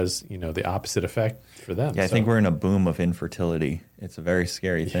it does, the opposite effect for them. Yeah, I think we're in a boom of infertility. It's a very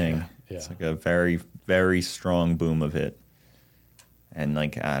scary thing. Yeah. It's like a very, very strong boom of it. And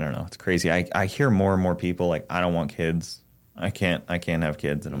like, I don't know, it's crazy. I hear more and more people like, I don't want kids. I can't have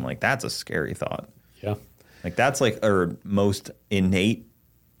kids. And I'm like, that's a scary thought. Yeah. Like that's like our most innate,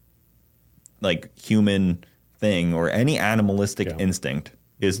 like human thing or any animalistic instinct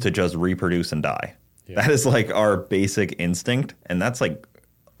is to just reproduce and die. Yeah. That is like our basic instinct. And that's like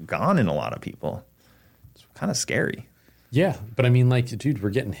gone in a lot of people. It's kind of scary. Yeah. But I mean, like, dude,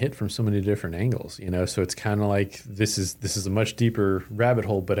 we're getting hit from so many different angles, so it's kind of like this is a much deeper rabbit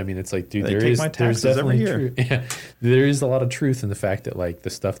hole. But I mean, it's like, dude, there's definitely truth. Yeah, there is a lot of truth in the fact that like the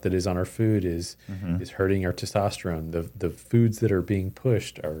stuff that is on our food is hurting our testosterone. The foods that are being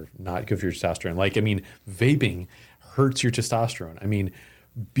pushed are not good for your testosterone. Like, I mean, vaping hurts your testosterone. I mean,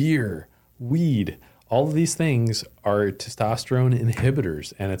 beer, weed, all of these things are testosterone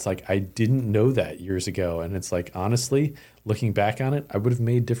inhibitors. And it's like, I didn't know that years ago. And it's like, honestly, looking back on it, I would have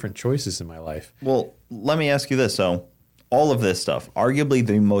made different choices in my life. Well, let me ask you this. So all of this stuff, arguably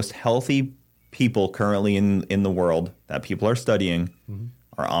the most healthy people currently in the world that people are studying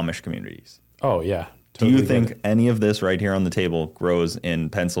are Amish communities. Oh, yeah. Totally. Do you think any of this right here on the table grows in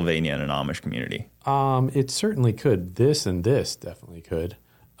Pennsylvania in an Amish community? It certainly could. This and this definitely could.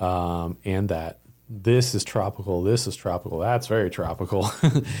 And that. This is tropical. This is tropical. That's very tropical.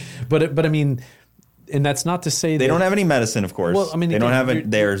 But I mean, and that's not to say they don't have any medicine, of course. Well, I mean, they don't have.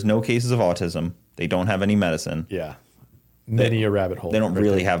 There's no cases of autism. They don't have any medicine. Yeah, many a rabbit hole. They don't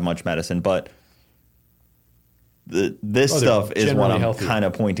really have much medicine, but this stuff is what I'm kind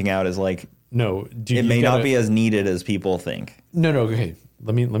of pointing out as like. No, it may not be as needed as people think. No. Okay,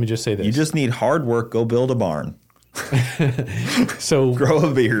 let me just say this. You just need hard work. Go build a barn. So grow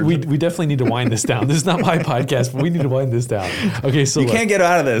a beard. We definitely need to wind this down. This is not my podcast, but we need to wind this down. Okay, so you can't get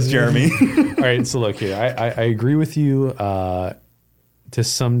out of this, Jeremy. All right, so look here. I agree with you to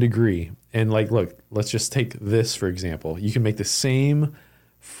some degree. And like, look, let's just take this for example. You can make the same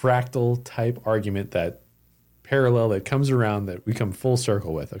fractal type argument that comes around that we come full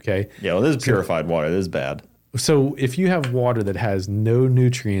circle with. Okay. Yeah. Well, this is purified water. This is bad. So if you have water that has no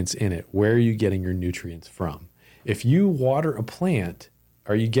nutrients in it, where are you getting your nutrients from? If you water a plant,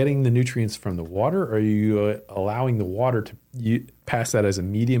 are you getting the nutrients from the water, or are you allowing the water to pass that as a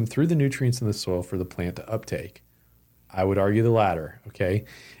medium through the nutrients in the soil for the plant to uptake? I would argue the latter, okay?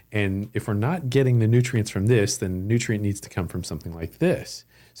 And if we're not getting the nutrients from this, then nutrient needs to come from something like this.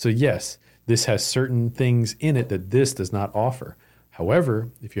 So yes, this has certain things in it that this does not offer. However,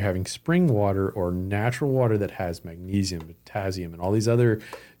 if you're having spring water or natural water that has magnesium, potassium, and all these other,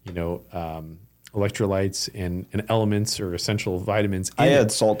 electrolytes and elements or essential vitamins. I add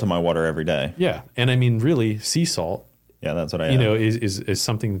salt to my water every day. Yeah. And I mean, really, sea salt. Yeah, that's what I add. Is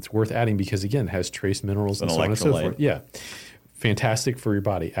something that's worth adding because, again, it has trace minerals and so on and so forth. Yeah. Fantastic for your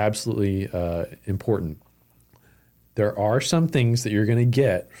body. Absolutely important. There are some things that you're going to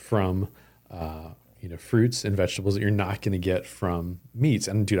get from fruits and vegetables that you're not going to get from meats.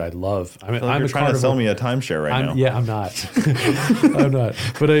 And dude, I'm you're trying to sell me a timeshare right now. Yeah, I'm not. I'm not.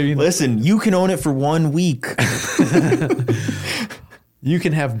 But I mean, listen, you can own it for 1 week. You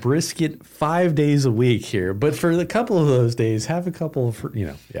can have brisket 5 days a week here, but for a couple of those days, have a couple for,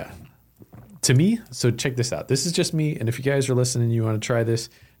 yeah. To me, so check this out. This is just me. And if you guys are listening and you want to try this,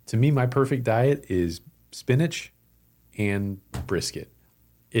 to me, my perfect diet is spinach and brisket.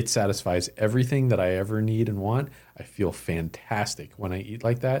 It satisfies everything that I ever need and want. I feel fantastic when I eat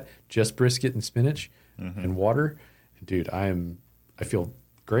like that. Just brisket and spinach and water. Dude, I feel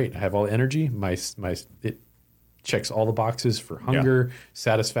great. I have all the energy. It checks all the boxes for hunger,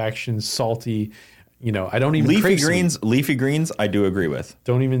 satisfaction, salty. I don't even leafy greens, I do agree with.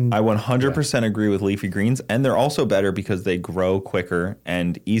 I 100% agree with leafy greens, and they're also better because they grow quicker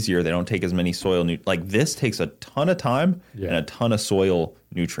and easier. They don't take as many soil like this takes a ton of time and a ton of soil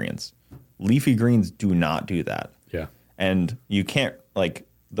nutrients. Leafy greens do not do that. Yeah. And you can't, like,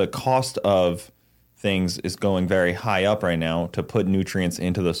 the cost of things is going very high up right now. To put nutrients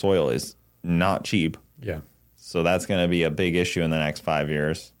into the soil is not cheap. Yeah. So that's going to be a big issue in the next 5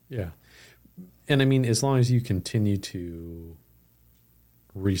 years. Yeah. And I mean, as long as you continue to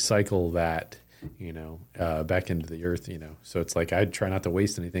recycle that, back into the earth, so it's like, I try not to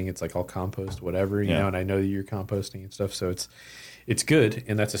waste anything. It's like I'll compost whatever, you know, and I know that you're composting and stuff. So it's good.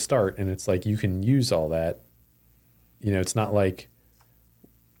 And that's a start. And it's like, you can use all that, it's not like,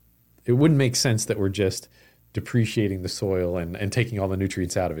 it wouldn't make sense that we're just depreciating the soil and taking all the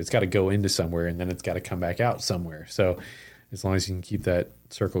nutrients out of it. It's got to go into somewhere, and then it's got to come back out somewhere. So as long as you can keep that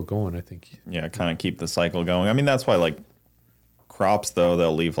circle going, I think. Yeah, kind of keep the cycle going. I mean, that's why, like, crops, though,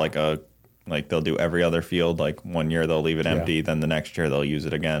 they'll leave they'll do every other field. Like, 1 year they'll leave it empty, then the next year they'll use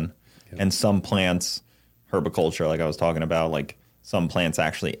it again. Yeah. And some plants, herbiculture, like I was talking about, like, some plants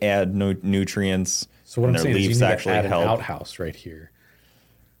actually add nutrients. So what I'm saying is you need to add an outhouse right here.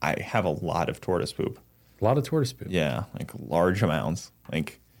 I have a lot of tortoise poop. A lot of tortoise poop. Yeah, like large amounts,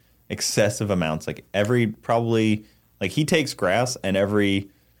 like excessive amounts. Like he takes grass and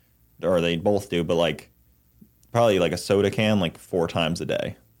or they both do, but like probably like a soda can like 4 times a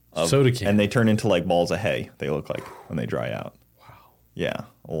day. Soda can. And they turn into like balls of hay, they look like, when they dry out. Wow. Yeah,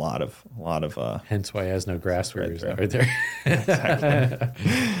 a lot of. Hence why he has no grass right there. Exactly.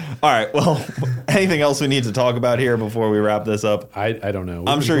 All right. Well, anything else we need to talk about here before we wrap this up? I don't know.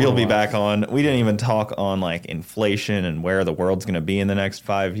 I'm sure you'll be back on. We didn't even talk on like inflation and where the world's going to be in the next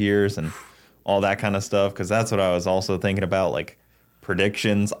 5 years and all that kind of stuff, because that's what I was also thinking about, like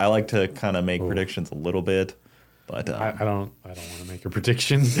predictions. I like to kind of make predictions a little bit, but I don't want to make a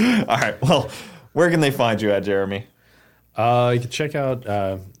prediction. All right. Well, where can they find you at, Jeremy? You can check out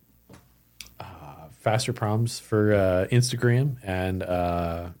Faster Proms for Instagram and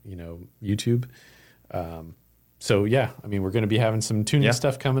YouTube. So yeah, I mean, we're going to be having some tuning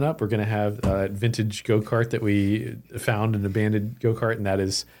stuff coming up. We're going to have that vintage go-kart that we found, an abandoned go-kart, and that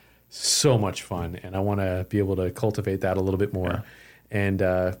is so much fun. And I want to be able to cultivate that a little bit more. Yeah. And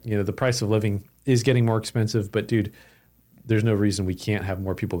the price of living is getting more expensive, but dude, there's no reason we can't have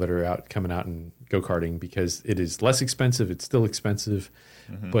more people that are coming out and go-karting, because it is less expensive. It's still expensive,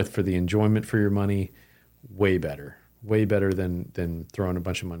 but for the enjoyment for your money, way better than throwing a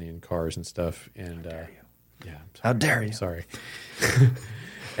bunch of money in cars and stuff. And how dare you? Sorry.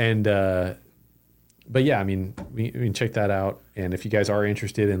 And but yeah, I mean, we can check that out. And if you guys are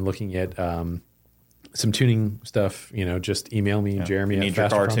interested in looking at some tuning stuff, just email me, Jeremy. You need your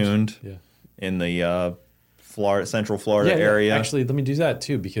car tuned in the Central Florida area. Actually, let me do that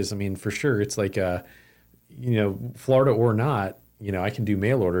too, because I mean, for sure, it's like Florida or not, I can do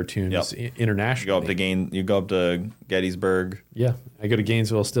mail order tunes internationally. You go up to Gettysburg. Yeah, I go to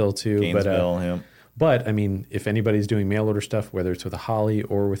Gainesville still too. Gainesville, But I mean, if anybody's doing mail order stuff, whether it's with a Holly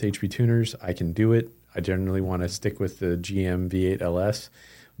or with HP tuners, I can do it. I generally want to stick with the GM V8 LS,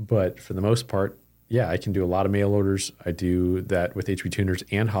 but for the most part, I can do a lot of mail orders. I do that with HP tuners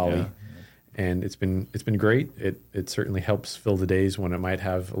and Holly. Yeah. And it's been great. It certainly helps fill the days when it might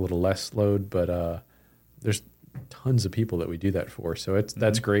have a little less load, but there's tons of people that we do that for. So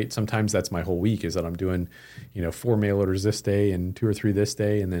that's great. Sometimes that's my whole week, is that I'm doing, 4 mail orders this day and 2 or 3 this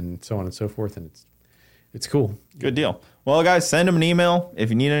day, and then so on and so forth. And it's cool. Good deal. Well, guys, send them an email if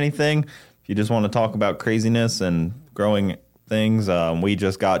you need anything. If you just want to talk about craziness and growing things. We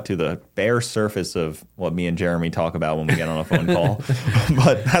just got to the bare surface of what me and Jeremy talk about when we get on a phone call.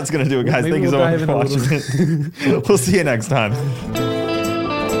 But that's going to do it, guys. Thank you so much for watching it. We'll see you next time.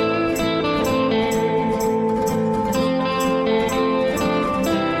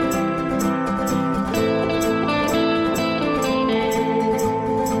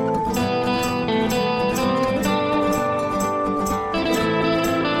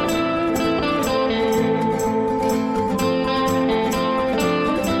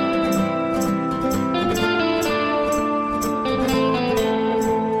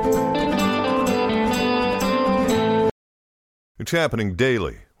 It's happening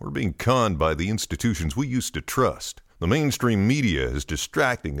daily. We're being conned by the institutions we used to trust. The mainstream media is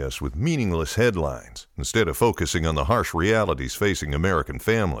distracting us with meaningless headlines instead of focusing on the harsh realities facing American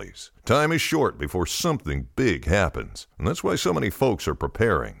families. Time is short before something big happens, and that's why so many folks are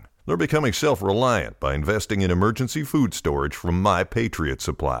preparing. They're becoming self-reliant by investing in emergency food storage from My Patriot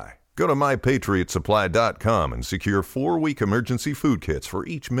Supply. Go to MyPatriotSupply.com and secure 4-week emergency food kits for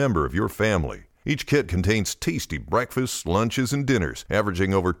each member of your family. Each kit contains tasty breakfasts, lunches, and dinners,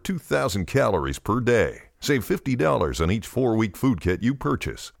 averaging over 2,000 calories per day. Save $50 on each 4-week food kit you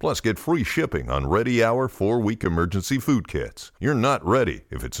purchase. Plus, get free shipping on Ready Hour 4-week emergency food kits. You're not ready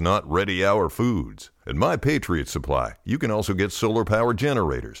if it's not Ready Hour Foods. At My Patriot Supply, you can also get solar power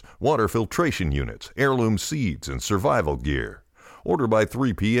generators, water filtration units, heirloom seeds, and survival gear. Order by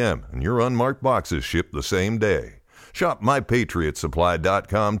 3 p.m. and your unmarked boxes ship the same day. Shop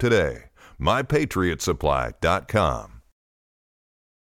MyPatriotSupply.com today. MyPatriotSupply.com.